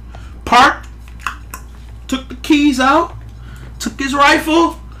 skirt, parked, took the keys out, took his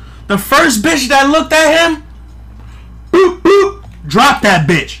rifle. The first bitch that looked at him, boop, boop, dropped that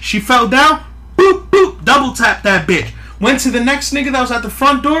bitch. She fell down, boop, boop, double tapped that bitch. Went to the next nigga that was at the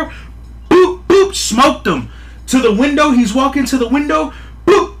front door, boop, boop, smoked him. To the window, he's walking to the window,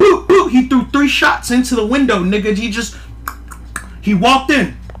 boop, boop, boop. He threw 3 shots into the window, nigga. He walked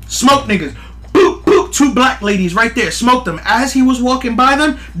in, smoked niggas, boop, boop. 2 black ladies right there, smoked them. As he was walking by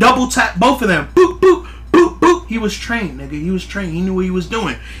them, double tapped both of them, boop, boop, boop, boop. He was trained, nigga. He was trained. He knew what he was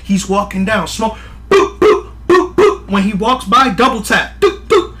doing. He's walking down, smoke, boop, boop, boop, boop. When he walks by, double tap, boop,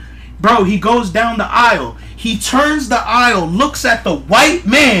 boop. Bro, he goes down the aisle. He turns the aisle, looks at the white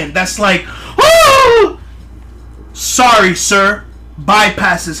man that's like, oh, sorry, sir.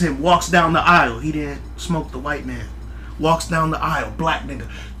 Bypasses him, walks down the aisle. He didn't smoke the white man. Walks down the aisle, black nigga.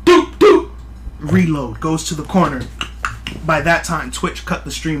 Doop, doop. Reload, goes to the corner. By that time, Twitch cut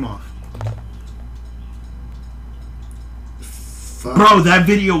the stream off. Fuck. Bro, that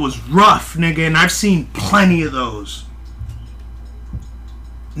video was rough, nigga, and I've seen plenty of those.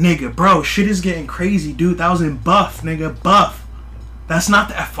 Nigga, bro, shit is getting crazy, dude. That was in Buff, nigga. Buff. That's not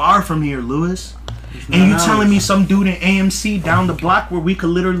that far from here, Lewis. And you telling me some dude in AMC down the block where we could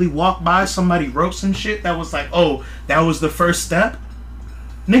literally walk by, somebody wrote some shit that was like, oh, that was the first step?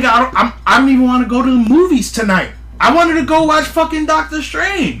 Nigga, I don't even want to go to the movies tonight. I wanted to go watch fucking Doctor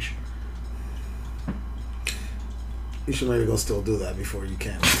Strange. You should maybe go still do that before you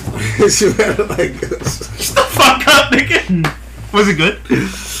can. You should better like shut the fuck up, nigga. Was it good?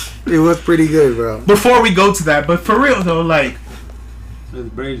 It was pretty good, bro. Before we go to that, but for real though, like,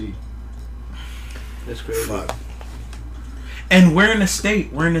 it's crazy. That's crazy. Fuck. And we're in a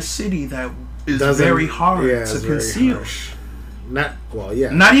state, we're in a city that is very hard to conceal. Not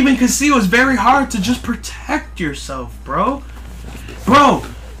Not even conceal. It's very hard to just protect yourself, bro. Bro,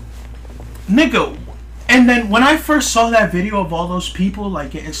 nigga. And then when I first saw that video of all those people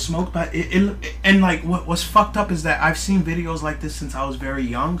like getting smoked by and like what's fucked up is that I've seen videos like this since I was very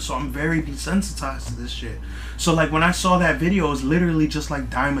young, so I'm very desensitized to this shit. So like when I saw that video, it was literally just like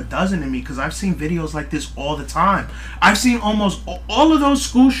dime a dozen to me because I've seen videos like this all the time. I've seen almost all of those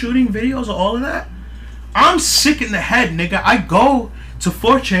school shooting videos, all of that. I'm sick in the head, nigga. I go to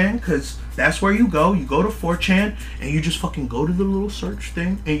 4chan because that's where you go. You go to 4chan and you just fucking go to the little search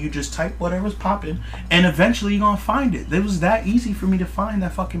thing and you just type whatever's popping and eventually you're gonna find it. It was that easy for me to find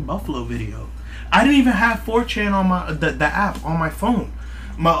that fucking Buffalo video. I didn't even have 4chan on my the app on my phone.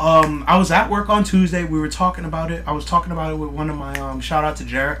 I was at work on Tuesday. We were talking about it. I was talking about it with one of my shout out to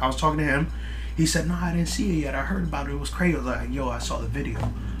Jared. I was talking to him. He said, "No, I didn't see it yet. I heard about it. It was crazy." I was like, "Yo, I saw the video."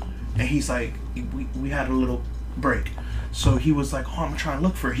 And he's like, we had a little break. So he was like, "Oh, I'm trying to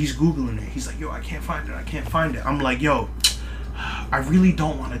look for it." He's Googling it. He's like, "Yo, I can't find it. I can't find it." I'm like, "Yo, I really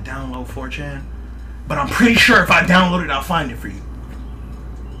don't want to download 4chan, but I'm pretty sure if I download it, I'll find it for you."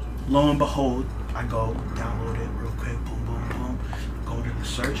 Lo and behold, I go download it real quick. Boom, boom, boom. Go to the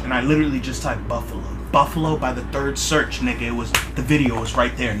search, and I literally just type Buffalo. Buffalo by the third search, nigga. It was the video was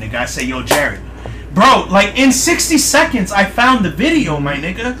right there, nigga. I say, "Yo, Jared, bro, like in 60 seconds, I found the video, my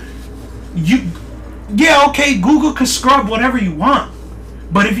nigga." Yeah, okay, Google can scrub whatever you want.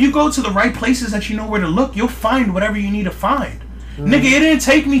 But if you go to the right places that you know where to look, you'll find whatever you need to find. Nigga, it didn't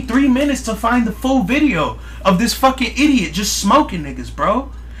take me 3 minutes to find the full video of this fucking idiot just smoking niggas,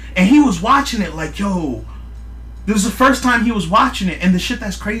 bro. And he was watching it like, yo, this was the first time he was watching it. And the shit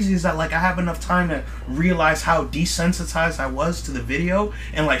that's crazy is that, like, I have enough time to realize how desensitized I was to the video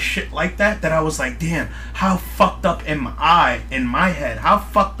and, like, shit like that, that I was like, damn, how fucked up in my head, how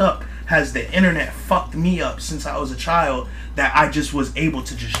fucked up has the internet fucked me up since I was a child that I just was able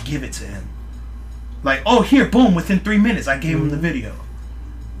to just give it to him. Like, oh, here, boom, within 3 minutes, I gave him the video.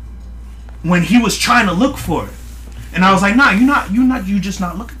 When he was trying to look for it. And I was like, nah, you just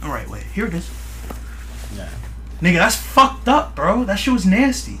not looking the right way. Here it is. Yeah. Nigga, that's fucked up, bro. That shit was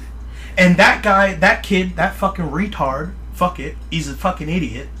nasty. And that guy, that kid, that fucking retard, fuck it, he's a fucking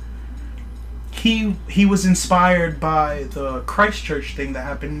idiot. He was inspired by the Christchurch thing that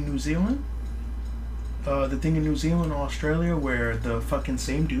happened in New Zealand. The thing in New Zealand or Australia where the fucking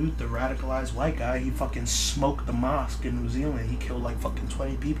same dude, the radicalized white guy, he fucking smoked the mosque in New Zealand. He killed like fucking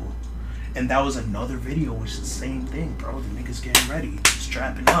 20 people. And that was another video which is the same thing, bro. The nigga's getting ready,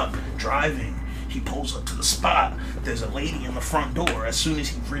 strapping up, driving. He pulls up to the spot. There's a lady in the front door. As soon as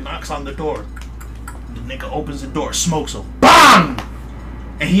he knocks on the door, the nigga opens the door, smokes him. BANG!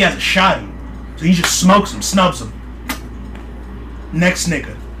 And he has a shotty. So he just smokes him, snubs him. Next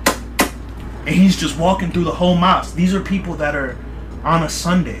nigga. And he's just walking through the whole mosque. These are people that are on a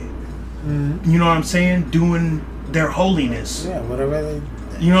Sunday. You know what I'm saying? Doing their holiness. Yeah, whatever they...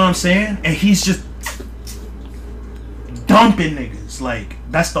 You know what I'm saying? And he's just dumping niggas. Like,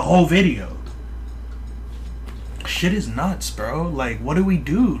 that's the whole video. Shit is nuts, bro. Like, what do we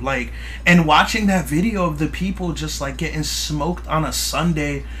do? Like, and watching that video of the people just like getting smoked on a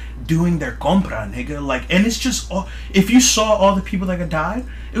Sunday doing their compra, nigga. Like, and it's just all, if you saw all the people that had died,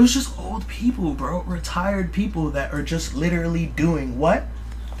 it was just old people, bro. Retired people that are just literally doing what?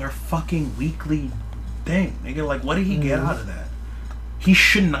 Their fucking weekly thing, nigga. Like, what did he get out of that? He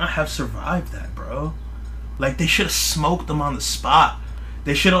should not have survived that, bro. Like, they should have smoked him on the spot.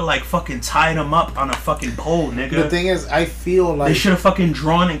 They should have, like, fucking tied him up on a fucking pole, nigga. The thing is, I feel like... They should have fucking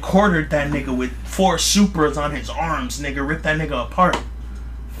drawn and quartered that nigga with 4 supers on his arms, nigga. Rip that nigga apart.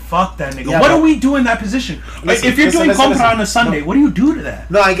 Fuck that nigga. Yeah, what do we do in that position? Listen, if you're doing compra on a Sunday, what do you do to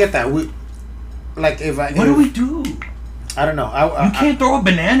that? No, I get that. What do we do? I don't know. You can't throw a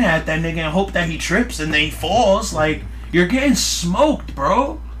banana at that nigga and hope that he trips and then he falls. Like, you're getting smoked,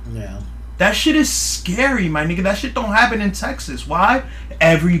 bro. Yeah. That shit is scary, my nigga. That shit don't happen in Texas. Why?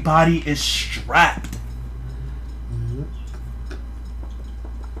 Everybody is strapped.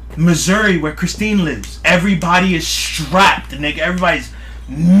 Missouri, where Christine lives, everybody is strapped, nigga. Everybody's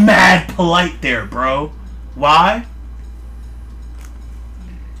mad polite there, bro. Why?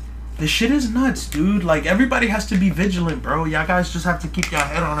 This shit is nuts, dude. Like, everybody has to be vigilant, bro. Y'all guys just have to keep your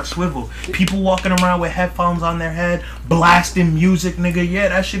head on a swivel. People walking around with headphones on their head, blasting music, nigga. Yeah,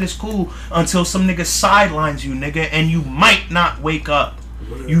 that shit is cool until some nigga sidelines you, nigga, and you might not wake up.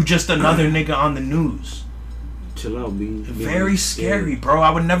 You just another nigga on the news. Chill out, B. Very scary, bro. I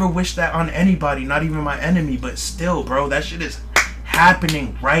would never wish that on anybody, not even my enemy, but still, bro, that shit is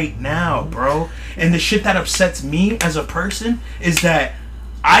happening right now, bro. And the shit that upsets me as a person is that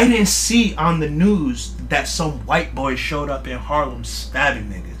I didn't see on the news that some white boy showed up in Harlem stabbing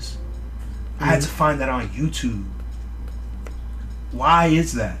niggas. I had to find that on YouTube. Why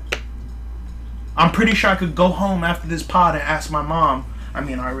is that? I'm pretty sure I could go home after this pod and ask my mom. I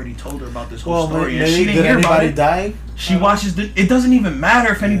mean, I already told her about this whole story, and she didn't hear about it. Die? She watches the. It doesn't even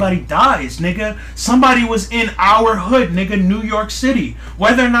matter if anybody dies, nigga. Somebody was in our hood, nigga, New York City.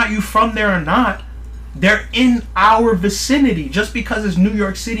 Whether or not you from there or not, they're in our vicinity. Just because it's New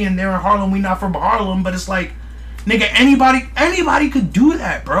York City and they're in Harlem, we not from Harlem, but it's like, nigga, anybody could do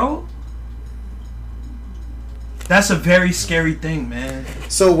that, bro. That's a very scary thing, man.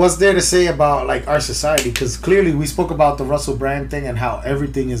 So what's there to say about like our society? Because clearly we spoke about the Russell Brand thing and how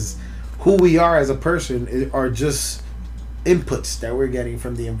everything is who we are as a person are just inputs that we're getting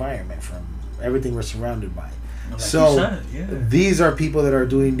from the environment, from everything we're surrounded by. Like so you said, yeah. These are people that are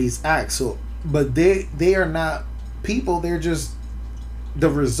doing these acts. So, but they are not people. They're just the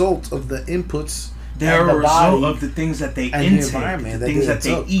result of the inputs. They're a result of the things that they intake, the things that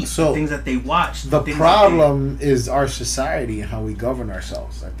they eat, so the things that they watch. The problem is our society and how we govern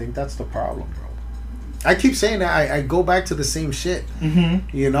ourselves. I think that's the problem, bro. I keep saying that. I go back to the same shit,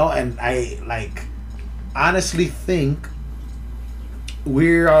 you know, and I like honestly think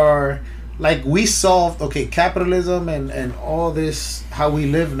we are like we solved capitalism and all this how we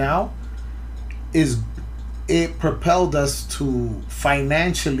live now is. It propelled us to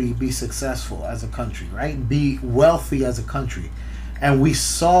financially be successful as a country, right? Be wealthy as a country. And we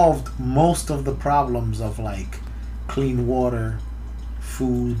solved most of the problems of like clean water,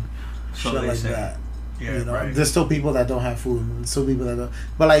 food, shit like that. Yeah, you know, right. There's still people that don't have food, and still people that don't.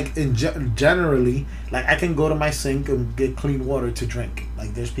 But like generally, like I can go to my sink and get clean water to drink.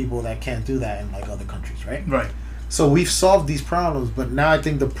 Like there's people that can't do that in like other countries, right? Right. So we've solved these problems, but now I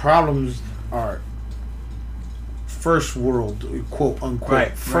think the problems are first world, quote unquote,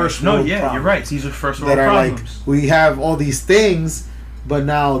 right, first world. world. No, yeah, problems you're right. These are first world that are problems. like we have all these things, but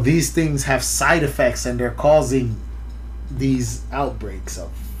now these things have side effects, and they're causing these outbreaks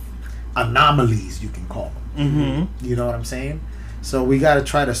of anomalies. You can call them. You know what I'm saying? So we got to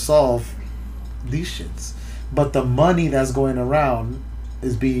try to solve these shits. But the money that's going around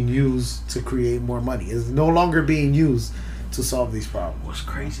is being used to create more money. It's no longer being used to solve these problems. What's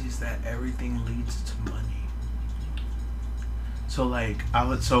crazy is that everything leads to money. So like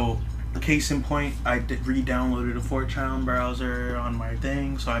case in point, I re-downloaded a 4chan browser on my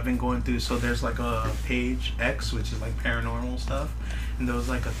thing, so I've been going through. So there's like a page X, which is like paranormal stuff, and there was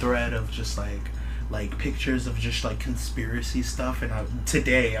like a thread of just like pictures of just like conspiracy stuff. And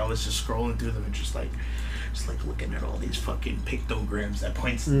today I was just scrolling through them and just like looking at all these fucking pictograms that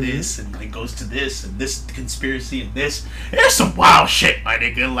points to this and like goes to this and this conspiracy and this. There's some wild shit, my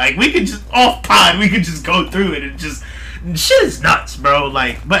nigga. Like we could just off pod, we could just go through it and just. Shit is nuts, bro.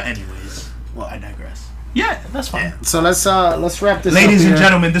 Like, but anyways, well, I digress. Yeah, that's fine. Yeah. So let's wrap this up. Ladies and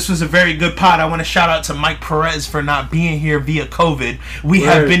gentlemen, this was a very good pod. I want to shout out to Mike Perez for not being here via COVID. We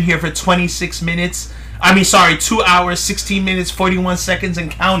have been here for 26 minutes. 2 hours, 16 minutes, 41 seconds, and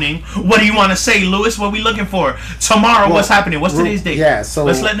counting. What do you want to say, Lewis? What are we looking for? Tomorrow, what's happening? What's today's date? Yeah, so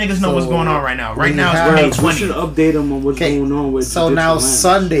let's let niggas know what's going on right now. Right now, it's May 20th. We should update them on what's going on with. So now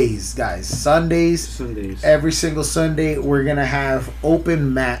Sundays, guys. Sundays. Every single Sunday, we're gonna have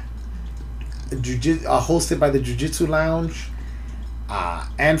open mat, hosted by the Jiu-Jitsu Lounge,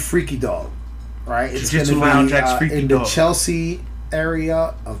 and Freaky Dog. Right, it's Jiu-Jitsu gonna Lounge be X Freaky in Dog. the Chelsea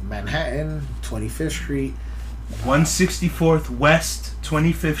area of Manhattan, 25th Street. 164th West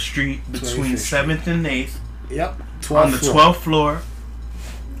 25th Street between 7th and 8th. Yep. On the 12th floor.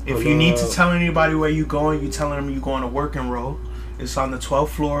 If you need to tell anybody where you're going, you telling them you're going to work and roll. It's on the 12th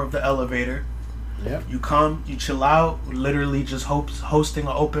floor of the elevator. Yep. You come, you chill out. Literally just hosting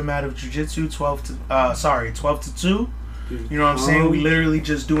an open mat of jiu-jitsu 12 to 2. You know what I'm saying? We literally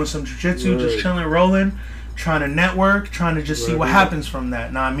just doing some jiu-jitsu, just chilling, rolling. Trying to network, trying to just see what happens from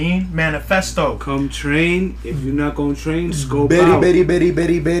that. Know what I mean? Manifesto. Come train. If you're not gonna train, scope Betty. out.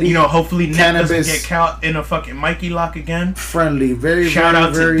 You know, hopefully Nick doesn't get caught in a fucking Mikey lock again. Friendly. Shout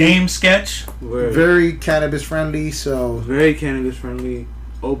out to Dame Sketch. Very cannabis friendly. So very cannabis friendly.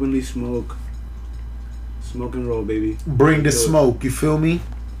 openly smoke. Smoke and roll, baby. Bring the smoke. You feel me?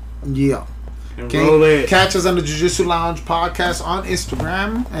 Yeah. And roll it. Catch us on the Jiu-Jitsu Lounge podcast on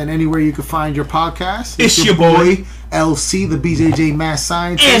Instagram and anywhere you can find your podcast. It's your boy LC, the BJJ Mass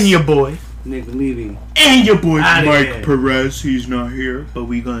Scientist, and your boy Nick Levy, and your boy Mike Perez. He's not here, but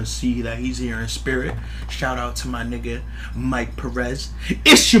we gonna see that he's here in spirit. Shout out to my nigga Mike Perez.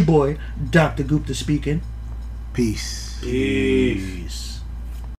 It's your boy Dr. Gupta speaking. Peace. Peace.